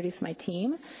like to introduce my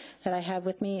team that I have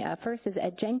with me. First is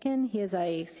Ed Jenkin. He is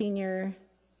a senior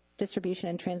distribution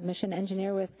and transmission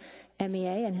engineer with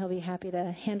MEA, and he'll be happy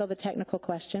to handle the technical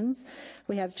questions.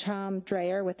 We have Tom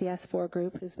Dreyer with the S4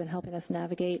 group, who's been helping us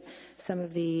navigate some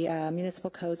of the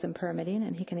municipal codes and permitting,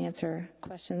 and he can answer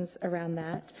questions around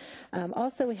that.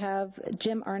 Also, we have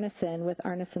Jim Arneson with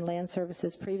Arneson Land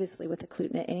Services, previously with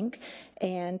Eklutna Inc.,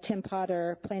 and Tim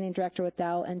Potter, Planning Director with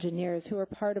Dowell Engineers, who are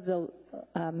part of the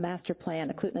master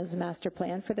plan, Eklutna's master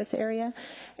plan for this area.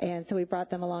 And so we brought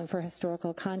them along for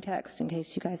historical context in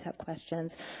case you guys have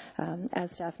questions.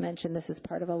 As staff mentioned, this is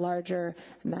part of a larger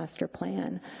master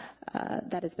plan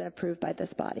that has been approved by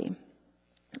this body.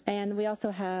 And we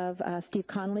also have Steve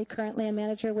Connolly, currently a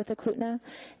manager with Eklutna,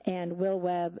 and Will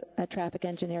Webb, a traffic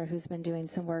engineer who's been doing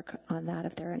some work on that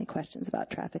if there are any questions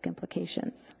about traffic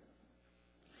implications.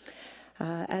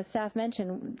 As staff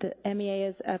mentioned, the MEA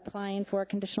is applying for a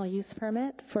conditional use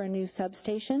permit for a new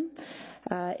substation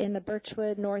in the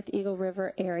Birchwood North Eagle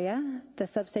River area. The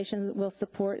substation will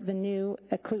support the new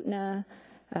Eklutna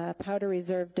Powder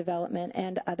Reserve development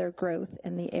and other growth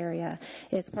in the area.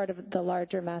 It's part of the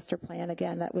larger master plan,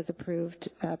 again, that was approved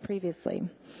previously.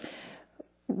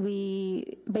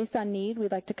 Based on need,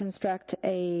 we'd like to construct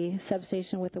a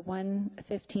substation with a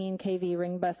 115 kV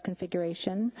ring bus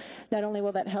configuration. Not only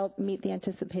will that help meet the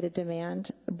anticipated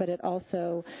demand, but it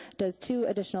also does two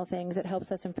additional things. It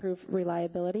helps us improve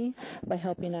reliability by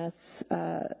helping us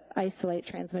isolate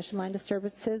transmission line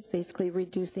disturbances, basically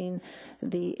reducing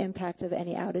the impact of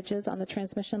any outages on the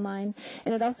transmission line.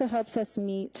 And it also helps us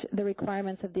meet the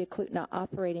requirements of the Eklutna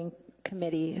Operating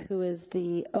Committee, who is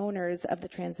the owners of the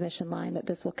transmission line that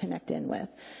this will connect in with.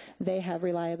 They have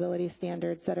reliability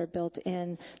standards that are built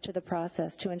in to the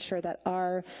process to ensure that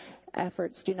our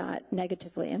efforts do not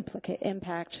negatively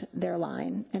impact their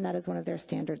line, and that is one of their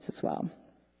standards as well.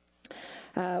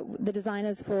 The design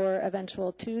is for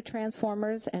eventual 2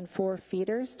 transformers and 4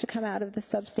 feeders to come out of the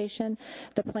substation.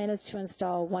 The plan is to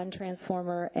install 1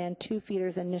 transformer and 2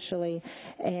 feeders initially,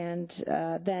 and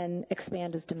then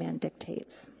expand as demand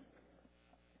dictates.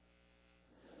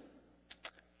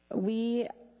 We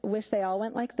wish they all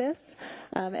went like this.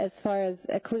 As far as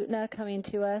Eklutna coming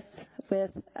to us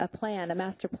with a plan, a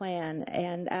master plan,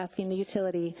 and asking the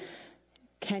utility,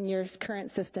 can your current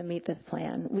system meet this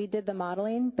plan? We did the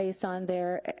modeling based on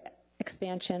their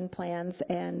expansion plans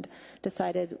and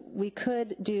decided we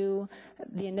could do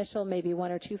the initial maybe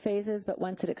 1 or 2 phases, but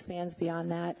once it expands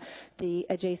beyond that, the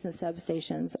adjacent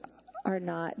substations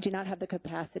do not have the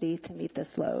capacity to meet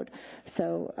this load.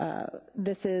 So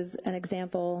this is an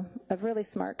example of really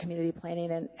smart community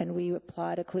planning, and we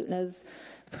applaud Eklutna's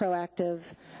proactive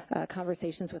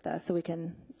conversations with us so we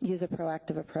can use a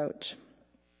proactive approach.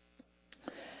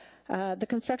 The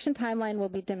construction timeline will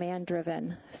be demand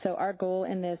driven. So our goal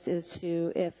in this is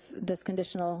to, if this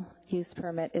conditional use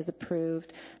permit is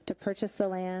approved, to purchase the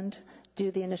land, do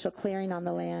the initial clearing on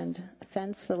the land,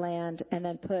 fence the land, and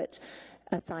then put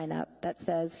a sign up that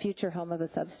says future home of a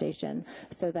substation,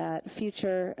 so that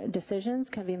future decisions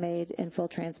can be made in full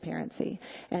transparency.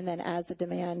 And then as the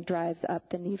demand drives up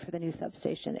the need for the new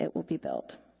substation, it will be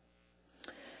built.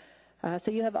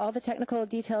 So you have all the technical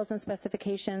details and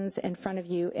specifications in front of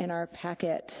you in our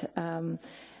packet.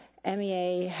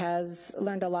 MEA has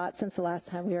learned a lot since the last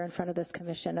time we were in front of this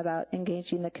commission about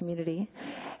engaging the community,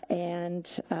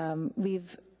 and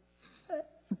we've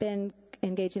been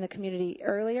engaging the community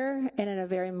earlier and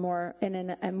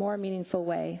in a more meaningful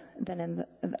way than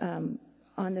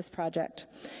on this project.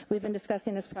 We've been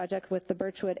discussing this project with the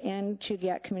Birchwood and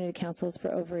Chugiak community councils for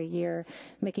over a year,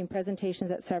 making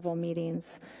presentations at several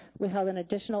meetings. We held an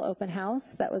additional open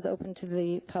house that was open to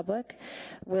the public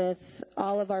with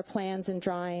all of our plans and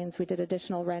drawings. We did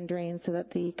additional renderings so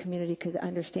that the community could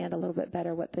understand a little bit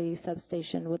better what the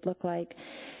substation would look like,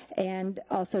 and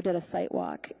also did a site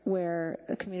walk where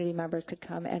community members could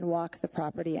come and walk the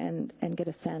property and get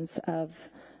a sense of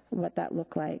what that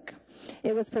looked like.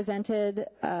 It was presented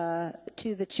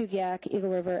to the Chugiak Eagle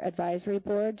River Advisory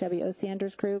Board, Debbie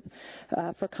Osiander's group,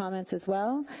 for comments as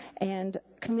well, and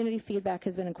community feedback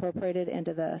has been incorporated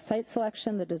into the site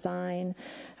selection, the design.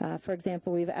 For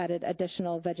example, we've added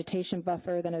additional vegetation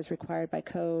buffer than is required by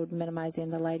code, minimizing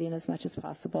the lighting as much as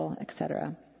possible,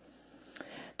 etc.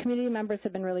 Community members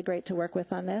have been really great to work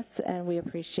with on this, and we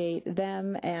appreciate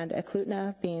them and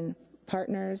Eklutna being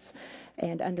partners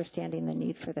and understanding the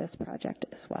need for this project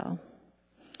as well.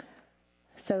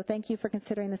 So thank you for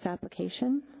considering this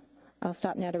application. I'll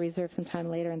stop now to reserve some time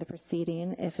later in the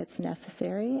proceeding if it's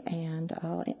necessary, and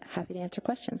I'll be happy to answer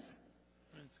questions.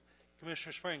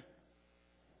 Commissioner Spring.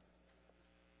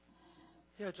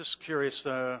 Yeah, just curious,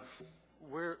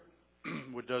 where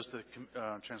does the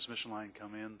transmission line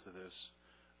come into this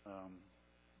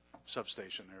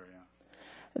substation area?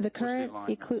 The current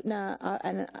Eklutna,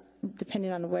 and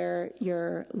depending on where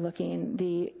you're looking,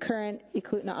 the current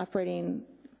Eklutna operating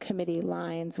committee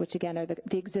lines, which again are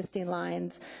the existing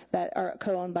lines that are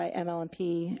co-owned by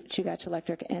ML&P, Chugach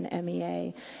Electric, and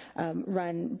MEA,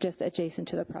 run just adjacent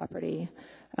to the property.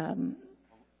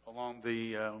 Along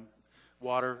the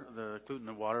water, the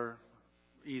Eklutna water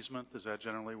easement, is that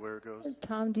generally where it goes?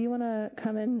 Tom, do you want to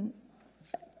come and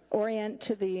orient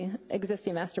to the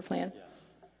existing master plan? Yeah.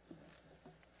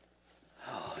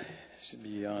 Oh, it should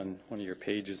be on one of your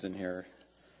pages in here,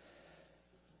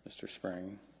 Mr.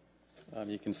 Spring.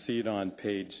 You can see it on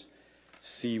page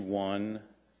C1.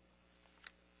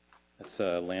 That's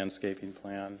a landscaping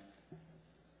plan.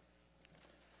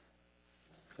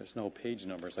 There's no page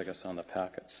numbers, I guess, on the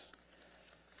packets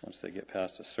once they get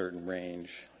past a certain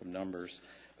range of numbers.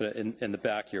 But in the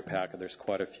back of your packet, there's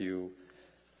quite a few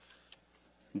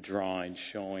drawings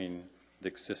showing the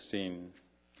existing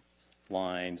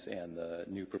lines and the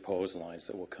new proposed lines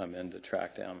that will come into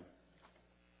Tract M.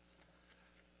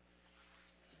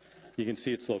 You can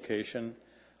see its location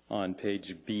on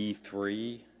page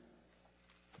B3,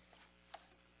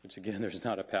 which again, there's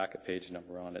not a packet page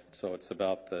number on it, so it's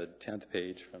about the 10th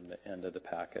page from the end of the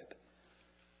packet.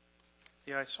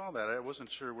 Yeah, I saw that. I wasn't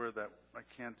sure where that, I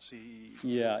can't see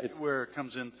where it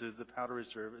comes into the powder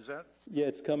reserve. Is that? Yeah,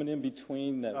 it's coming in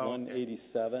between that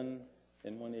 187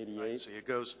 and 188. I see. It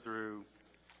goes through.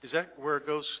 Is that where it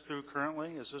goes through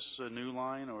currently? Is this a new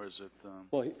line, or is it?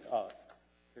 Well,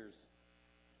 here's.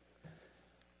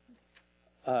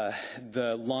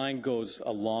 The line goes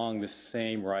along the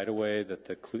same right-of-way that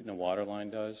the Eklutna water line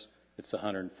does. It's a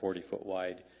 140-foot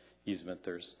wide easement.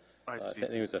 There's, I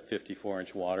think it was a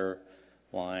 54-inch water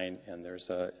line, and there's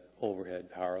a overhead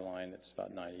power line that's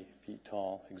about 90 feet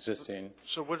tall, existing.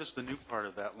 So what is the new part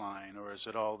of that line, or is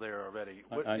it all there already?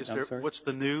 I'm sorry? What's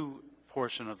the new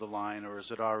portion of the line, or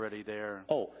is it already there?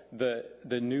 Oh,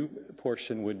 the new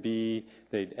portion would be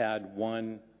they'd add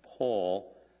one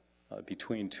pole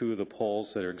between two of the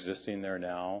poles that are existing there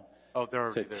now. Oh,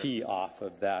 they're to tee off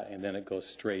of that, and then it goes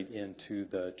straight into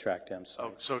the Tract M site.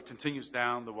 Oh, so it continues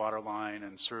down the water line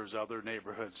and serves other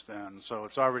neighborhoods then. So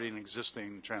it's already an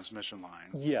existing transmission line.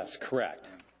 Yes,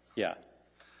 correct. Yeah.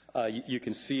 You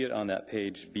can see it on that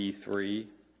page B3.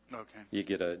 Okay. You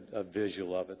get a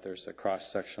visual of it. There's a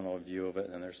cross-sectional view of it,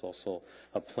 and there's also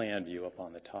a plan view up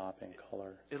on the top in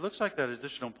color. It looks like that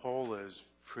additional pole is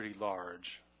pretty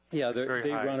large. Yeah, they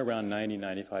run around 90,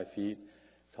 95 feet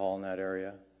tall in that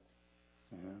area.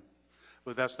 Mm-hmm.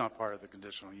 But that's not part of the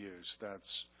conditional use.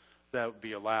 That would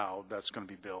be allowed. That's going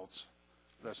to be built.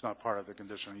 That's not part of the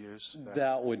conditional use.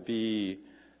 That would be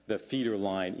the feeder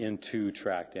line into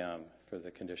Tract M for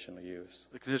the conditional use.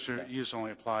 The conditional use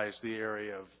only applies to the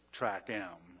area of Tract M.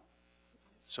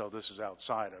 So this is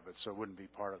outside of it, so it wouldn't be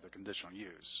part of the conditional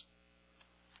use.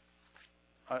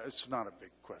 It's not a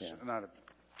big question, Yeah.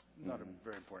 not a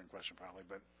very important question probably,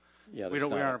 but Yeah, we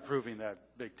there's aren't approving that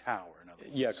big tower, in other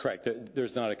words. Yeah, correct.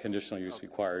 There's not a conditional use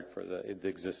required for the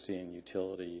existing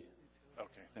utility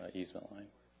easement line.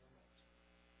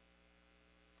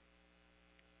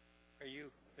 Are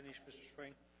you finished, Mr.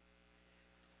 Spring?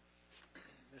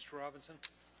 Mr. Robinson?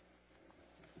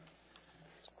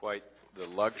 It's quite the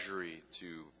luxury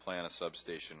to plan a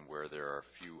substation where there are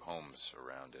few homes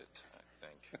around it, I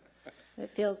think. It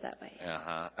feels that way.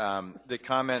 The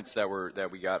comments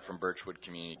that we got from Birchwood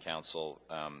Community Council,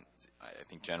 I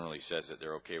think generally says that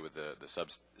they're okay with the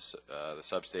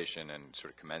substation and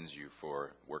sort of commends you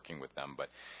for working with them. But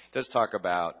it does talk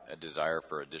about a desire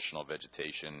for additional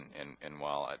vegetation, and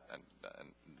while I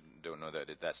don't know that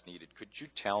that's needed, could you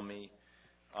tell me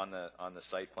on the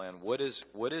site plan what is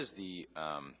the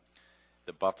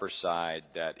buffer side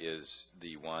that is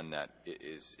the one that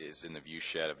is in the view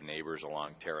shed of neighbors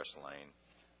along Terrace Lane?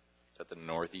 Is that the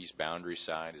northeast boundary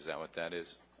side? Is that what that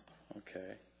is?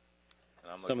 Okay.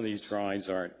 Some of these drawings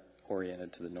aren't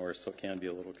oriented to the north, so it can be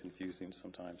a little confusing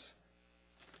sometimes.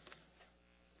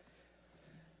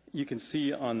 You can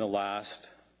see on the last,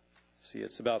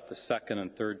 it's about the second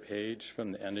and third page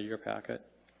from the end of your packet,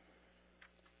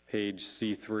 page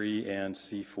C3 and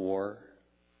C4.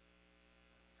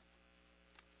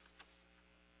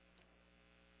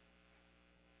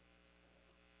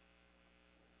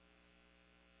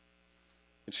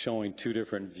 It's showing two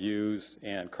different views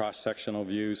and cross-sectional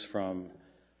views from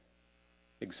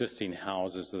existing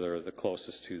houses that are the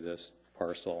closest to this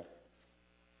parcel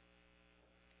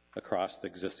across the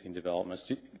existing developments.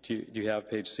 Do you have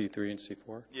page C3 and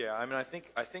C4? Yeah, I mean, I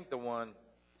think the one,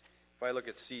 if I look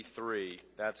at C3,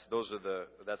 that's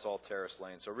all Terrace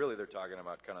Lane. So really, they're talking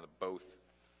about kind of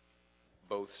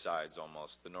both sides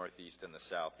almost. The northeast and the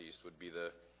southeast would be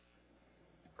the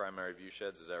primary view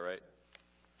sheds. Is that right?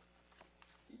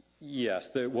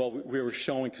 Yes. Well, we were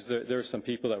showing, because there are some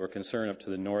people that were concerned up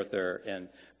to the north there, and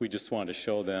we just wanted to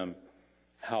show them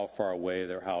how far away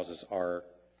their houses are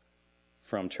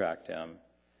from Tract M.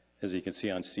 As you can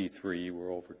see on C3,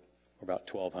 we're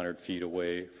about 1,200 feet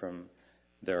away from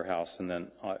their house, and then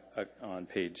on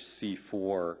page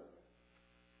C4,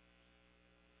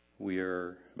 we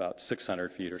are about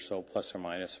 600 feet or so, plus or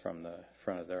minus, from the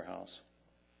front of their house.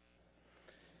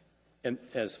 And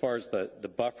as far as the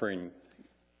buffering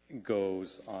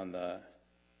goes on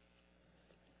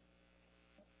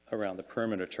around the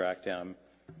perimeter Tract M,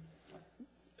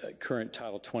 current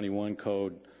Title 21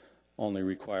 code only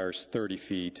requires 30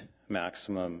 feet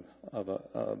maximum of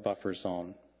a buffer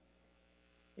zone.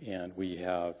 And we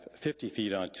have 50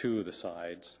 feet on two of the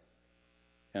sides,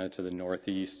 and to the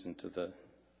northeast and to the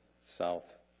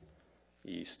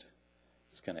southeast.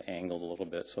 It's kind of angled a little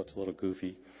bit, so it's a little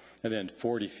goofy. And then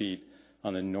 40 feet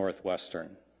on the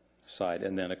northwestern side,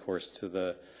 and then, of course, to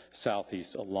the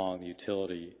southeast along the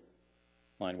utility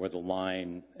line, where the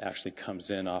line actually comes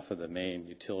in off of the main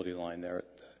utility line there.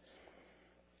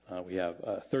 We have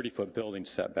a 30-foot building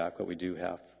setback, but we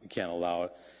can't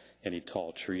allow any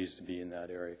tall trees to be in that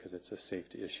area because it's a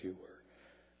safety issue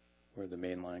where the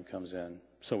main line comes in.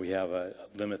 So we have a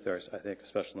limit there, I think, a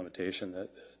special limitation that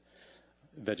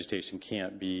vegetation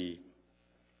can't be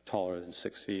taller than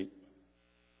 6 feet.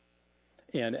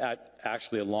 And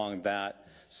actually along that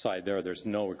side there's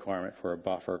no requirement for a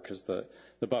buffer, because the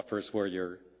buffer is where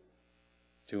you're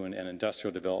doing an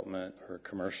industrial development or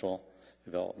commercial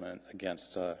development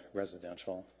against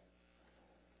residential,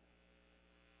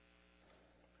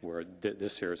 where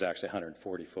this here is actually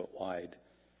 140 foot wide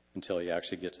until you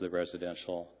actually get to the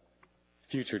residential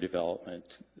future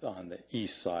development on the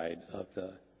east side of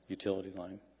the utility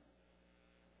line.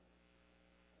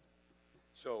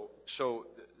 So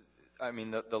I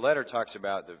mean, the letter talks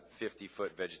about the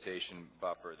 50-foot vegetation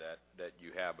buffer that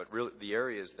you have, but really the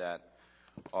areas that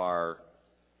are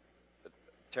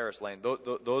Terrace Lane,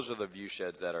 those are the view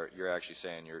sheds that you're actually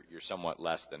saying you're somewhat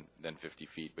less than 50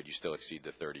 feet, but you still exceed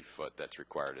the 30-foot that's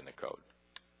required in the code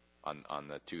on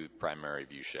the two primary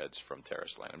view sheds from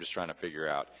Terrace Lane. I'm just trying to figure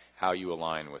out how you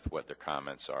align with what their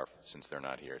comments are, since they're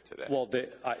not here today. Well,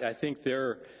 I think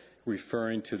they're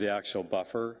referring to the actual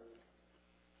buffer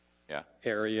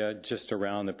area just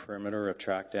around the perimeter of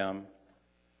Tract M.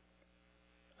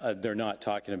 They're not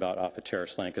talking about off of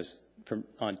Terrace Lane, because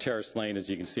on Terrace Lane, as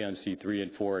you can see on C3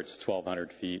 and 4, it's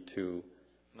 1,200 feet to.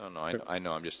 No, I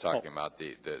know. I'm just talking about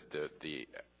the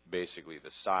basically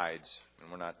the sides,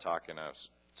 and we're not talking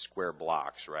square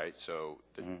blocks, right? So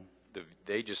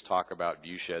they just talk about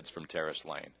view sheds from Terrace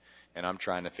Lane, and I'm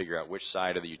trying to figure out which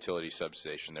side of the utility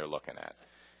substation they're looking at,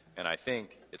 and I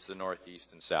think it's the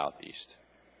northeast and southeast.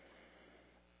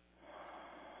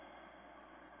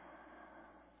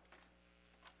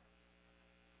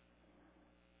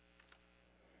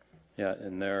 Yeah,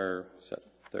 and their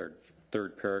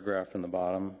third paragraph from the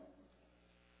bottom.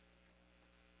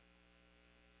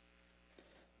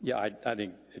 Yeah, I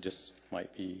think it just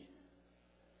might be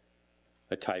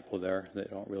a typo there. They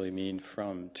don't really mean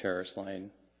from Terrace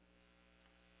Lane.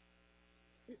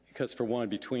 Because for one,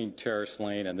 between Terrace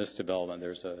Lane and this development,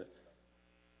 there's a...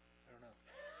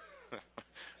 All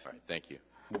right, thank you.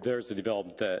 There's a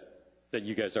development that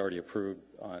you guys already approved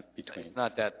on between. It's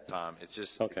not that, Tom. It's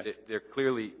just, okay.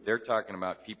 They're talking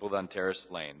about people on Terrace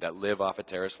Lane that live off of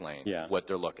Terrace Lane, yeah. what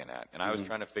they're looking at. And I was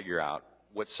trying to figure out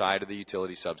what side of the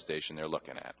utility substation they're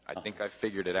looking at. I think I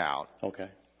figured it out. Okay.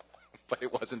 But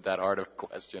it wasn't that hard of a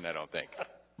question, I don't think.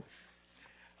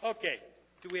 Okay.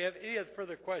 Do we have any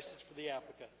further questions for the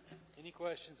applicant? Any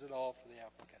questions at all for the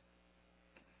applicant?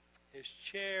 As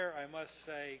chair, I must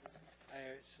say I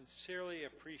sincerely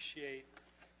appreciate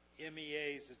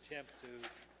MEA's attempt to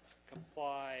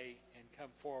comply and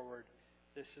come forward.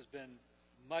 This has been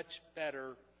much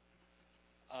better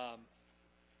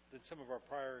than some of our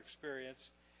prior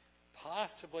experience,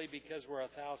 possibly because we're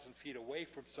 1,000 feet away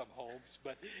from some homes.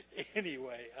 But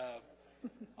anyway,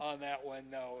 on that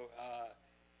one, no.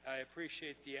 I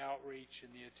appreciate the outreach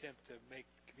and the attempt to make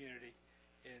the community,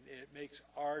 and it makes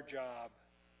our job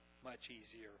much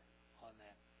easier on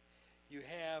that. You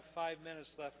have 5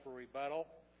 minutes left for rebuttal.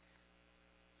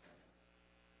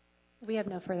 We have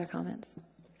no further comments.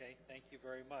 Okay, thank you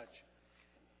very much.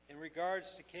 In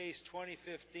regards to case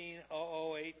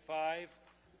 2015-0085,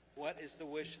 what is the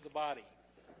wish of the body?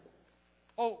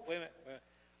 Oh, wait a minute.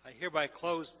 I hereby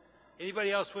close.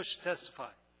 Anybody else wish to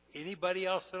testify? Anybody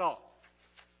else at all?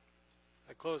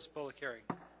 I close the public hearing.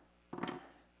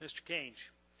 Mr.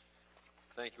 Kange.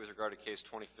 Thank you. With regard to case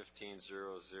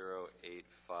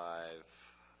 2015-0085,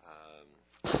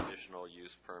 conditional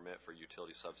use permit for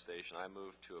utility substation, I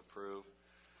move to approve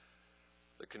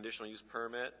the conditional use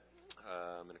permit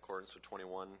in accordance with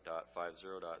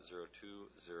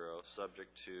 21.50.020,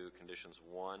 subject to conditions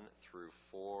 1 through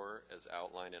 4 as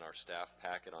outlined in our staff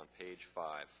packet on page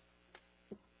 5.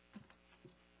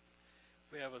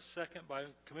 We have a second by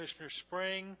Commissioner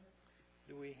Spring.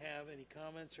 Do we have any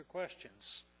comments or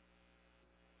questions?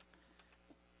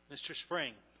 Mr.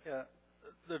 Spring. Yeah,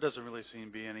 there doesn't really seem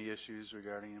to be any issues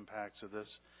regarding impacts of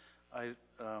this.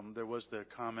 There was the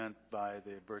comment by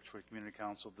the Birchwood Community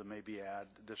Council to maybe add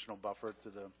additional buffer to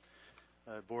the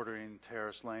bordering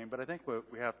Terrace Lane, but I think what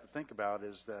we have to think about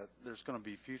is that there's going to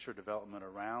be future development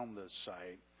around this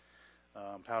site.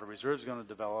 Powder Reserve is going to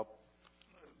develop.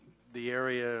 The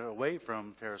area away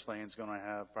from Terrace Lane is going to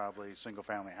have probably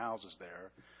single-family houses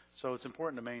there. So it's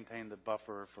important to maintain the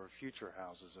buffer for future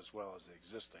houses as well as the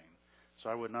existing. So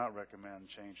I would not recommend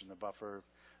changing the buffer,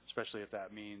 especially if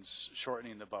that means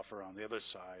shortening the buffer on the other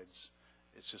sides.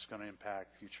 It's just going to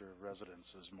impact future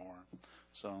residences more.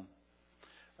 So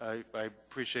I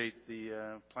appreciate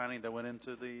the planning that went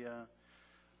into the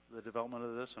development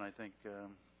of this, and I think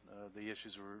the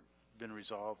issues have been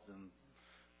resolved, and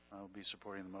I'll be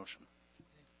supporting the motion.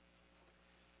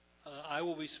 I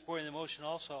will be supporting the motion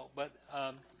also, but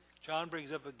John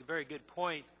brings up a very good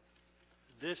point.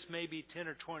 This may be 10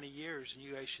 or 20 years, and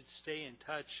you guys should stay in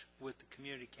touch with the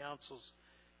community councils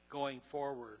going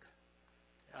forward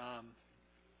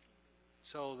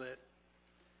so that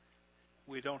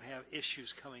we don't have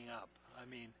issues coming up. I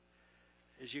mean,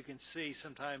 as you can see,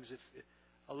 sometimes if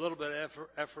a little bit of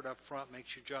effort up front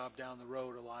makes your job down the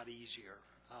road a lot easier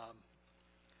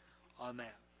on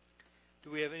that. Do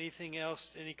we have anything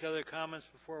else, any other comments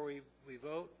before we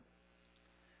vote?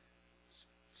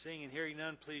 Seeing and hearing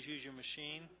none, please use your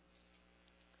machine.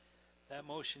 That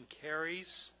motion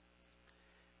carries.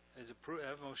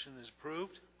 That motion is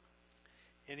approved.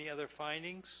 Any other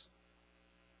findings?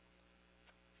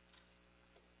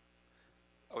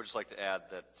 I would just like to add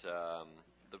that the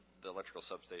electrical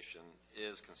substation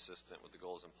is consistent with the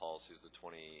goals and policies of the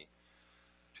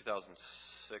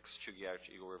 2006 Chugach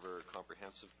Eagle River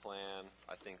Comprehensive Plan.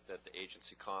 I think that the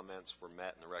agency comments were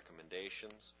met in the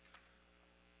recommendations.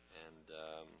 And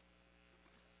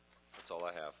that's all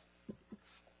I have.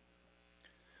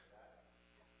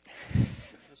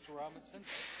 Mr. Robinson?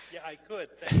 Yeah, I could.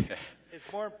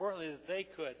 It's more importantly that they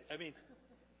could. I mean,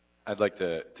 I'd like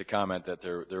to comment that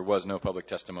there was no public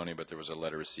testimony, but there was a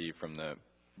letter received from the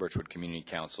Birchwood Community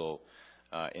Council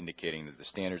indicating that the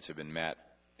standards have been met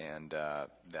and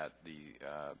that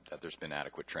there's been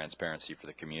adequate transparency for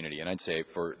the community, and I'd say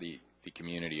for the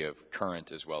community of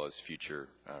current as well as future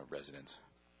residents.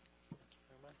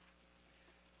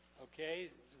 okay.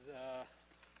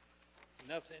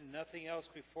 Nothing else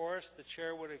before us. The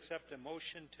chair would accept a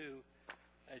motion to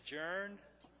adjourn.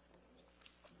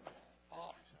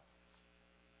 Oh.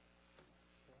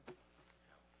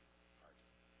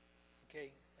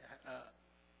 Okay.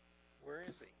 Where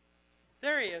is he?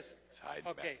 There he is. He's hiding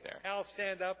Okay. back there. Hal,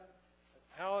 stand up.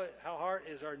 Hal Hart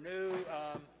is our new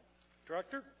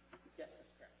director? Yes,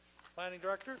 that's correct. Planning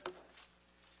director.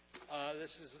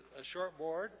 This is a short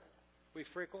board. We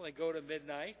frequently go to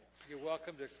midnight. You're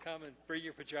welcome to come and bring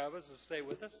your pajamas and stay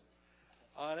with us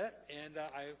on it. And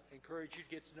I encourage you to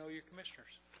get to know your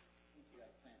commissioners.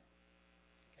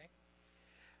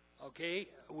 Okay.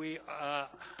 We,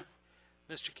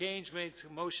 Mr. Kanes made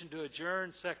a motion to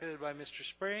adjourn, seconded by Mr.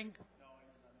 Spring.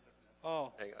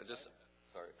 Oh, Hang on,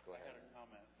 sorry, go ahead.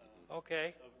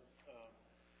 okay.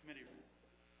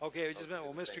 Okay, we just meant,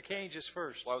 well, Mr. Kanes is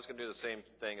first. Well, I was going to do the same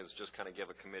thing as just kind of give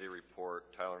a committee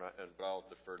report. Tyler and I, but I'll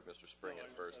defer to Mr. Spring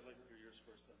at first. I'd like to hear yours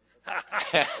first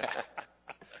then.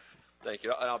 Thank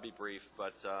you. I'll be brief,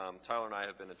 but Tyler and I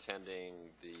have been attending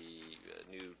the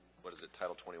new, what is it,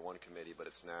 Title 21 committee, but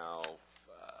it's now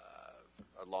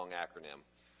a long acronym.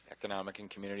 Economic and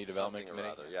Community Development Something or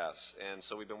Committee? other, yes. And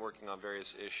so we've been working on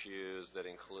various issues that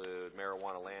include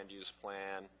marijuana land use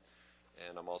plan,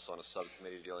 and I'm also on a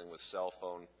subcommittee dealing with cell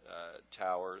phone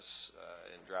towers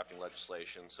and drafting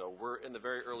legislation. So we're in the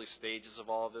very early stages of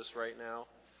all of this right now,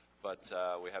 but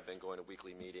we have been going to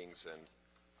weekly meetings, and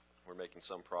we're making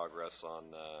some progress on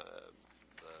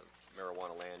the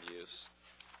marijuana land use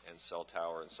and cell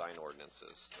tower and sign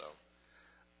ordinances. So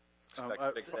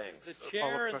expect big things. The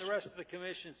chair and the rest of the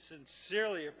commission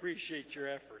sincerely appreciate your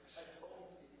efforts.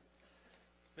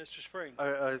 Mr. Spring.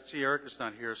 I see Eric is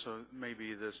not here, so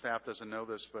maybe the staff doesn't know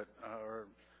this, but or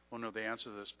won't know the answer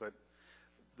to this. But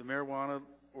the marijuana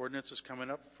ordinance is coming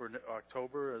up for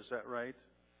October. Is that right?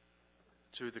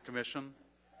 To the commission.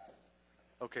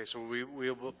 Okay, so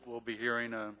we'll be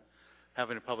hearing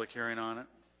having a public hearing on it.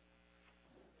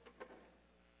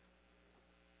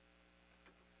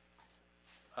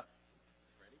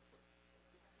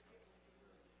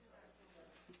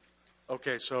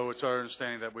 Okay, so it's our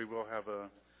understanding that we will have a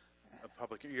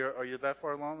public. Are you that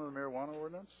far along in the marijuana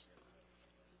ordinance?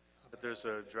 That there's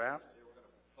a draft?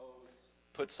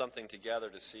 Put something together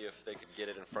to see if they could get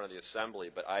it in front of the assembly,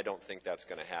 but I don't think that's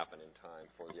going to happen in time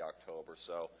for the October.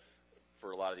 So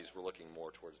for a lot of these, we're looking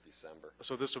more towards December.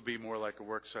 So this will be more like a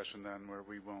work session then, where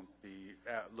we won't be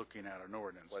looking at an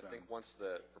ordinance. Well, I think once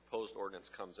the proposed ordinance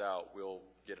comes out, we'll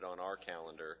get it on our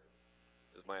calendar,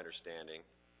 is my understanding.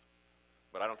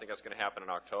 But I don't think that's going to happen in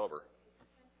October.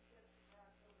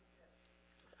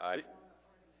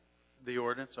 The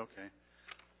ordinance, okay.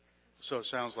 So it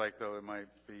sounds like, though, it might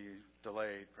be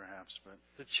delayed, perhaps. But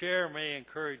the chair may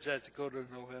encourage that to go to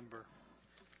November.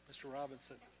 Mr.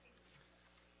 Robinson.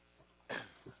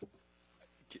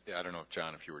 I don't know if,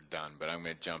 John, if you were done, but I'm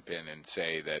going to jump in and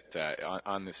say that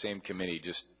on the same committee,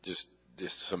 just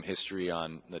some history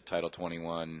on the Title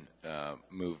 21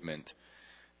 movement,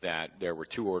 that there were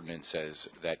two ordinances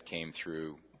that came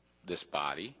through this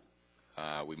body.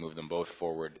 We moved them both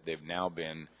forward. They've now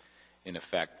been, in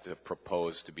effect,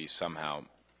 proposed to be somehow,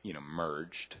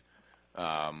 merged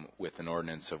with an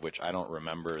ordinance of which I don't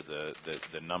remember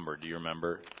the number. Do you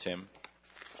remember, Tim?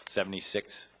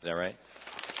 76, is that right?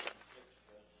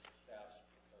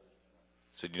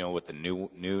 So do you know what the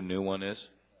new one is?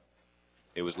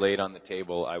 It was laid on the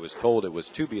table. I was told it was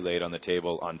to be laid on the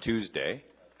table on Tuesday,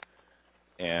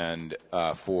 and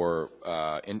for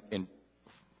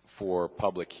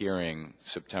public hearing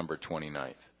September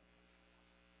 29th.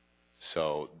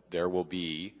 So there will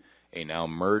be a now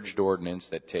merged ordinance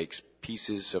that takes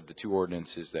pieces of the two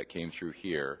ordinances that came through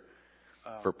here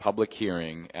for public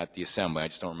hearing at the Assembly. I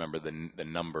just don't remember the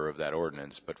number of that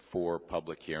ordinance, but for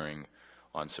public hearing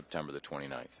on September the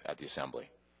 29th at the Assembly.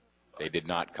 They did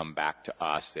not come back to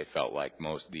us. They felt like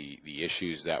most the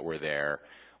issues that were there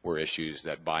were issues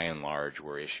that, by and large,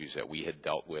 were issues that we had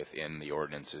dealt with in the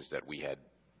ordinances that we had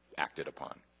acted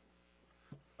upon.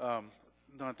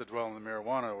 Not to dwell on the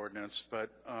marijuana ordinance, but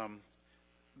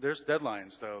there's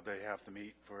deadlines, though, they have to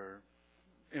meet for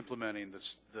implementing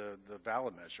the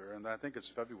ballot measure, and I think it's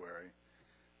February.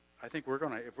 I think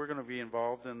if we're gonna be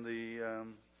involved in the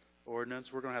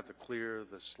ordinance, we're gonna have to clear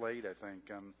the slate, I think,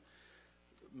 and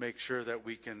make sure that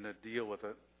we can deal with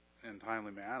it in a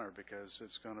timely manner, because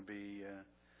it's going to be,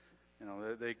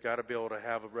 they got to be able to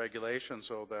have a regulation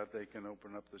so that they can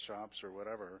open up the shops or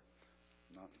whatever.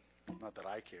 Not that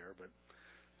I care, but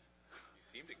you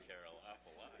seem to care an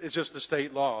awful lot. It's just the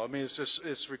state law. I mean,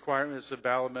 it's requirements, it's a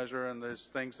ballot measure, and there's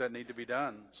things that need to be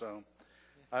done. So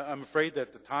I'm afraid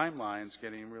that the timeline's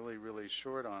getting really, really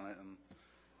short on it. And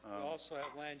we also have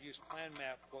land use plan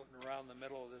map floating around the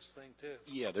middle of this thing, too.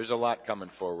 Yeah, there's a lot coming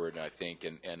forward, I think,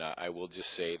 and I will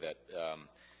just say that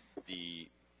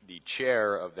the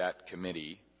chair of that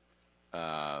committee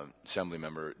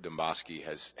Assemblymember Domboski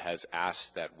has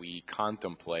asked that we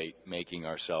contemplate making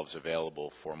ourselves available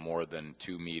for more than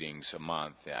 2 meetings a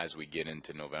month as we get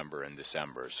into November and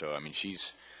December. So, I mean,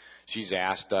 she's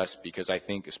asked us because I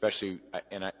think especially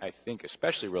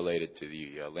related to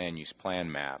the land use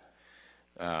plan map,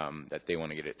 that they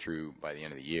want to get it through by the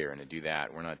end of the year. And to do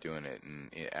that, we're not doing it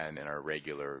in our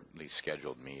regularly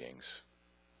scheduled meetings.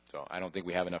 So I don't think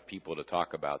we have enough people to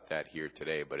talk about that here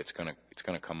today, but it's gonna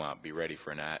come up. Be ready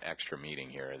for an extra meeting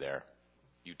here or there.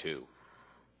 You too.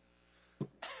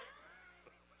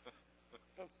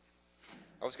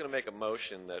 I was going to make a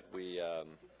motion that we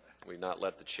not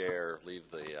let the chair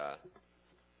leave the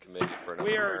committee for another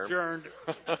term. We are adjourned.